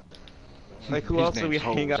 Like, who else do we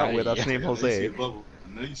hang out with that's named Jose? I know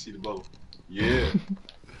you see the bubble. Yeah.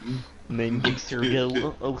 Named Gangster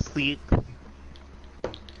Go OC.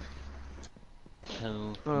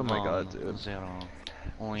 Oh my god, dude.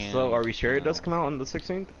 So, are we sure it does come out on the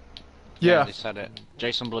 16th? Yeah, they said it.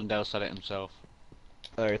 Jason Blundell said it himself.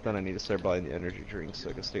 Alright, then I need to start buying the energy drinks so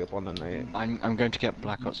I can stay up on the night. I'm going to get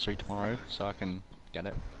Black Ops 3 tomorrow, so I can get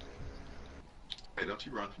it. Hey, don't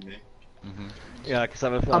you run from me. Yeah, because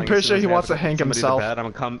I have a feeling I'm pretty sure he wants to hang himself. Bed, I'm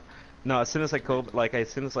gonna come. No, as soon as I go, like, as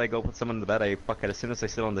soon as I go put someone in the bed, as soon as I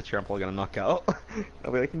sit on the chair, I'm probably gonna knock out.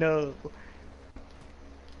 I'll be like, no.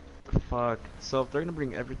 Fuck. So if they're gonna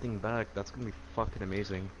bring everything back, that's gonna be fucking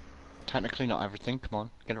amazing. Technically not everything, come on,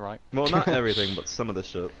 get it right. Well, not everything, but some of the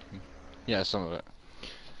shit. Yeah, some of it.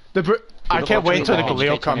 I can't wait until the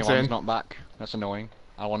Galil comes in. Not back. That's annoying.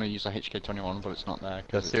 I want to use a HK21, but it's not there.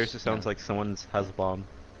 That seriously sounds like someone has a bomb.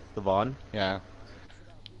 The Vaughn? Yeah.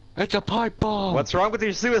 It's a pipe bomb! What's wrong with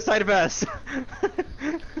your suicide vest?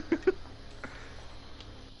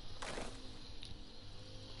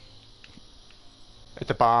 It's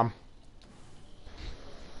a bomb.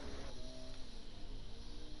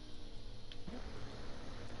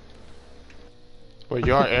 Well,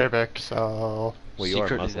 you're Arabic, so... Well, you are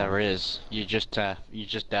Secretly Muslim. there is. You're just deaf,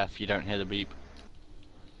 you don't hear the beep.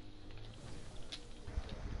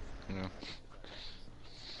 You know.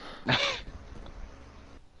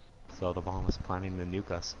 So the bomb was planning to nuke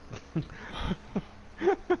us.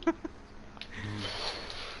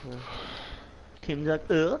 Kim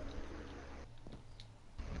Jong-un?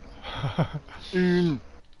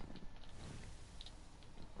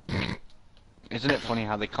 Isn't it funny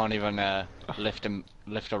how they can't even lift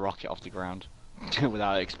a rocket off the ground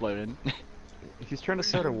without it exploding? He's trying to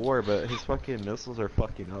start a war, but his fucking missiles are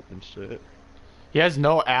fucking up and shit. He has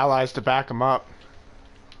no allies to back him up.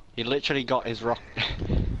 He literally got his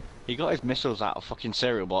he got his missiles out of fucking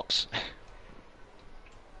cereal box.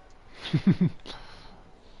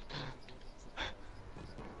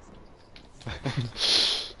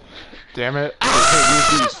 Damn it.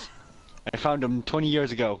 I found them 20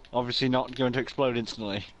 years ago. Obviously not going to explode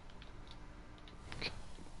instantly.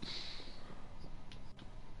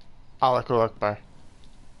 Allahu Akbar.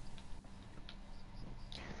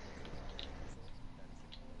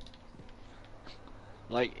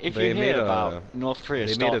 Like, if They you made hear a- about North Korea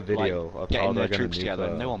they start, made a video like, of how getting they're their gonna troops nuke together,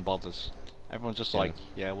 the- no one bothers. Everyone's just Yeah. like,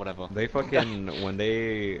 yeah, whatever. They fucking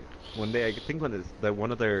I think when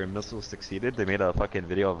one of their missiles succeeded, they made a fucking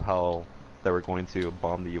video of how they were going to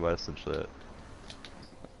bomb the U.S. and shit.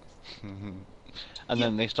 And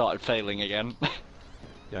then they started failing again.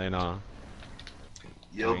 Yeah, I know.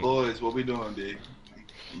 Yo, boys, what we doing, D?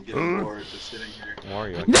 I'm getting bored just sitting here.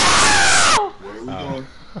 Mario. What are we doing?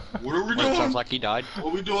 What are we Well, it sounds doing? like he died.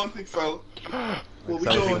 What we doing, big fella? What we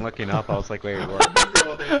I was doing? looking up, I was like, wait,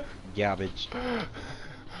 what? Garbage.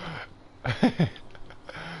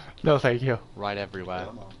 No, thank you. Right everywhere.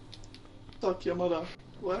 Fuck your mother.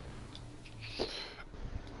 What?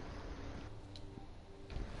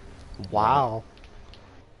 Wow.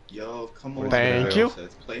 Yo, come on. Thank you.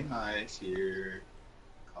 Let's play nice here.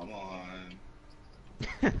 Come on.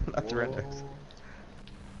 That's rednecks.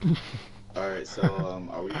 Alright, so,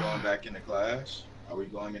 are we going back into Clash? Are we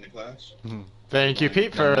going into Clash? Thank you,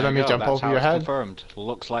 Pete, for letting me jump That's over how your it's head. confirmed.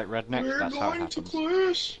 Looks like rednecks, We're that's how it going to happens.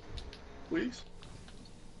 Clash! Please?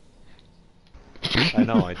 I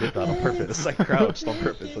know, I did that on purpose. I crouched on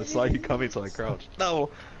purpose. I saw you coming, so I crouched. No!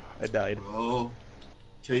 I died. Oh,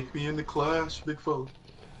 take me into Clash, big fella.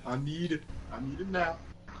 I need it. I need it now.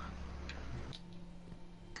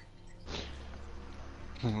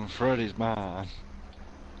 Freddy's mine.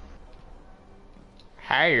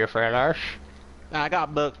 Hey, fellas. I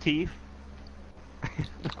got buck teeth.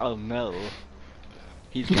 Oh no.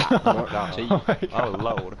 He's got buck teeth. Oh my Oh God.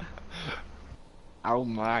 lord. Oh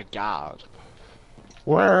my god.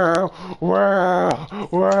 Wow, wow,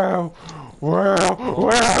 wow, wow,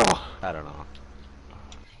 wow. I don't know.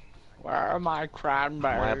 Where are my What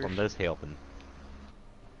cranberries? happened? This helping.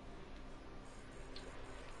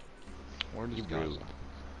 Where did you go?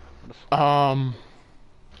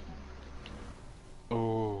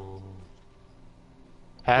 Oh.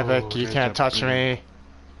 Havoc, you there's can't a touch blue. me.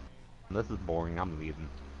 This is boring. I'm leaving.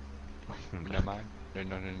 Never mind.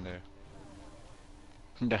 No.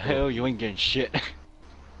 The hell, you ain't getting shit.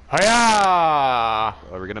 Hiya! Are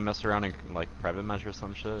we gonna mess around in like private match or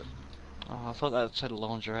some shit? Oh, I thought that said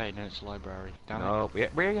lingerie, no, it's library. Damn No,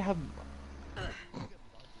 where you have... it.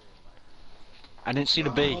 I didn't see the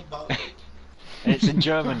B. And it's in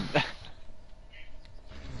German.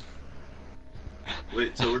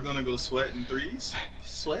 Wait, so we're gonna go sweat in threes?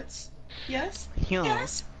 Sweats? Yes?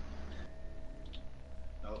 Yes?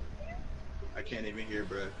 No. I can't even hear,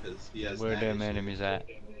 bruh, because he has Where them issues. enemies at?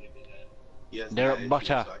 He has They're issues, at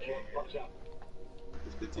butter. so I can't hear.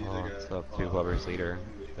 This Batista Oh, guy. it's up to whoever's leader.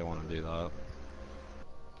 They want to do that.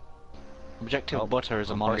 Objective Oh, butter is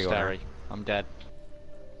a party order. monastery. I'm dead.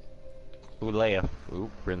 Who left? Ooh,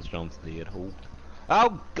 Prince John's dead. Ooh.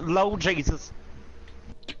 Oh, Lord Jesus!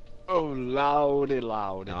 Oh, loudy,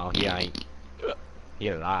 loudy. No, he ain't. He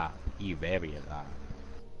alive. He very alive.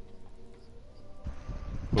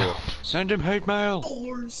 Cool. Send him hate mail.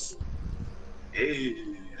 Horse. Hey,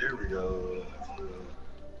 there we go.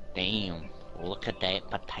 Damn, look at that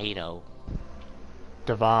potato.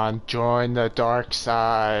 Devon, join the dark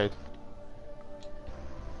side.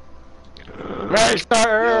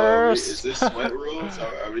 Racers! Is this sweat rules?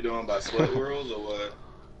 Are we doing by sweat rules or what?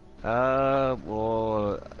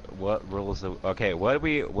 Well, what rules? Okay,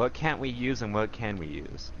 what can't we use and what can we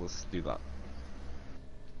use? Let's do that.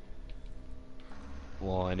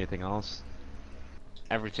 Well, anything else?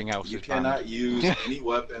 Everything else You is cannot banned. use any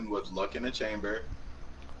weapon with luck in a chamber.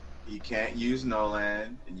 You can't use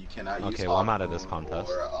Nolan, and you cannot use. Okay, well I'm out of this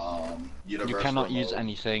contest. Or, You universal cannot use mode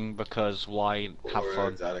anything because why have or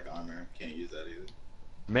fun? exotic armor. Can't use that either.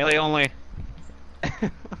 Melee only.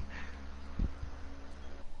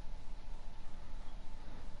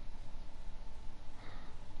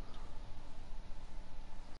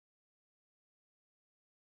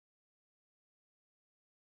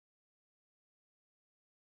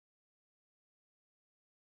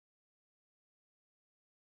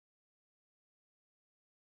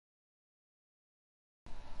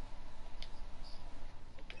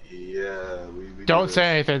 Yeah, we Don't do say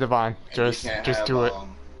this. anything, Devon. And you Just can't just have, do it.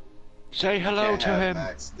 Say you hello can't to have him.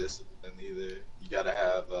 max discipline either. You gotta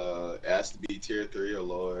have it has to be tier 3 or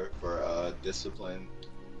lower for discipline.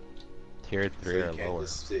 Tier So 3 you or can't lower.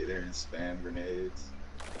 just sit there and spam grenades.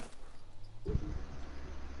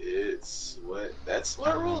 It's what that's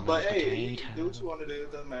what rules, but hey, do what you want to do.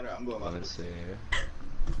 It doesn't matter. I'm going Let my me see.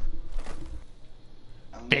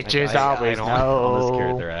 Bitches I always don't, I'm just scared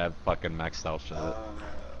know. they're at fucking maxed out shit.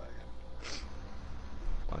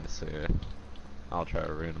 Let me see. I'll try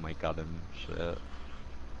to ruin my goddamn shit.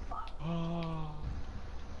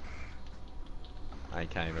 I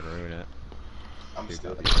can't even ruin it. I'm Too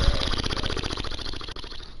still bad.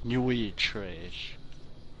 You eat trash.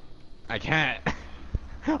 I can't.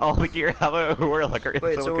 All the gear have a warlock or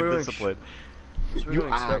Wait, so so we're doing discipline. So we're You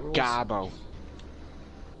doing are sweat rules? Garbo.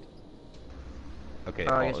 Okay, I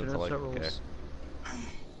oh, guess we're it's doing like, sweat okay. rules.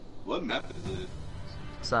 What map is it?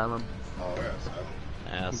 Asylum. Oh, right,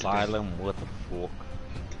 Asylum, what the fuck?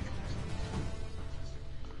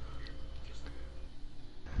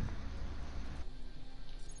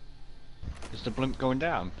 Is the blimp going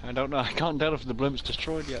down? I don't know. I can't tell if the blimp's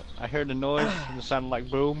destroyed yet. I heard a noise and it sounded like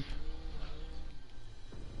boom.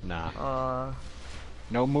 Nah.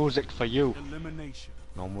 No music for you. Elimination.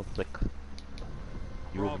 No music.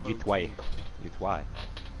 You Bravo get why. Get why.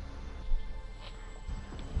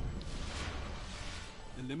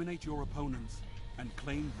 Eliminate your opponents and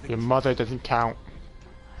claim victory. Your mother doesn't count.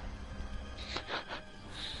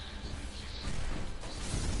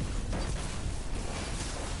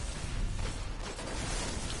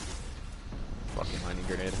 Fucking mining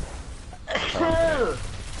grenade.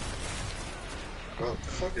 What the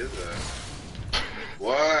fuck is that?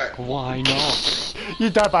 What? Why not? You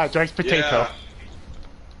died by a Drake's potato. Yeah.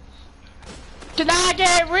 Can I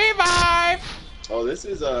get revived? Oh, this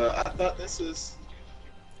is I thought this is.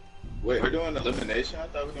 Wait, we're doing elimination. I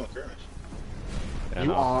thought we were doing skirmish. Yeah, You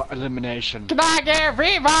no. are elimination. Can I get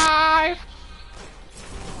revived?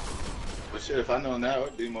 But shit, if I know now, I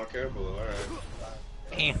would be more careful. All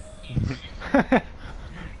right.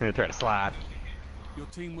 Gonna try to slide. Your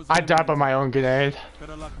team was I died by my own grenade.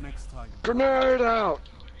 better luck next time. Grenade out!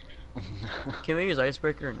 Can we use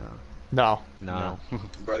icebreaker or no? No. No.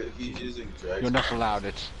 Bro, if he's using drags. You're not allowed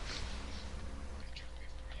it.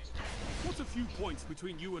 What's a few points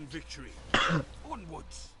between you and victory?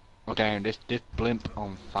 Onwards. Oh damn, this blimp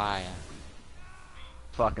on fire.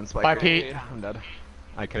 Fucking spike. Bye, Pete. I'm dead.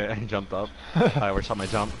 I couldn't. I jumped up. I overshot my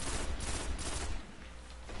jump.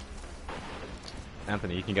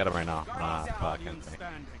 Anthony, you can get him right now. Ah, fuck, Anthony.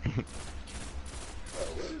 Standing.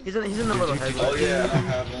 He's in the little head. Oh yeah, I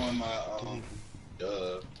have on my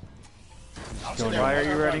Why are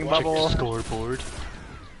you running bubble? Scoreboard.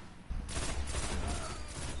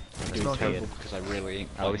 doing smell terrible good. because I really ain't.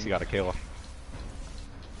 At least you got a kill.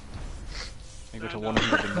 I go to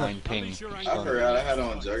 109 ping. I forgot I had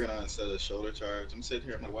on Juggernaut instead of shoulder charge. I'm sitting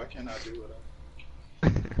here, I'm like, why can't I do what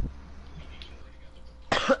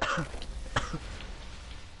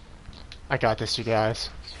I got this, you guys.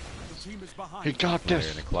 He got They're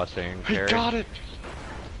this. in a clutching. He got it.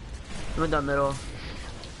 Went down middle.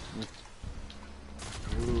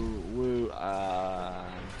 Woo, woo, That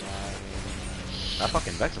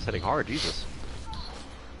fucking Vex is hitting hard, Jesus.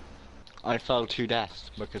 I fell to death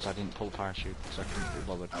because I didn't pull parachute, so I couldn't be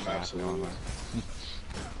bothered. I'm to ask me absolutely. online.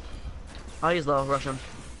 Oh, he's low. Rush him.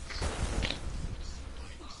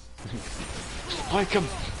 Spike him!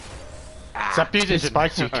 Stop using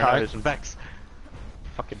spikes, you cunt. Vision Vex.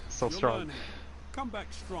 Fucking so You're strong. learning. Come back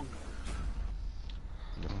stronger.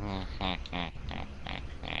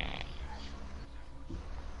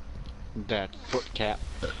 That foot cap.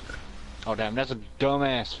 Oh damn, that's a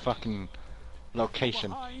dumbass fucking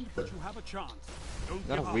location. Behind, but you have a chance. Don't Is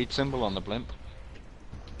that give a up. weed symbol on the blimp?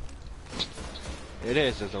 It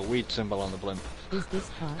is, there's a weed symbol on the blimp. Is this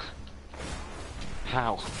hot?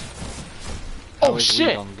 How? Oh, How is shit.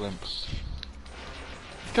 weed on the blimp?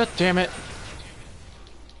 God damn it.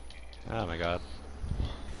 Oh my god.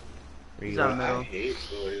 He's out of I middle. hate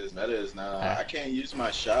the way this meta is now. I can't use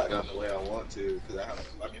my shotgun the way I want to because I have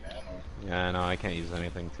fucking ammo. Yeah, no, I can't use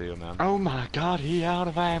anything too, man. Oh my god, he out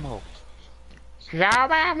of ammo.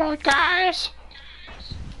 Grab ammo, guys!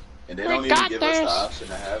 And they We don't even got give us the this. option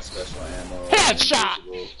to have special ammo.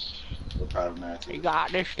 Headshot! With Private Matthew. He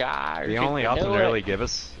got this guy. The only option they really give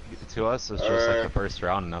us to us is just like the first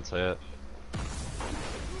round, and that's it.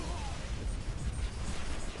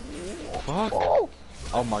 Fuck.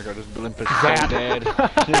 Oh my god, this blimp is so dead.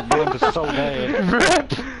 This blimp is so dead.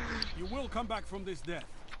 RIP! You will come back from this death.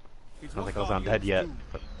 It's I don't think I what was on dead guardians yet, do.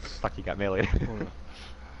 but fuck, he got melee.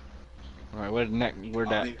 Right, where's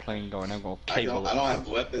that plane going? I'm gonna I cable don't it. have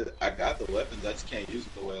weapons. I got the weapons. I just can't use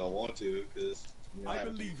them the way I want to because I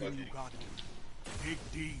believe in you, Guardian. Dig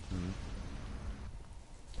deep.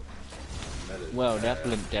 Well, that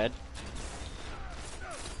blimp dead.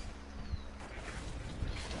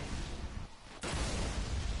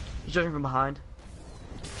 He's judging from behind.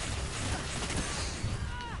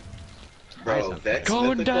 Bro, Vex Going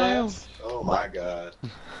with the down. class? Oh my god.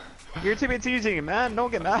 Your teammate's using it, man.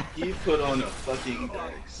 Don't get mad. He put on a fucking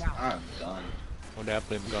Vex. I'm done. Oh, that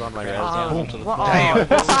blimp on gone my crazy. res. Onto the What? floor. Oh,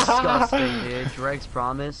 that's disgusting, dude. Drake's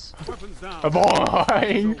promise. Weapons down.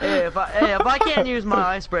 Boing! Hey, if I can't use my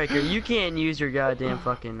icebreaker, you can't use your goddamn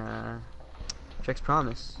fucking Drake's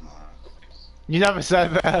promise. You never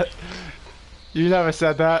said that. You never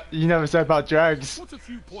said that. You never said about drugs. What's a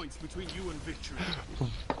few points between you and victory?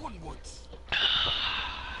 Onwards.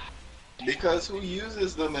 Because who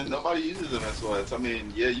uses them and nobody uses them as sweats. I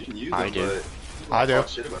mean, yeah, you can use them, I do. but people I do. talk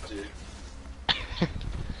shit about you.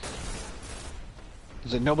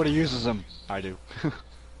 Is it nobody uses them? I do.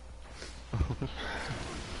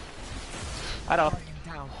 I know.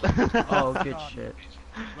 Oh, good shit.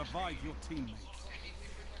 Revive your teammates.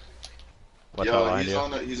 What's Yo, behind he's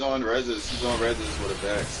you? on reses. He's on reses with a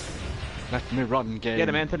Vex. Let me run, game. Get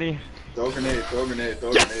him, Anthony. Throw grenade, throw grenade,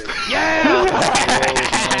 throw grenade. Yeah!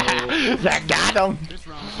 That got him! This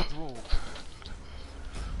round is a draw.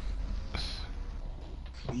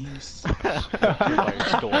 Beast.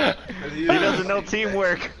 He doesn't know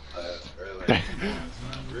teamwork. Really?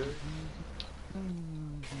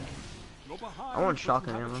 You're behind, I want but you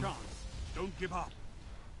shotgun have a ammo. chance. Don't give up.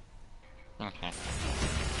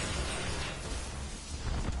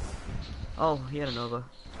 Oh, he had a Nova.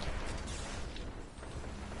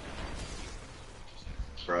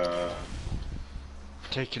 Bruh.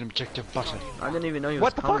 Take an objective button. I didn't even know he was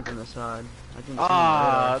What the coming fuck? from the side. I didn't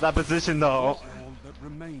Ah, that position though. All that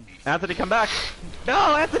remains. Anthony, come back.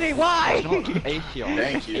 No, Anthony, why? Atheon.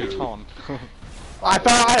 Thank you. Aton. I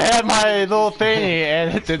thought I had my little thingy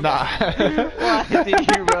and it did not. Why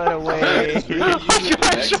did you run away? I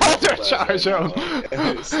got shoulder charge him.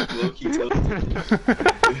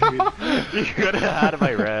 You could have had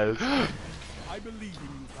my res. I believe in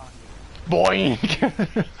you, Guardian. Boing!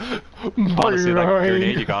 Honestly, that Boing.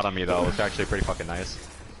 grenade you got on me though was actually pretty fucking nice.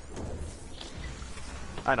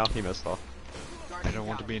 I know, he missed though. I don't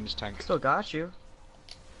want to be in this tank. Still got you.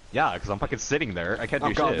 Yeah, because I'm fucking sitting there. I can't do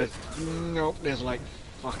Oh god, shit. nope, there's like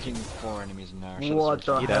fucking 4 enemies in there. I should've What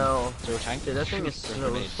the switched. hell? Throw a tank? Dude, that thing is Throw a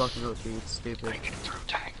so grenade. fucking OP. It's stupid.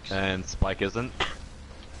 And Spike isn't.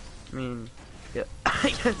 I mean, yeah, I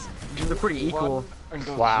guess they're pretty equal.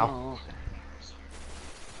 Wow.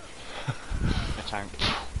 A tank.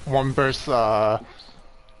 One burst,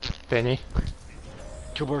 thingy.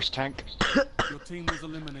 to burst tank. Your team was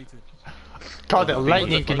eliminated. Called it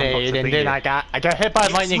lightning grenade, and then I got hit by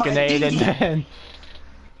lightning grenade, and then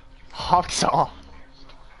Hawksaw.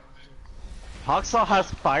 Hawksaw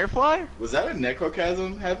has Firefly? Was that a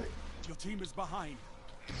necrochasm? Your team is behind.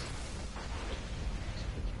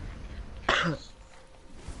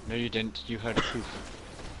 No, you didn't. You heard the truth.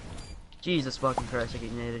 Jesus fucking Christ, I get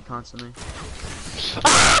ignited constantly.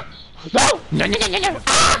 No! No, no, no, no, no!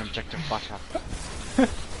 Objective butter.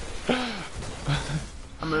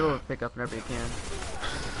 I'm able to pick up whenever you can.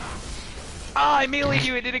 Ah, I melee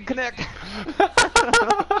you, it didn't connect!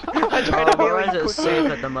 I tried to realize it was safe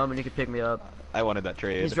at the moment you could pick me up. I wanted that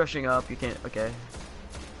trade. He's rushing up, you can't, okay.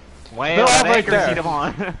 Wow, they're all that right accuracy, there.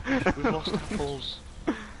 Devon. We've lost apples.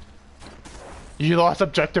 You lost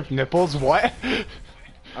objective nipples? What?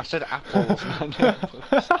 I said apples, man.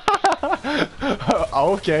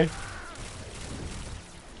 Oh, okay.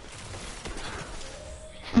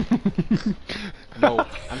 No,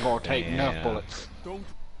 I'm gonna take Yeah. Nerf bullets. Don't.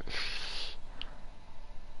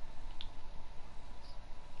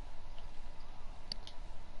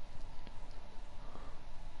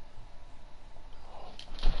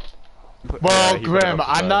 Well, Yeah, he put it Grim, up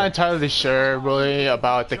to I'm bed. not entirely sure really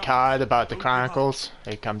about the COD, about the Chronicles.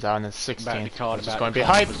 It comes out on the About 16th. the card, It's about going to the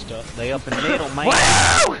be hype. stuff. They up in the middle, man.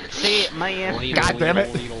 Wow! See it, man. God damn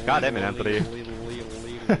it. God damn it, Anthony.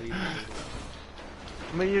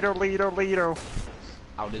 Leader.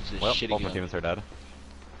 Oh, this is Well, shit both my again. teams are dead.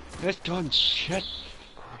 This gun's shit.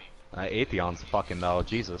 Atheon's fucking though,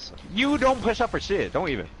 Jesus. You don't push up for shit, don't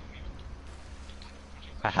even.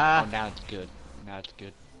 Haha. Oh, now it's good. Now it's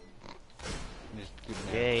good. It's good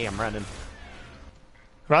now. Yay, I'm running.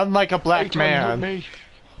 Run like a black man.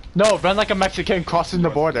 No, run like a Mexican crossing the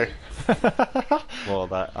border. Well,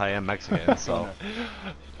 that I am Mexican, so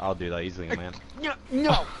I'll do that easily, man.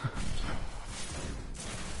 No!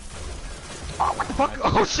 Oh, what the fuck?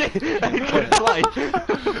 Oh shit! I couldn't slide.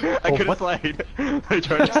 I couldn't slide. I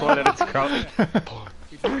tried to slide and it's crouched.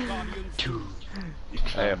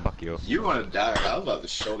 Hey, fuck you. You wanna die? I was about to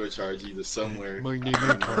shoulder charge you to somewhere My name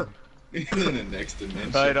is in the next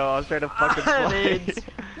dimension. I know, I was trying to fucking slide.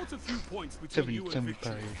 What's a few points between you and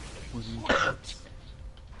victory?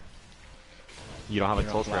 You don't have a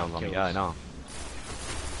close round on me, yeah, I know.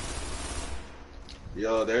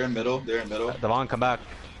 Yo, they're in middle. They're in middle. Devon, come back.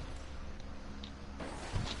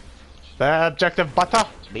 The objective butter.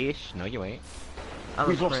 Bitch, no you ain't. I'm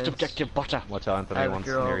We've a lost prince. objective butter. Watch out, I Anthony, have one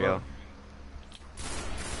girl, scenario.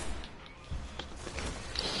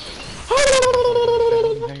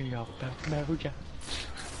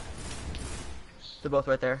 They're both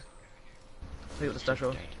right there. Look at the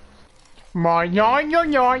special. My yoy yoy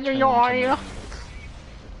yoy yoy yoy.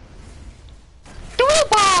 Do it,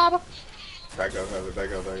 Bob. Back up,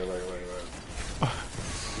 back up.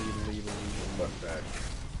 Fuck that.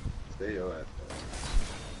 Stay your ass.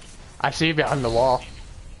 I see you behind the wall.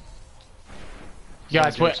 You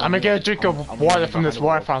guys, wait, I'm gonna get a drink of water from this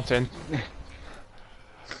water fountain.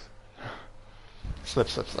 Slip.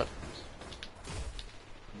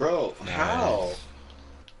 Bro, how?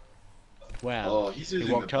 Wow. Oh, he's He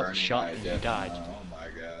using walked the up, burning shot, eye and death. died. Oh my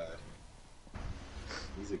god.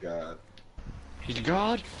 He's a god. He's a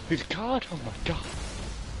god? He's a god? Oh my god.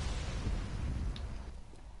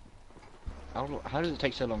 How does it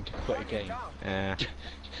take so long to quit a game? Eh.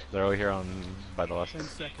 They're over here on by the left. 10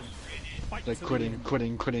 seconds. Like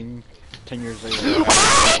quitting. 10 years later.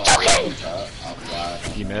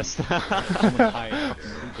 You missed. Someone tired.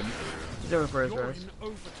 He's over for his rest.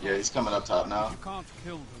 Yeah, he's coming up top now. You can't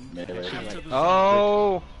kill them. Melee. Capture the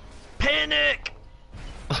Oh! Panic!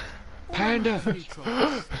 Panda!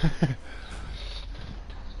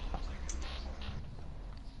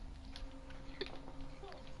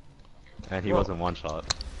 And he wasn't one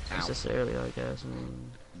shot. Necessarily, I guess. I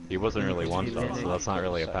mean, He wasn't really one shot, so that's not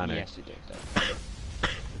really a panic. Yes, he did that.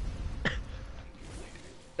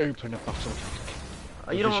 Open a bottle.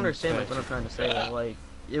 you don't understand like what I'm trying to say. Like,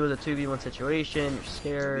 it was a 2v1 situation. You're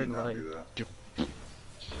scared. Did not Like, do that.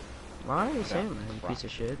 why are you saying that? You piece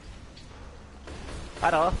of shit.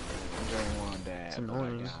 Hello. It's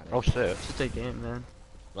annoying. Oh shit. It's just a game, man.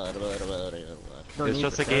 Don't It's need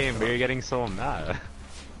just to a game, say but you're getting so mad.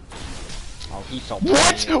 Oh, he's so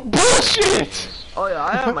What? Bullshit! Oh yeah,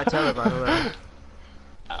 I have my tether by the way.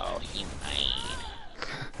 Oh, he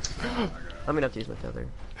might. I'm gonna have to use my tether.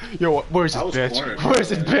 Yo, where's this I was bitch? cornered. Where's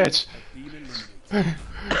this bitch?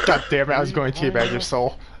 God damn it, I was going to teabag your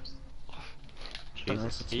soul.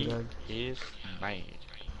 Jesus, he is mad.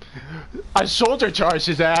 I shoulder charged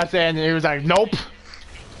his ass and he was like, nope.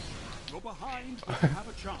 You're behind, but you have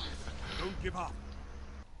a chance. Don't give up.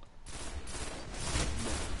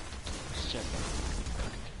 shit.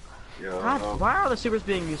 Yo, God, why are the supers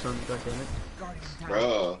being used on me? God damn it.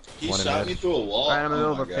 bro, he shot me through a wall. Alright, I'm gonna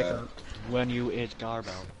oh over my pick God. up. When you is Garbo.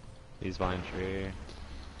 He's behind tree.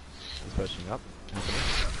 He's pushing up.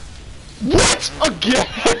 What? Again?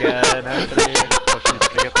 Again, Anthony. Pushing to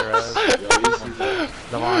get the res.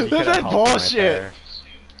 Come on, you This could've is helped him right bullshit. there.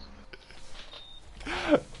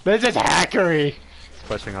 This is hackery. He's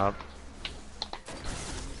pushing up.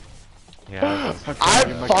 Yeah.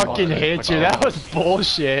 I fucking hate you. That was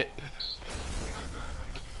bullshit.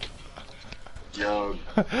 Yo.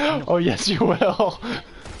 Oh yes, you will.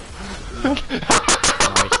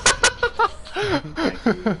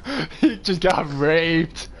 He just got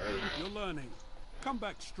raped. You're learning. Come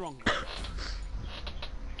back stronger.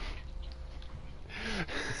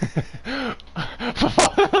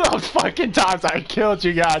 Those fucking times I killed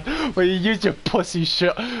you guys, but you used your pussy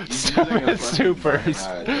shit stupid supers.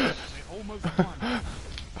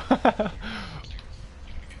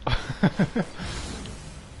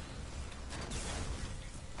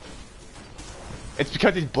 It's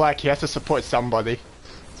because he's black, he has to support somebody.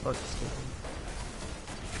 It's fucking stupid.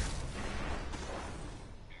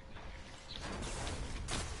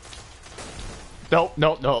 Nope,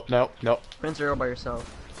 nope, nope, nope, nope. Prince, you're all by yourself.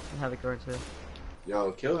 And have it guard too.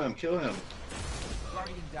 Yo, kill him, kill him.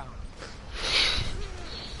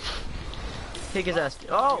 Take his ass.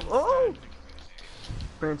 Oh, oh!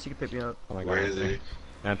 Prince, you can pick me up. Oh my god. Where is he?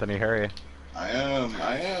 Anthony, hurry. I am,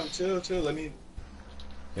 chill, let me.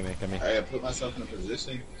 Gimme. I gotta put myself in a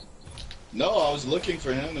position. No, I was looking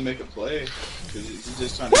for him to make a play. Cause he's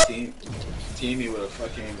just trying to team me with a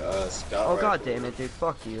fucking, scout Oh rifle. god damn it, dude.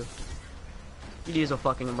 Fuck you. You'd use a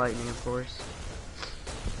fucking lightning, of course.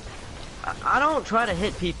 I don't try to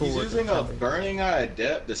hit people He's with using a thunder. burning eye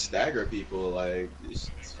adept to stagger people, like, it's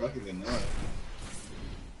fucking annoying.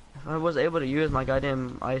 If I was able to use my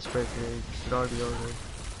goddamn icebreaker, it should already be over.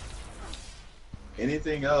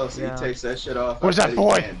 Anything else, Yeah. he takes that shit off. Where's I that bet he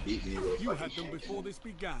boy? can't beat me with You fucking had them shit. before this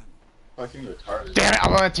began. Fucking retarded. Damn it,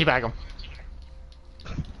 I'm gonna teabag him.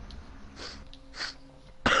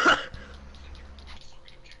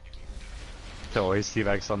 To always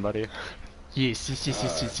teabag somebody. Yes.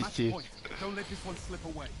 Match point. Don't let this one slip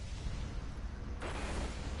away.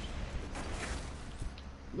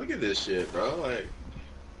 Look at this shit, bro. Like,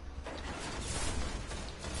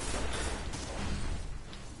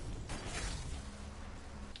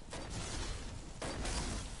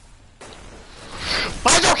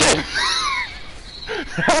 I'm okay.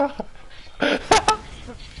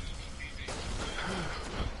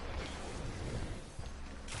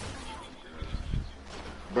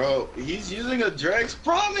 bro, he's using a Drax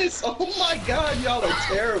Promise. Oh my god, y'all are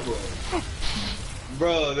terrible.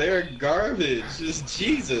 Bro, they're garbage. Just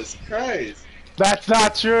Jesus Christ. That's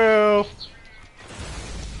not true.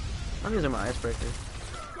 I'm using my icebreaker.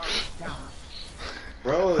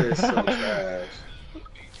 Bro, they're so trash.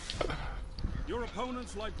 Your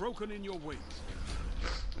opponents lie broken in your wake.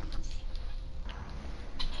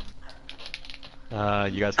 You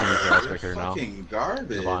guys can use your icebreaker now. Fucking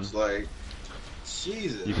garbage. Come on. Like,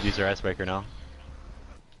 Jesus. You can use your icebreaker now.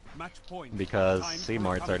 Match point. Because Time for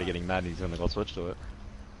Seymour's a already comeback. getting mad and he's gonna go switch to it.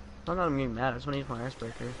 I'm not getting mad, I just want to use my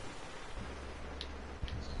icebreaker.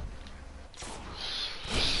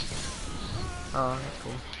 Oh, that's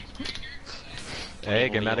cool. Hey,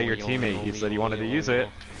 get mad at your teammate. He said he wanted to use it.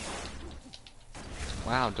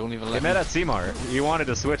 Wow, don't even Get let mad me. at Seymour. He wanted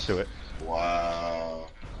to switch to it. Wow.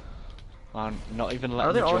 Man, not even Are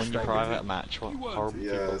letting they me all join your strikers? private match. What horrible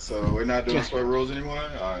Yeah, people. so we're not doing sweat rules anymore?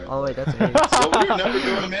 Alright. Oh wait, that's it. So we're never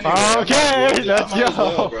doing them anyway. Okay, let's Might as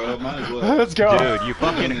well, go. bro. Might as well. Let's go. Dude, you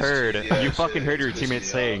fucking heard. Yeah, You fucking shit. heard your teammate Yeah.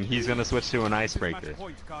 saying he's gonna switch to an icebreaker. Match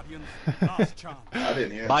point, Guardian. Last chance. I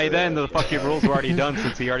didn't hear By that. then, the fucking rules were already done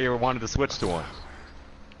since he already wanted to switch to one.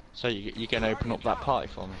 So you can open up that party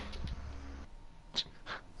for me?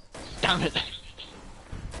 Damn it!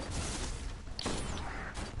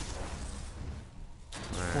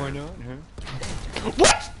 Why not? Huh?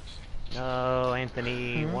 What? No,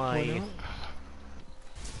 Anthony, why?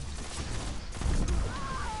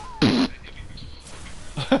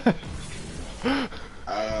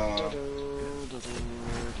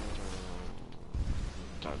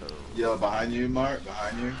 Yo, behind you, Mark.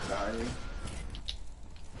 Behind you.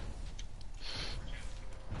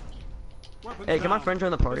 Weapons Hey, can my down. friend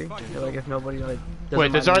join the party? This fight is Like, if nobody, like, doesn't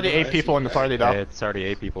Wait, there's mind already me. 8 people in the party though. It's already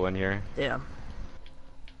 8 people in here. Yeah,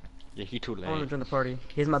 Yeah, he too I want to late. join the party.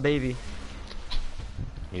 He's my baby.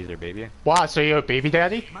 He's their baby. Wow, so you're a baby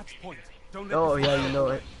daddy? Match point. Don't let Oh this yeah, one you know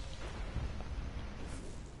it.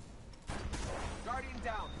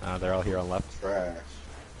 They're all here on left. Trash.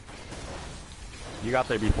 You got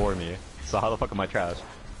there before me, So how the fuck am I trash?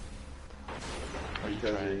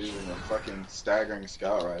 Because you're using a fucking staggering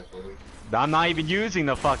scout rifle. I'm not even using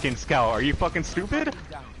the fucking scout. Are you fucking stupid?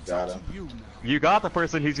 Got him. You got the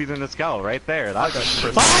person who's using the scout right there. That's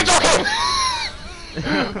the person.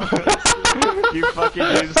 You fucking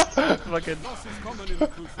used fucking.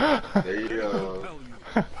 There you go.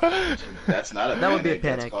 That's not a That would be a panic.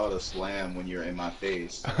 That's panic. called a slam when you're in my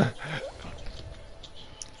face.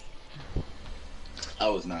 I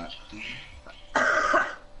was not.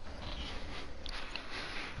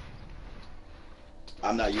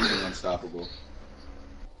 I'm not using unstoppable.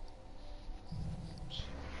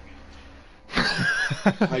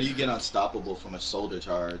 How do you get unstoppable from a shoulder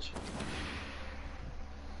charge?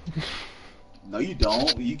 No, you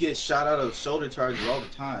don't. You get shot out of shoulder charges all the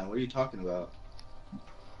time. What are you talking about?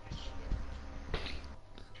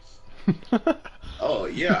 Oh,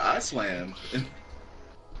 yeah, I slam.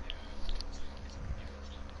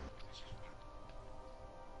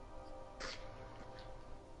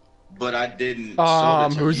 But I didn't.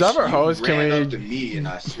 Who's ever host, can ran we? up to me and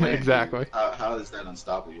I slammed Exactly. you. How is that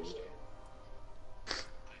unstoppable?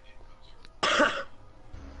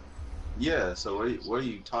 Yeah. So what are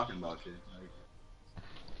you talking about, kid?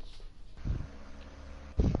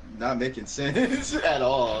 Like, not making sense at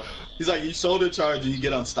all. He's like, you shoulder charge and you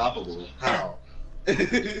get unstoppable. How?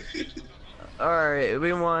 Alright,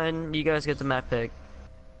 we won. You guys get the map pick.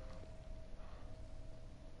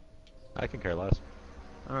 I can care less.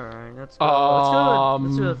 Alright, let's go.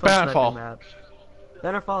 Let's do a fun Bannerfall. sniping map.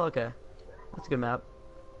 Bannerfall, okay. That's a good map.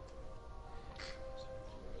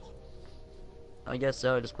 I guess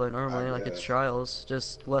so, just play normally like it's Trials,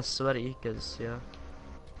 just less sweaty, cause yeah.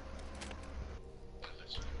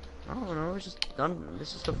 I don't know, it's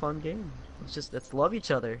just a fun game. Let's love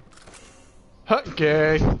each other.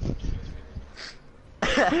 Okay.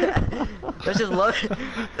 Let's just love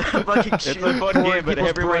fucking It's a fun game, but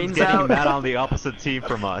everyone's getting mad on the opposite team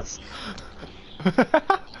from us.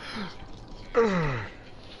 I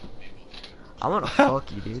wanna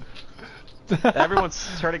fuck you, dude. Everyone's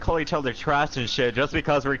starting to call each other trash and shit just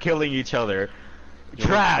because we're killing each other.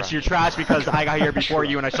 Trash! You're trash because I got here before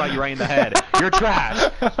you and I shot you right in the head. You're trash!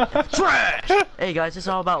 Trash! Hey guys, it's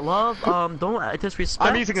all about love. Don't disrespect.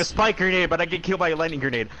 I'm using a spike grenade, but I get killed by a lightning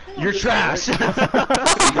grenade. You're trash!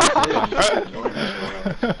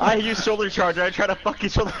 I use shoulder charge and I try to fucking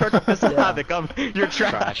shoulder charge up this havoc. You're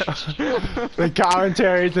trash. The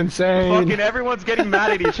commentary's insane. Fucking everyone's getting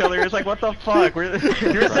mad at each other. It's like, what the fuck?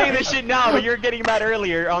 You're saying this shit now, but you're getting mad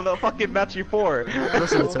earlier on the fucking match before.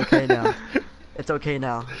 Listen, it's okay now. It's okay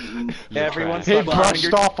now. Everyone's He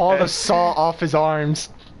brushed off all the salt off his arms.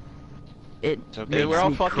 It okay. We're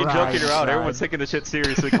all fucking joking around. Everyone's taking the shit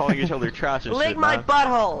seriously, calling each other trash and Lick shit, my man.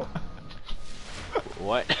 butthole!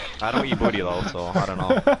 What? I don't eat booty though, so I don't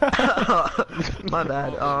know. My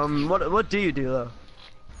bad. What do you do though?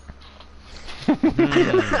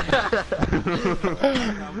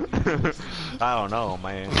 I don't know,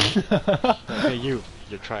 man. Hey, you're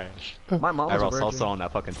trash. My mom's I a roll virgin. salsa on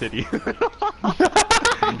that fucking titty.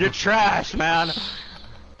 You're trash, man.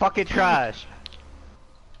 Fucking trash.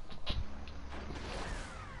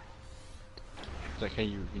 It's like, hey,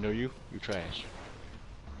 you trash.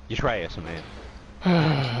 You trash, man.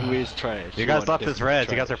 Who is trash? You guys left this us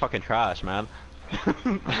reds. You guys are fucking trash, man.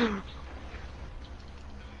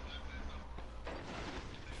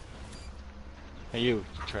 Hey, you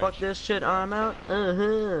trash. Fuck this shit, I'm out.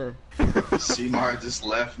 Seymour just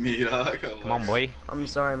left me, dog. Come on, boy. I'm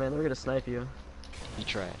sorry, man. They're gonna snipe you. You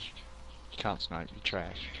trash. You can't snipe. You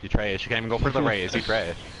trash. You trash. You can't even go for the raise. You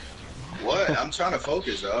trash. What? I'm trying to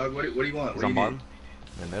focus, dog. What do you want? He's What on do you bottom. need?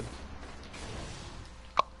 And mid.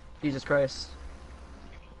 Jesus Christ.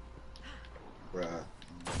 Bruh.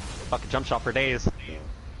 Fucking jump shot for days.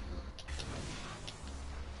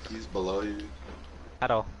 He's below you.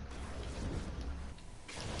 Hello.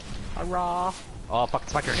 Hurrah! Oh, fucking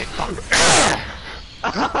spike grenade. Fuck.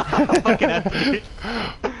 Fucking Anthony.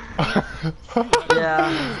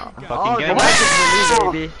 Yeah. Fucking get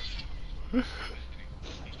for me, baby.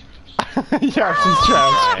 Yes, he's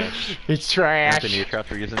trash. He's trash. Anthony, you're trash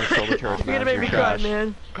for using the shoulder charge, You're man. gonna make You're me cry, trash.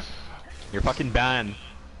 man. You're fucking banned.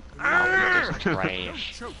 You're just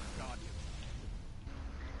trash.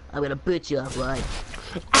 I'm gonna boot you up, right?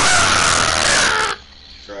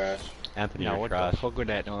 Trash. Anthony, Yeah, you're what trash. the fuck with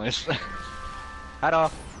that noise?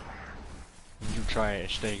 Hello. You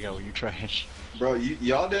trash. There you go. You trash. Bro,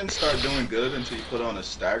 y'all didn't start doing good until you put on a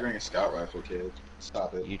staggering scout rifle, kid.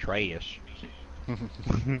 Stop it. You trash.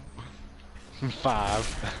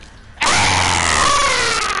 5.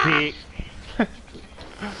 I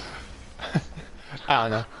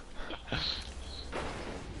don't know.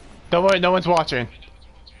 Don't worry, no one's watching.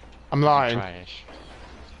 I'm lying. Trash.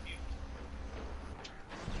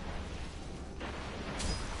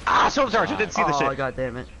 Ah, shoulder charge! I didn't see the shit. Oh, god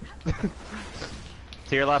damn it.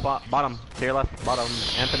 To your left, bottom. To your left, bottom.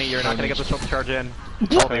 Anthony, you're not gonna get the shoulder charge in.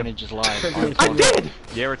 Tony just lied. I did!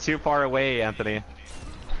 You were too far away, Anthony.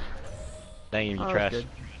 Dang, you trash. Good.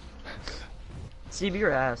 CB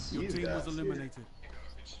your ass. Your team was eliminated.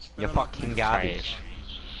 You fucking garbage.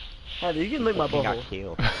 Hey, you can lick my Fucking got butthole.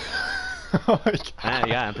 killed. Oh my God.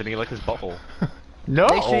 Yeah, Anthony, lick his butthole. No!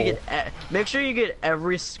 Make sure you get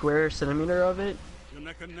every square centimeter of it. Your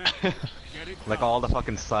neck and neck. Get it Like all the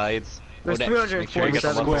fucking sides. There's Make sure you get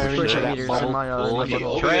the 347 square square inch of that centimeters in my bubble.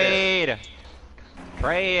 butthole. Trade!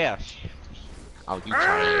 Trash! Oh, you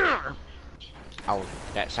trash. Oh,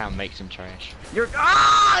 that sound makes him trash. You're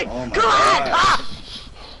ah! Oh my Go ahead! God. Ah!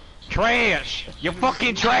 Trash! You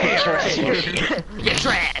fucking trash! You're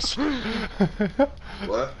trash!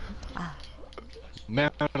 What? No.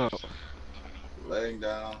 Laying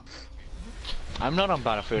down. I'm not on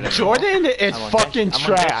Battlefield anymore. Jordan is I'm on fucking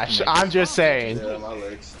Destiny. I'm on trash. Destiny. I'm just saying. Yeah, my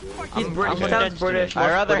legs still. He's British. I'm He sounds British. I'd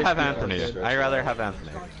rather British have people. Anthony. I'd rather have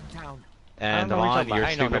Anthony. And know what Devon, you're you're talking about.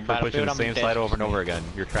 I stupid know for Battlefield, pushing the I'm same dead. slide over and over again.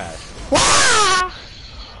 You're trash.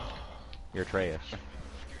 You're trash.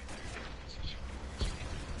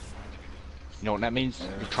 You know what that means?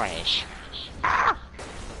 You're trash.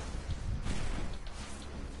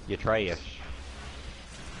 You're trash.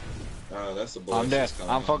 That's the I'm bullshit. dead.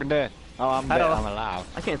 I'm fucking dead. Oh, I'm dead. Hello. I'm alive.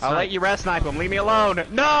 I can't I'll snipe. let you rest snipe him. Leave me alone.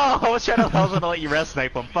 No! I was gonna let you rest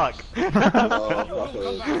snipe him. Fuck. Oh, off the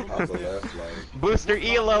left, like. Booster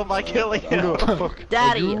elo by killing him.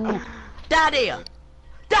 Daddy! Daddy!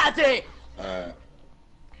 Daddy! Alright.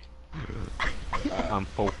 I'm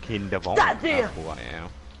fucking Devon. That's it. That's who I am.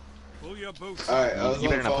 Pull your boots. Alright, I was You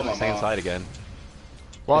on better the not phone put with the my same mom. side again.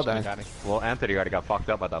 Well done. Well, Anthony already got fucked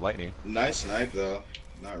up by that lightning. Nice snipe though.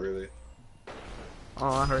 Not really.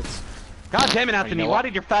 Oh, that hurts. God damn it, Anthony! know Why what?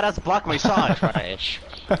 did your fat ass block my shot? Trash.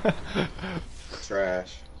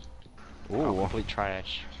 Trash. Ooh, complete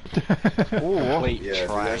trash. Ooh. Complete Yeah, do that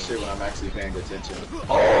trash. shit when I'm actually paying attention.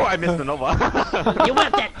 Oh, I missed the Nova. You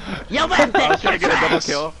whipped it! You whipped I was it! trying to get a double Trash!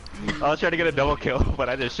 kill. I was trying to get a double kill, but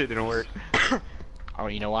I just shit didn't work. Oh,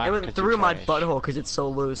 you know why? It went 'Cause through you're my trash. butthole because it's so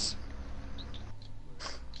loose.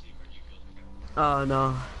 Oh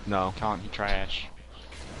no. No. Can't you trash?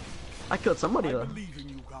 I killed somebody I though. believe in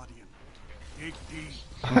you, Guardian. Dig deep.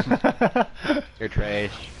 You're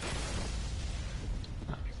trash.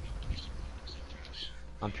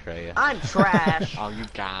 I'm trash. I'm trash. Oh, you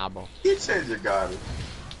gobble. He said you got it.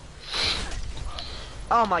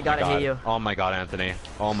 Oh my god, I hate you. Oh my god, Anthony.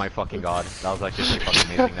 Oh my fucking god. That was actually pretty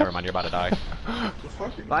fucking amazing. Never mind, you're about to die.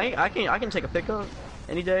 I can take a pickup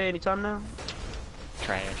any day, anytime now.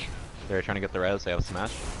 Trash. They're trying to get the res, they have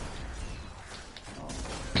smash.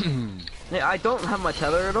 Yeah, I don't have my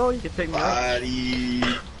tether at all. You can pick me up. Body.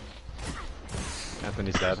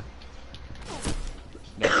 Anthony's dead.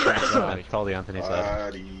 No, trash. I told you Anthony's dead.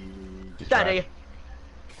 Body. Daddy.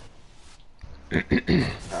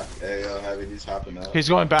 Hey, Heavy, he's hopping up. He's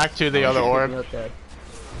going back to the other orb.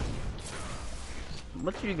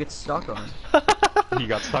 What did you get stuck on? He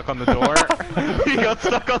got stuck on the door. He got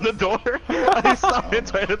stuck on the door. I saw him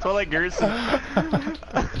trying to throw like Garrison.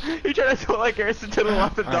 He tried to throw like Garrison to the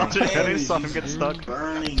left and dodge it, and I saw him get stuck.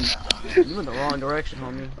 Burning. You in the wrong direction,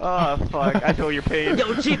 homie. Oh fuck, I feel your pain. Yo,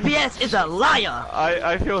 GPS is a liar!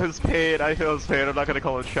 I feel his pain, I feel his pain. I'm not gonna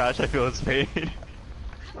call him trash, I feel his pain.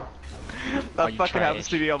 That you fucking trash. happens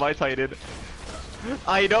to me on my Titan.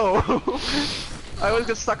 I know. I always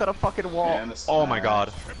get stuck on a fucking wall. Man, it's Oh my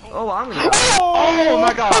god. Oh, I'm gonna die. Oh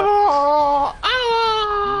my god.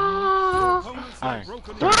 Opponents Aye. have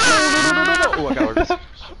broken No, oh, I got orbs.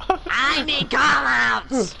 I need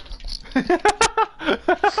callouts!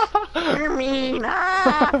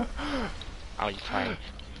 Hermina! Oh, you trash.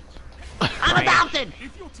 I'm adopted!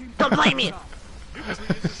 If your team Don't blame me!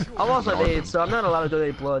 victory is assured. I lost my AIDS, so I'm not allowed to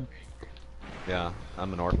donate blood. Yeah,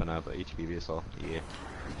 I'm an orphan now, but HPV, so yeah.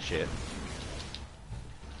 Shit.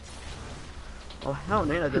 Oh, hell,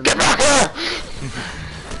 Nana didn't. Get back here!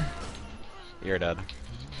 You're dead.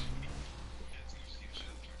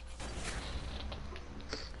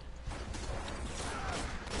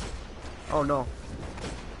 Oh no.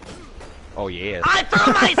 Oh yeah. I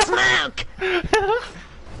threw my smoke!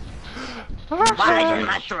 Why did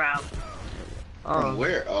not throw? From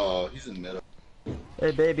where? Oh, he's in the middle.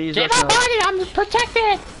 Hey baby, he's Get my body, I'm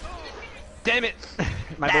protected! Damn it!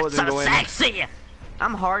 My That's bullet didn't so go in. sexy!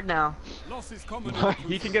 I'm hard now. Loss is common.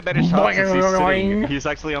 He can get better shots since he's sitting. He's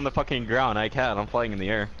actually on the fucking ground. I can't. I'm flying in the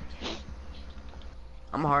air.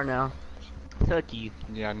 I'm hard now. Kentucky.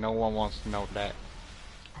 Yeah, no one wants to know that.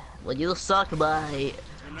 Well, you suck by.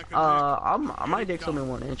 My dick's only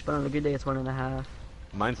 1 inch, but on a good day it's 1.5.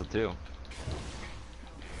 Mine's a 2.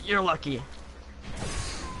 You're lucky.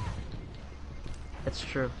 That's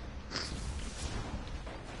true.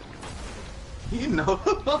 You know,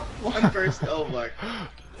 one person. Oh my.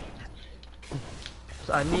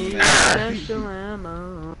 I need special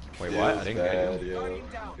ammo. Wait, what? I didn't get you.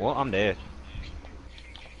 Well, I'm dead.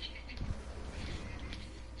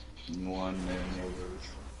 One man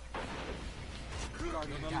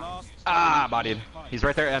Ah, bodied. He's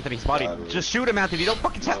right there, Anthony. He's bodied. Just shoot him, Anthony. Don't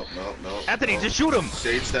fucking tell. No. Anthony, just shoot him.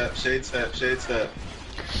 Shade step.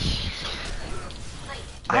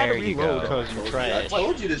 There you go. I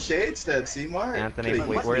told you to shade step, Seymour. Anthony,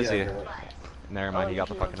 wait, where is he? Never mind, he got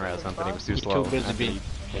the fucking res. Anthony was too slow. Too busy being.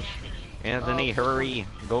 Anthony, hurry.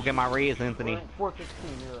 Go get my raise, Anthony.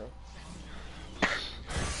 415, really.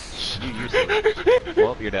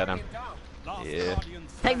 Well, you're dead, man. Yeah.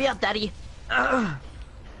 Pick me up, Daddy.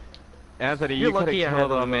 Anthony, you could have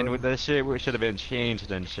killed him, and with this shit, we should have been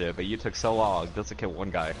changed and shit, but you took so long just to kill one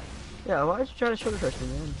guy. Yeah, why did you try to shoulder touch me,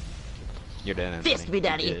 man? You're dead, Anthony. Fist me,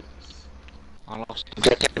 Daddy.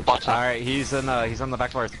 Alright, he's on the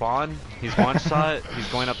back of our spawn. He's one shot. He's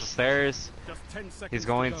going up the stairs. He's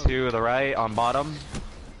going to the right on bottom.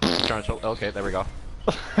 He's trying to okay, there we go.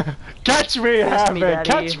 Catch me, Havoc!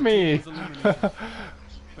 Catch me!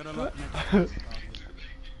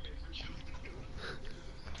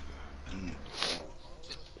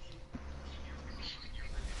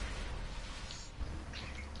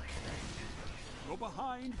 Go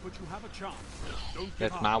behind, but you have a chance. Don't give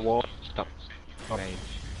That's up. my wall. Stop. Okay.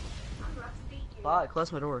 Bye,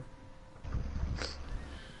 close my door.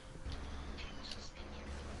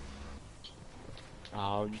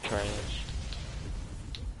 Oh, you trash.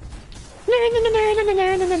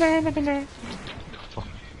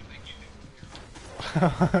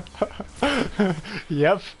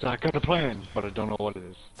 Yep. I got a plan, but I don't know what it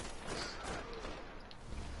is.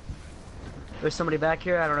 There's somebody back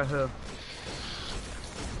here, I don't know who.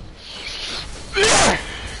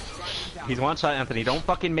 He's one shot, Anthony. Don't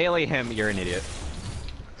fucking melee him. You're an idiot.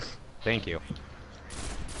 Thank you.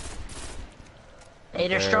 They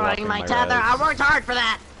destroying my tether. I worked hard for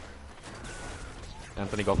that.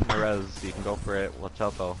 Anthony, go for my res. You can go for it. Watch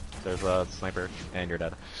out though. There's a sniper, and you're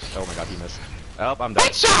dead. Oh my god, he missed. Oh, I'm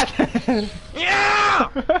dead. Headshot! Yeah!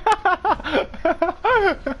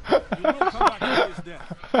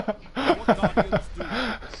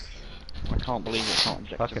 I can't believe it's not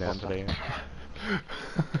objective. Fucking Anthony.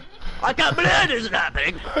 I can't believe this is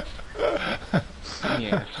happening.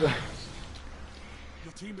 Yes.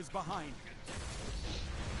 Your team is behind.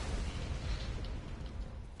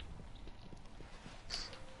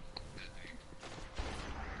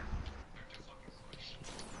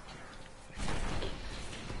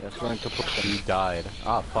 That's going to push them. He died.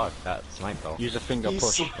 Oh fuck, that snipe though. Use a finger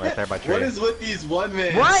push. Right there by tree. What is with these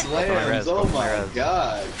one-man What? slams? Oh my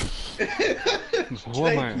god.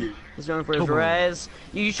 Woman. Thank you. He's going for his res.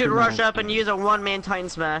 You should rush up and use a one-man Titan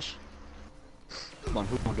Smash. Come on,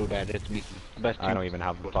 who will do that? It's me. Best I don't even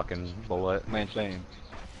have the fucking bullet. man slaying.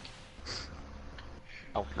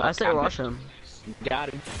 Oh, fuck, I say I rush missed. him. Got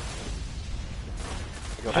him.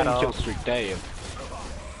 Your 10 kill streak, damn.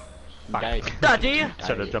 Damn. Daddy!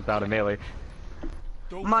 Should have jumped out of melee.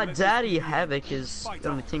 My daddy Havoc is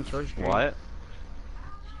on the team kill streak. What?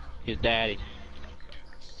 His daddy.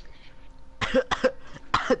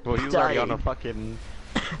 Well, he was already on a fucking.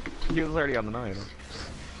 He was already on the 9.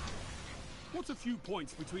 What's a few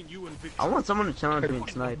points between you and victory? I want someone to challenge me in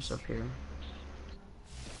snipes up here.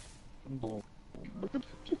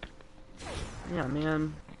 Yeah,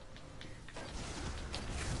 man.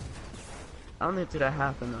 I don't think that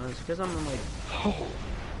happened though. It's because I'm like,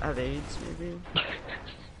 I have AIDS, maybe.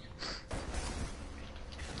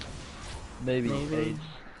 Maybe. Maybe. AIDS.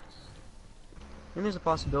 And there's a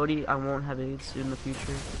possibility I won't have AIDS in the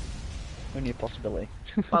future. Only a possibility.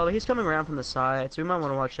 By the way, he's coming around from the side, so we might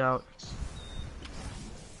want to watch out.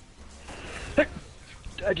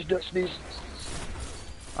 I just don't sneeze.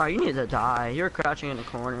 Oh, you need to die. You're crouching in the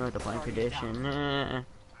corner with a blank condition. Nah.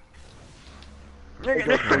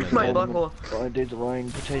 My buckle. I did the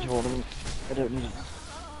wrong potato ornament. I don't need it.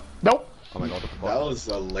 Nope. Oh my god, the fuck? That was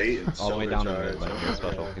a late All the way down to charge. mid, like, real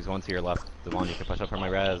special. He's going to your left. Devon, you can push up for my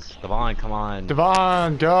res. Devon, come on.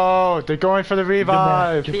 Devon, go! They're going for the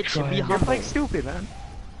revive! Bitch, be You're humble. playing stupid, man.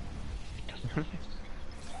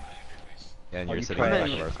 Yeah, and you're sitting in the back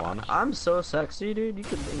of our spawn. I'm so sexy, dude. You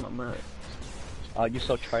could bring my butt. Oh, you're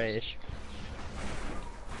so trash.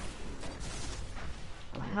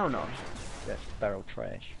 Oh, hell no. That's barrel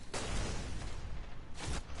trash.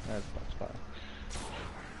 That's fine.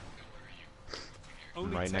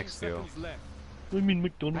 I'm right next to you. I mean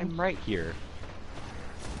McDonald's. I'm right here.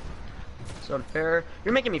 So unfair.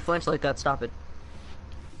 You're making me flinch like that. Stop it.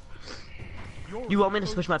 You want me to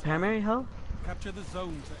switch my primary, huh? Capture the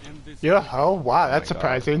zone to end this. Yeah. Oh wow, that's my God.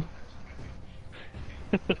 surprising.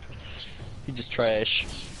 You just trash.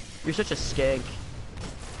 You're such a skank.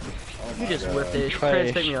 Oh You my just God. whipped it. Trash.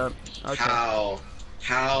 Trans, pick me up. Okay.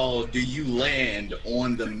 How do you land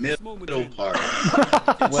on the middle part?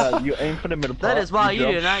 Well, you aim for the middle part. That is why you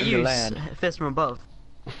drop, do not and you use land. fist from above.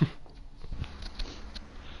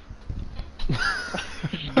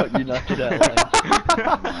 Got united airlines.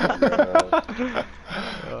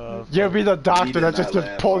 You'll be the doctor did that just not gets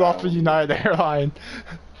land pulled off well. the United Airline.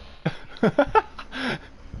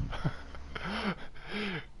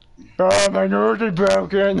 Oh, my nose is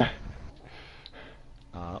broken.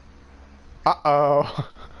 Uh-oh.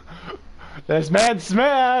 This man's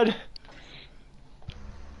mad.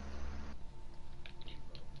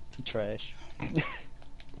 Trash.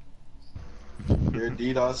 You're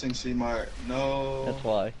DDoSing C-Mart. No. That's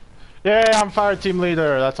why. Yeah, I'm fire team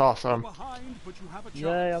leader. That's awesome. Behind, but you have a chance.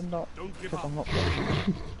 Yeah, I'm not. Don't give Because up. I'm not.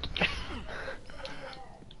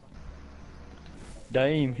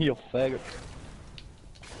 Damn, you faggot.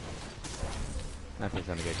 Nothing's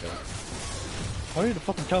gonna get killed. Why did you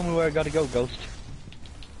fucking tell me where I gotta go, Ghost?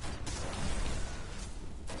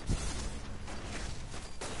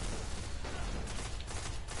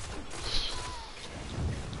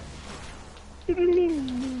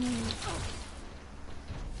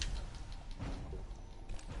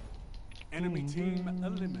 Enemy team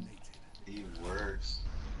eliminated. He works.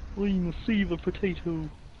 We must see the potato.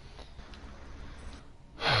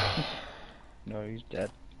 No, he's dead.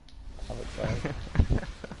 Have it back.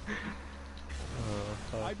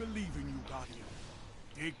 I believe in you, Guardian.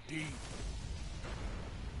 Dig deep.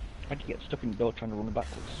 How'd you get stuck in the door trying to run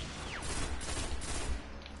backwards?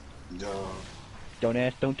 No. Don't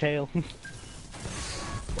ask, don't tell.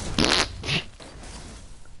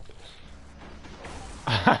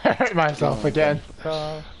 I hurt myself again.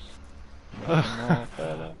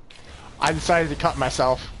 I decided to cut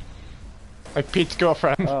myself. Like Pete's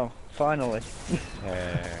girlfriend. Oh, finally.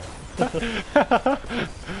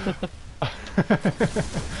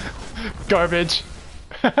 Garbage.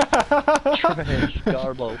 Trash,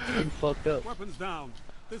 garbo. You fucked up. Weapons down.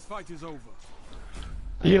 This fight is over.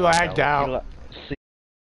 He lagged out.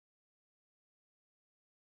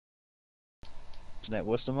 That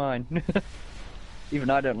worse than mine. Even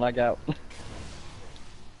I don't lag out.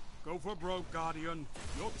 Go for broke, Guardian.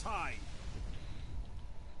 You're tied.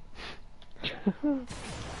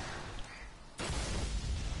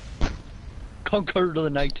 Conqueror of the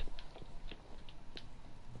night.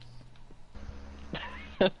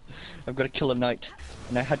 I've got to kill a knight,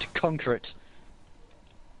 and I had to conquer it.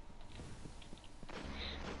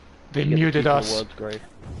 They To get the muted key to the us. world's grave.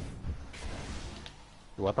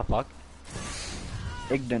 What the fuck?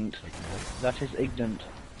 Ignorant. That is ignorant.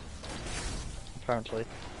 Apparently.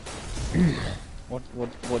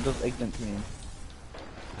 What does ignorant mean?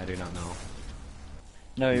 I do not know.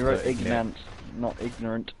 No, you wrote Ignorant. ignorant, not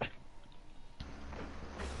ignorant.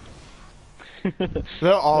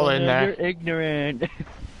 They're all Oh, in no, there. You're ignorant.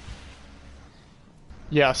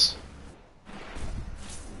 Yes.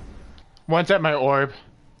 One's at my orb.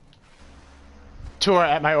 Two are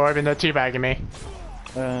at my orb and they're teabagging me.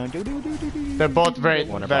 They're both right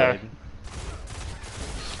One there. abiding.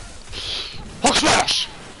 Hulk smash!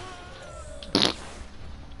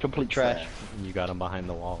 Complete trash. You got him behind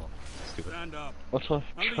the wall. Stupid. Stand up. What's a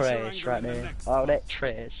Unleash your trash anger right in the there? next Oh, that fight.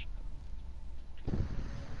 trash.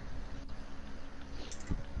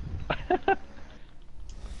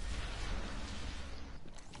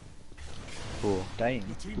 Cool. Dang,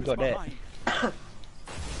 Your team who is got that? behind.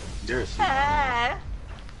 There's I'll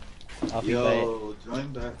be back. Yo,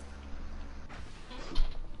 join back.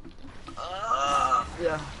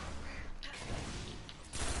 Yeah.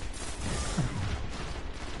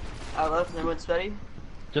 I left and everyone's ready.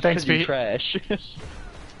 Just Thanks, 'cause you Pete. trash. Just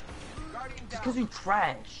because you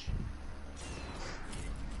trash.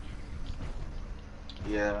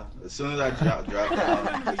 Yeah, as soon as I drop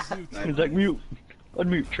down, He's like, mute.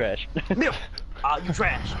 Unmute trash. Milk! Ah, you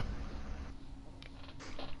trash.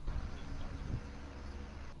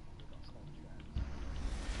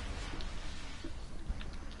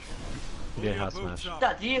 You did hot smash.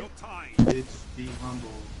 Dad, you. You're tied. it's the humble.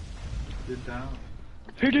 Sit down.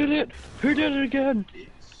 Who did it? Who did it again?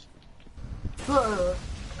 Are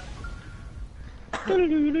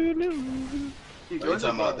you talking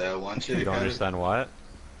about that one chick? You don't understand what?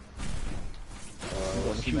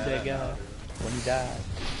 Gonna shoot that guy when he dies.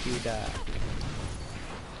 you die.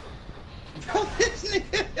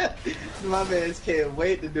 My man's can't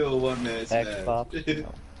wait to do a one-man smash. Xbox?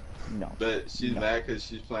 No. No. But she's mad because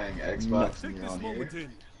she's playing Xbox and Take you're this on moment here.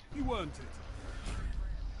 in. You earned it.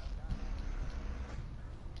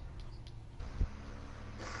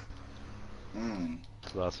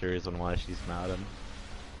 So that's the reason why she's mad at him.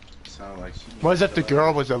 Sound like she. What if the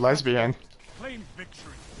girl was a lesbian? Claim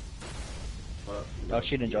victory. Oh,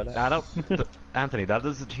 she'd enjoy that. I don't, Anthony, that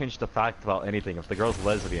doesn't change the fact about anything. If the girl's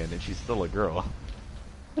lesbian and she's still a girl.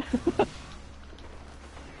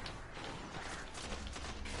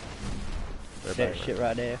 That shit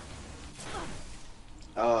right there.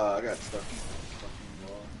 Oh, I got stuck in the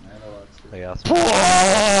fucking wall. Yes.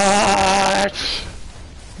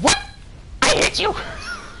 What? I hit you!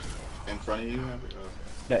 In front of you? Okay.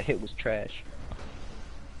 That hit was trash.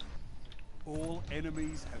 All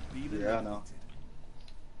enemies have been Yeah, I know.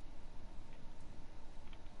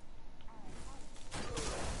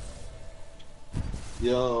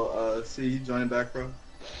 Yo, see you joining back, bro?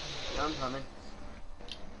 Yeah, I'm coming.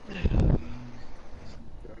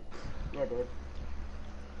 Yeah, dude.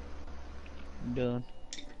 Done.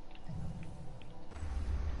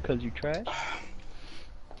 Cause you trash?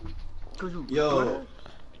 Cause you Yo.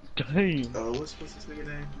 Damn. What's this nigga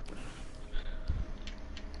name?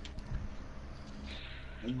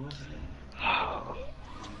 What's his name?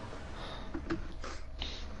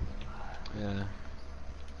 Yeah.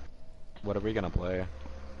 What are we gonna play?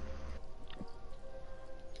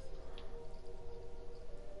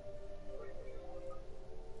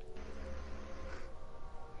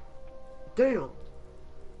 Damn.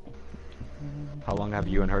 How long have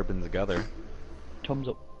you and her been together? Thumbs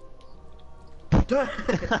up.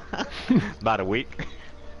 About a week.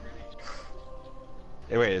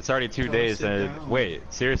 Hey, wait, it's already 2 days and wait,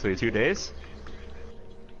 seriously, 2 days?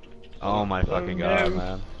 Oh my fucking god,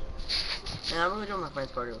 man. Yeah, I'm gonna join my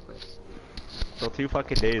friend's party real quick. So 2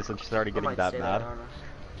 fucking days and she's already getting that mad.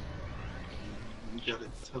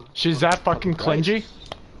 She's that fucking clingy?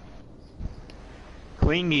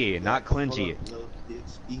 Clingy, not clingy.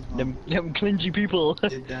 Them clingy people.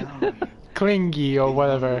 Clingy or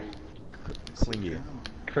whatever. Clingy.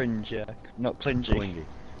 Cringe, yeah. Not clingy. Clingy.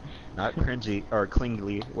 Not cringy, or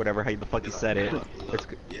clingly, whatever how the fuck you said it. It's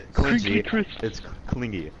clingy, it's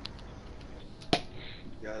clingy.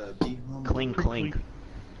 Cling cling.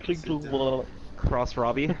 Cling. Cross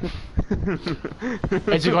Robbie.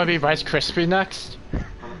 Is it gonna be Rice Krispie next?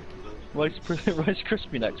 Rice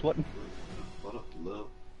Krispie next, what? What up, love?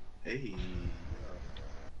 Hey.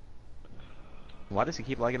 Why does he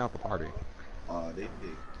keep lagging out the party? They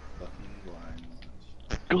pick fucking blind.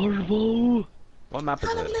 Garbo! What map is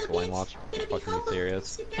it? Blind Watch? Fucking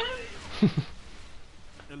serious.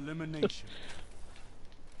 Elimination.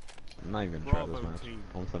 I'm not even gonna try this match.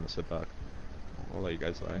 I'm just gonna sit back. I'll let you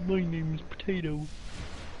guys die. My name is Potato.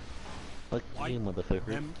 Fuck you, motherfucker.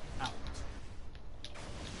 Them out.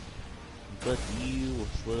 Fuck you,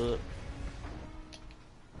 what's up?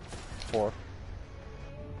 4.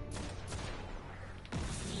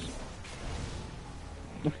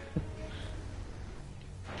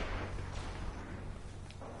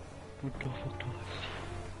 What the fuck do I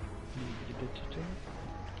see?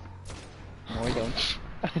 No, I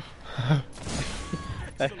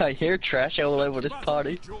don't. I hear trash all over this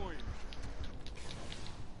party.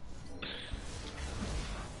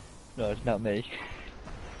 No, it's not me.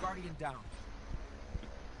 Guardian down.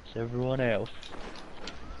 It's everyone else.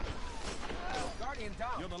 Guardian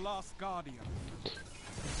down. You're the last guardian.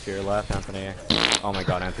 To your left, Anthony. Oh my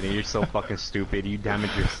god, Anthony, you're so fucking stupid. You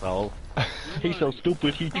damaged yourself. He's so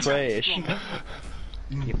stupid, he trash.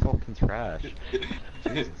 You fucking trash.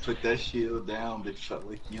 Put that shield down, big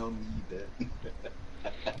fella. You don't need that.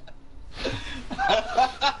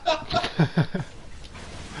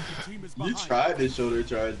 You tried to shoulder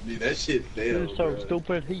charge me. That shit failed. He's so bro.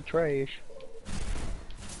 stupid, he trash.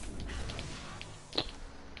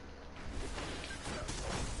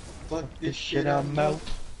 Fuck this shit, I'm out.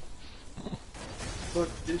 Fuck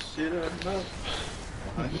this shit, I'm out.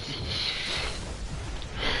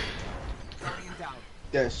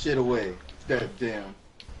 That shit away. That damn.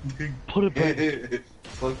 Put it back.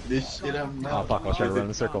 Fuck this shit, I'm out. Oh fuck, I was trying to run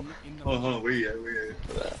in a circle. Oh, where you at?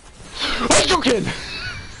 I'm joking!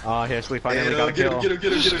 Oh, he actually finally Hey, got a get kill.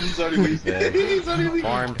 him. He's already weak. He's already weak.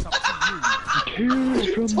 Farmed.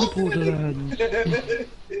 Tears from the borderlands.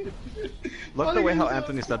 Look the way how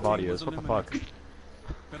Anthony's dead body is. What the fuck?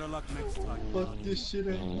 Better luck next time. Fuck this shit,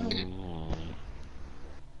 I'm out.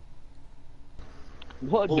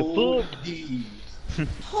 What the Hold fuck? these.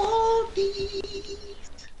 Hold these.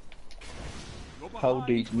 Hold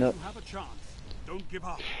these nuts. Have a chance. Don't give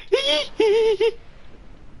up.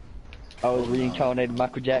 I was reincarnated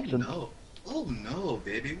Michael Jackson. No. Oh no,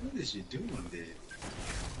 baby. What is you doing, baby?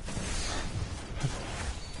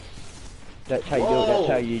 That's how you do it. That's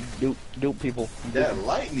how you dupe people. That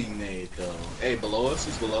lightning nade though. Hey, below us.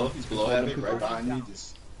 He's below. He's below Havoc. Right behind you.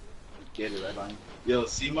 Just get it right behind you. Yo,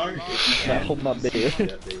 C Mark. If you can, Hold my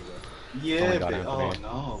baby. Yeah, God, baby. Oh Anthony.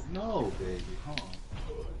 no, no, baby. Hold on.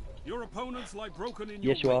 Your opponents lie broken in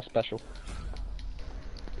your Yes, you way. are special.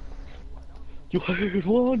 You had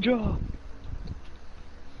one job.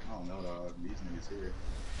 I don't know, dog. These niggas here.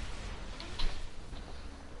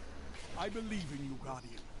 I believe in you,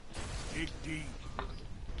 Guardian. Dig deep.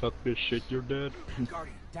 Fuck this shit, you're dead.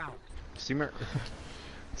 Guardian, down.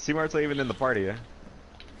 Seamart's not even in the party, yeah?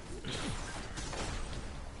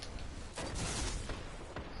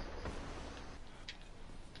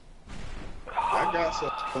 I got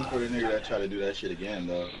some for the nigga that try to do that shit again,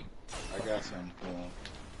 though. I got some for him.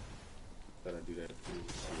 Gotta do that dual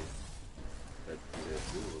shit. Gotta do that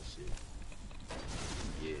dual shit.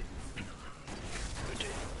 Yeah.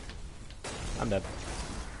 I'm dead.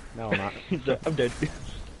 No, I'm not. I'm dead.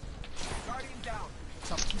 Guardian down.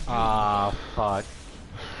 Ah, fuck.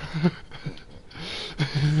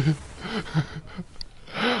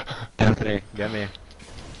 Anthony, get me.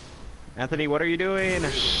 Anthony, what are you doing?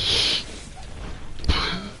 Anthony,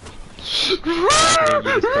 you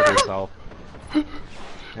just killed yourself.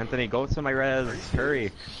 Anthony, go to my res. Hurry.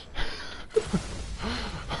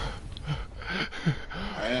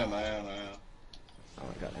 I am. Oh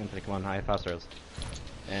my god, Anthony, come on, high, fast res.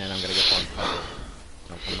 And I'm gonna get one.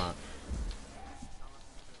 No, I'm not.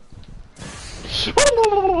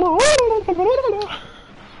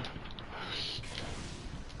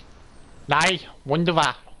 Nej,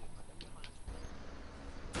 wunderbar.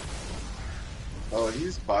 Oh,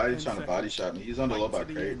 he's trying to body shot me. He's on the low by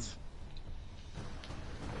crates.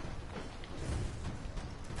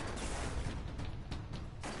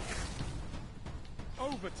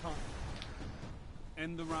 Overtime.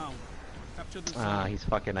 End the round. Capture the Ah, he's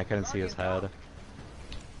fucking, I couldn't see his head.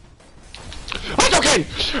 It's okay!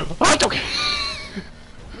 It's okay!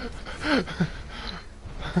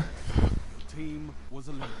 team was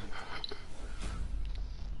eliminated.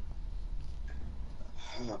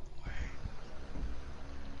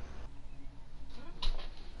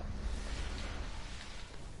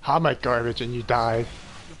 How am I garbage and you died?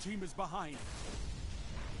 Your team is behind.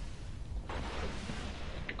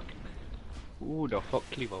 Ooh, the fuck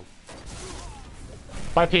Clevo.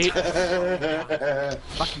 Bye, Pete.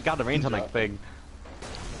 Fucking got the range on that thing.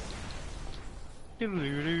 Get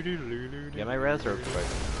my res real quick.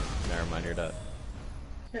 Never mind, you're dead.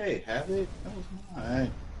 Hey, have it? That was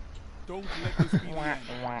mine. Don't let this be the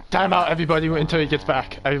end. Time out, everybody, until he gets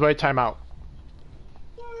back. Everybody, time out.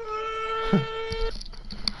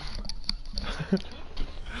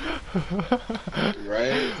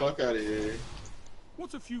 Right? Fuck out of here.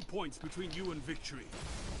 What's a few points between you and victory?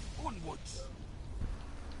 Onwards.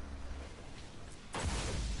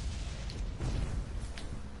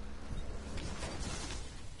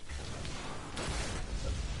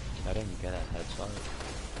 I didn't get a headshot.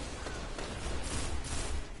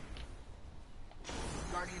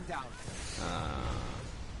 Guardian down.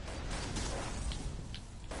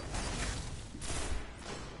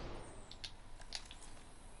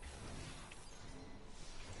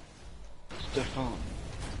 Stefan.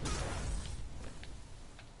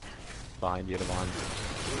 Behind you, Devon.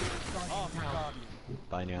 Armed Guardian.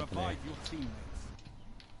 Behind you, Anthony. Revive your teammates.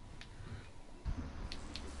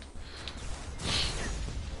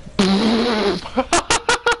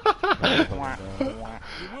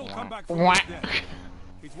 You will come back from the dead.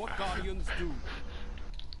 It's what Guardians do.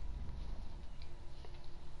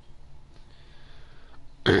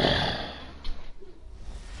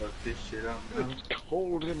 Fuck this shit up. It's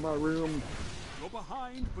cold in my room. You're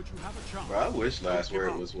behind, but you have a chance. Bro, I wish last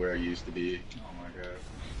word was where it used to be. Oh my god.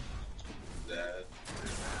 That.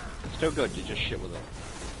 Still good, you just shit with it.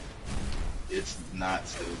 It's not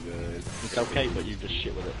still good. It's okay, but you just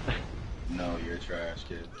shit with it. No, you're a trash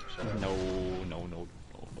kid. Shut up. No. No.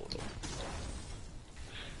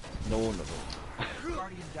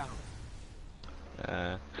 Guardian down.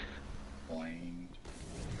 Blamed.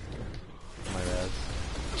 My res.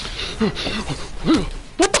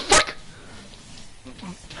 What the fuck?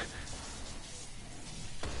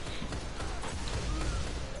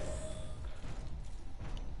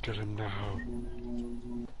 Get him now.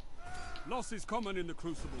 Loss is common in the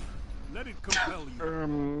Crucible. Let it compel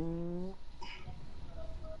you.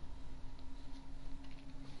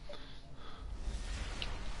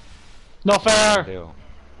 Not fair! Your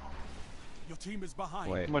team is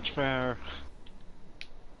behind. Wait. Much fair.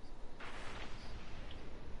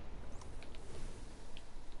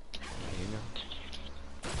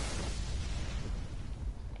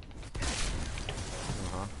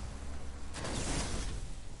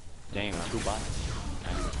 Damn, too bad.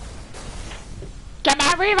 Get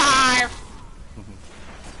my revive!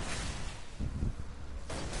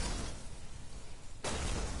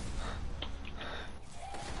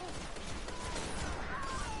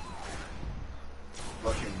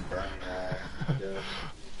 Fucking burn eye.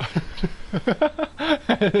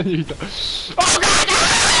 Oh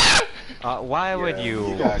god! Why would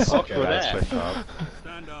you guys suck fuck with at that push up?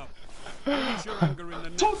 Stand up. Release your anger in the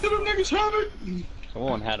Talk to them niggas, Robert!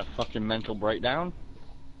 Someone had a fucking mental breakdown.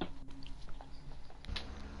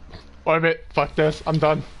 Orbit, fuck this, I'm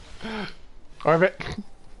done. Orbit.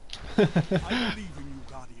 I believe in you,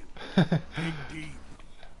 Guardian. Dig deep.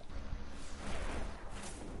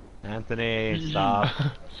 Anthony, stop.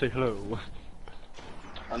 Say hello.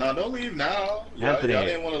 Oh, no, don't leave now. Y'all Anthony.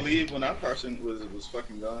 didn't want to leave when that person was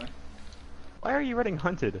fucking gone. Why are you running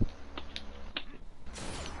hunted?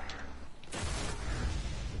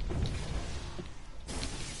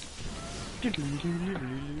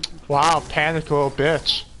 Wow, panic little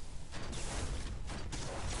bitch.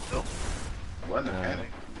 Wasn't a panic.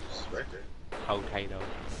 Just right there. Potato.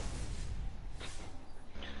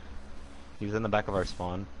 He was in the back of our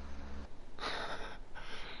spawn.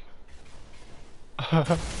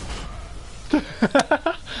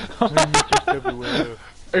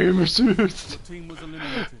 Aim assist. Your team was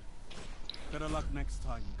eliminated. Better luck next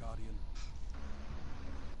time, Guardian.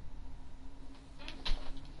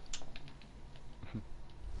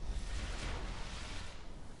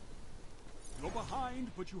 You're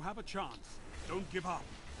behind, but you have a chance. Don't give up.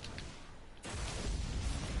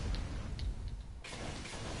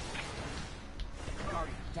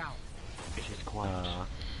 Guardian down. This is quiet.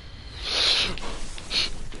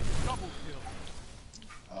 Double kill.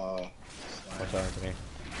 What's up, Anthony?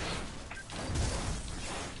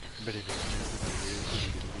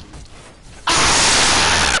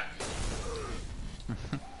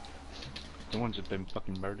 The ones that have been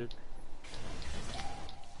fucking murdered.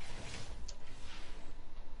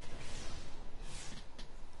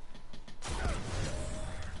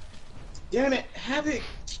 Damn it, Havoc!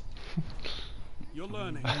 You're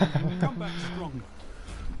learning. Come back stronger.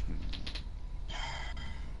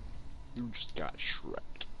 You just got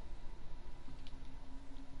shreked.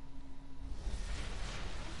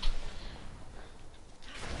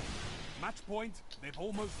 Match point. They've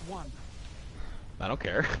almost won. I don't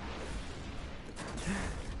care.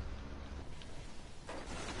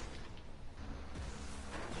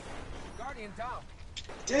 Guardian down.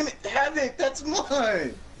 Damn it, Havoc, that's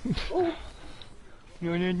mine! Oh.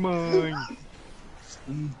 You need mine.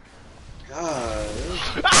 God.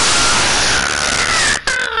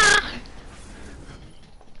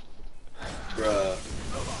 Bruh.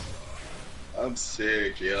 I'm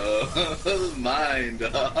sick, yo. This is mine,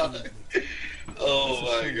 dog. Oh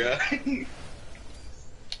my god.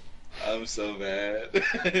 I'm so mad.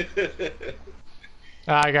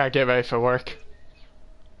 I gotta get ready for work.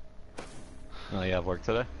 Oh, you have work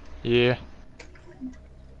today? Yeah.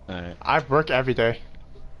 Alright. I work every day.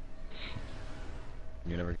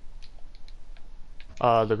 You never.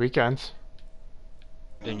 The weekends.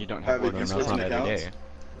 Then you don't have Havoc, work. you That's not switching every accounts? day.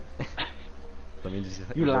 That means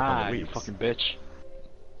You work on the lie, you weeks. fucking bitch.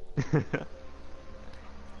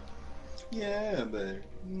 Yeah, babe.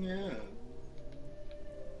 Yeah.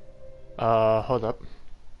 Hold up.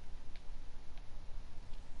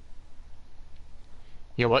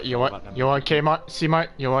 You want Kmart? C-Mart?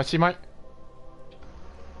 You want C-Mart?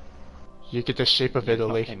 You get the shape of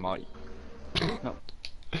Italy. Hey, Mike. No,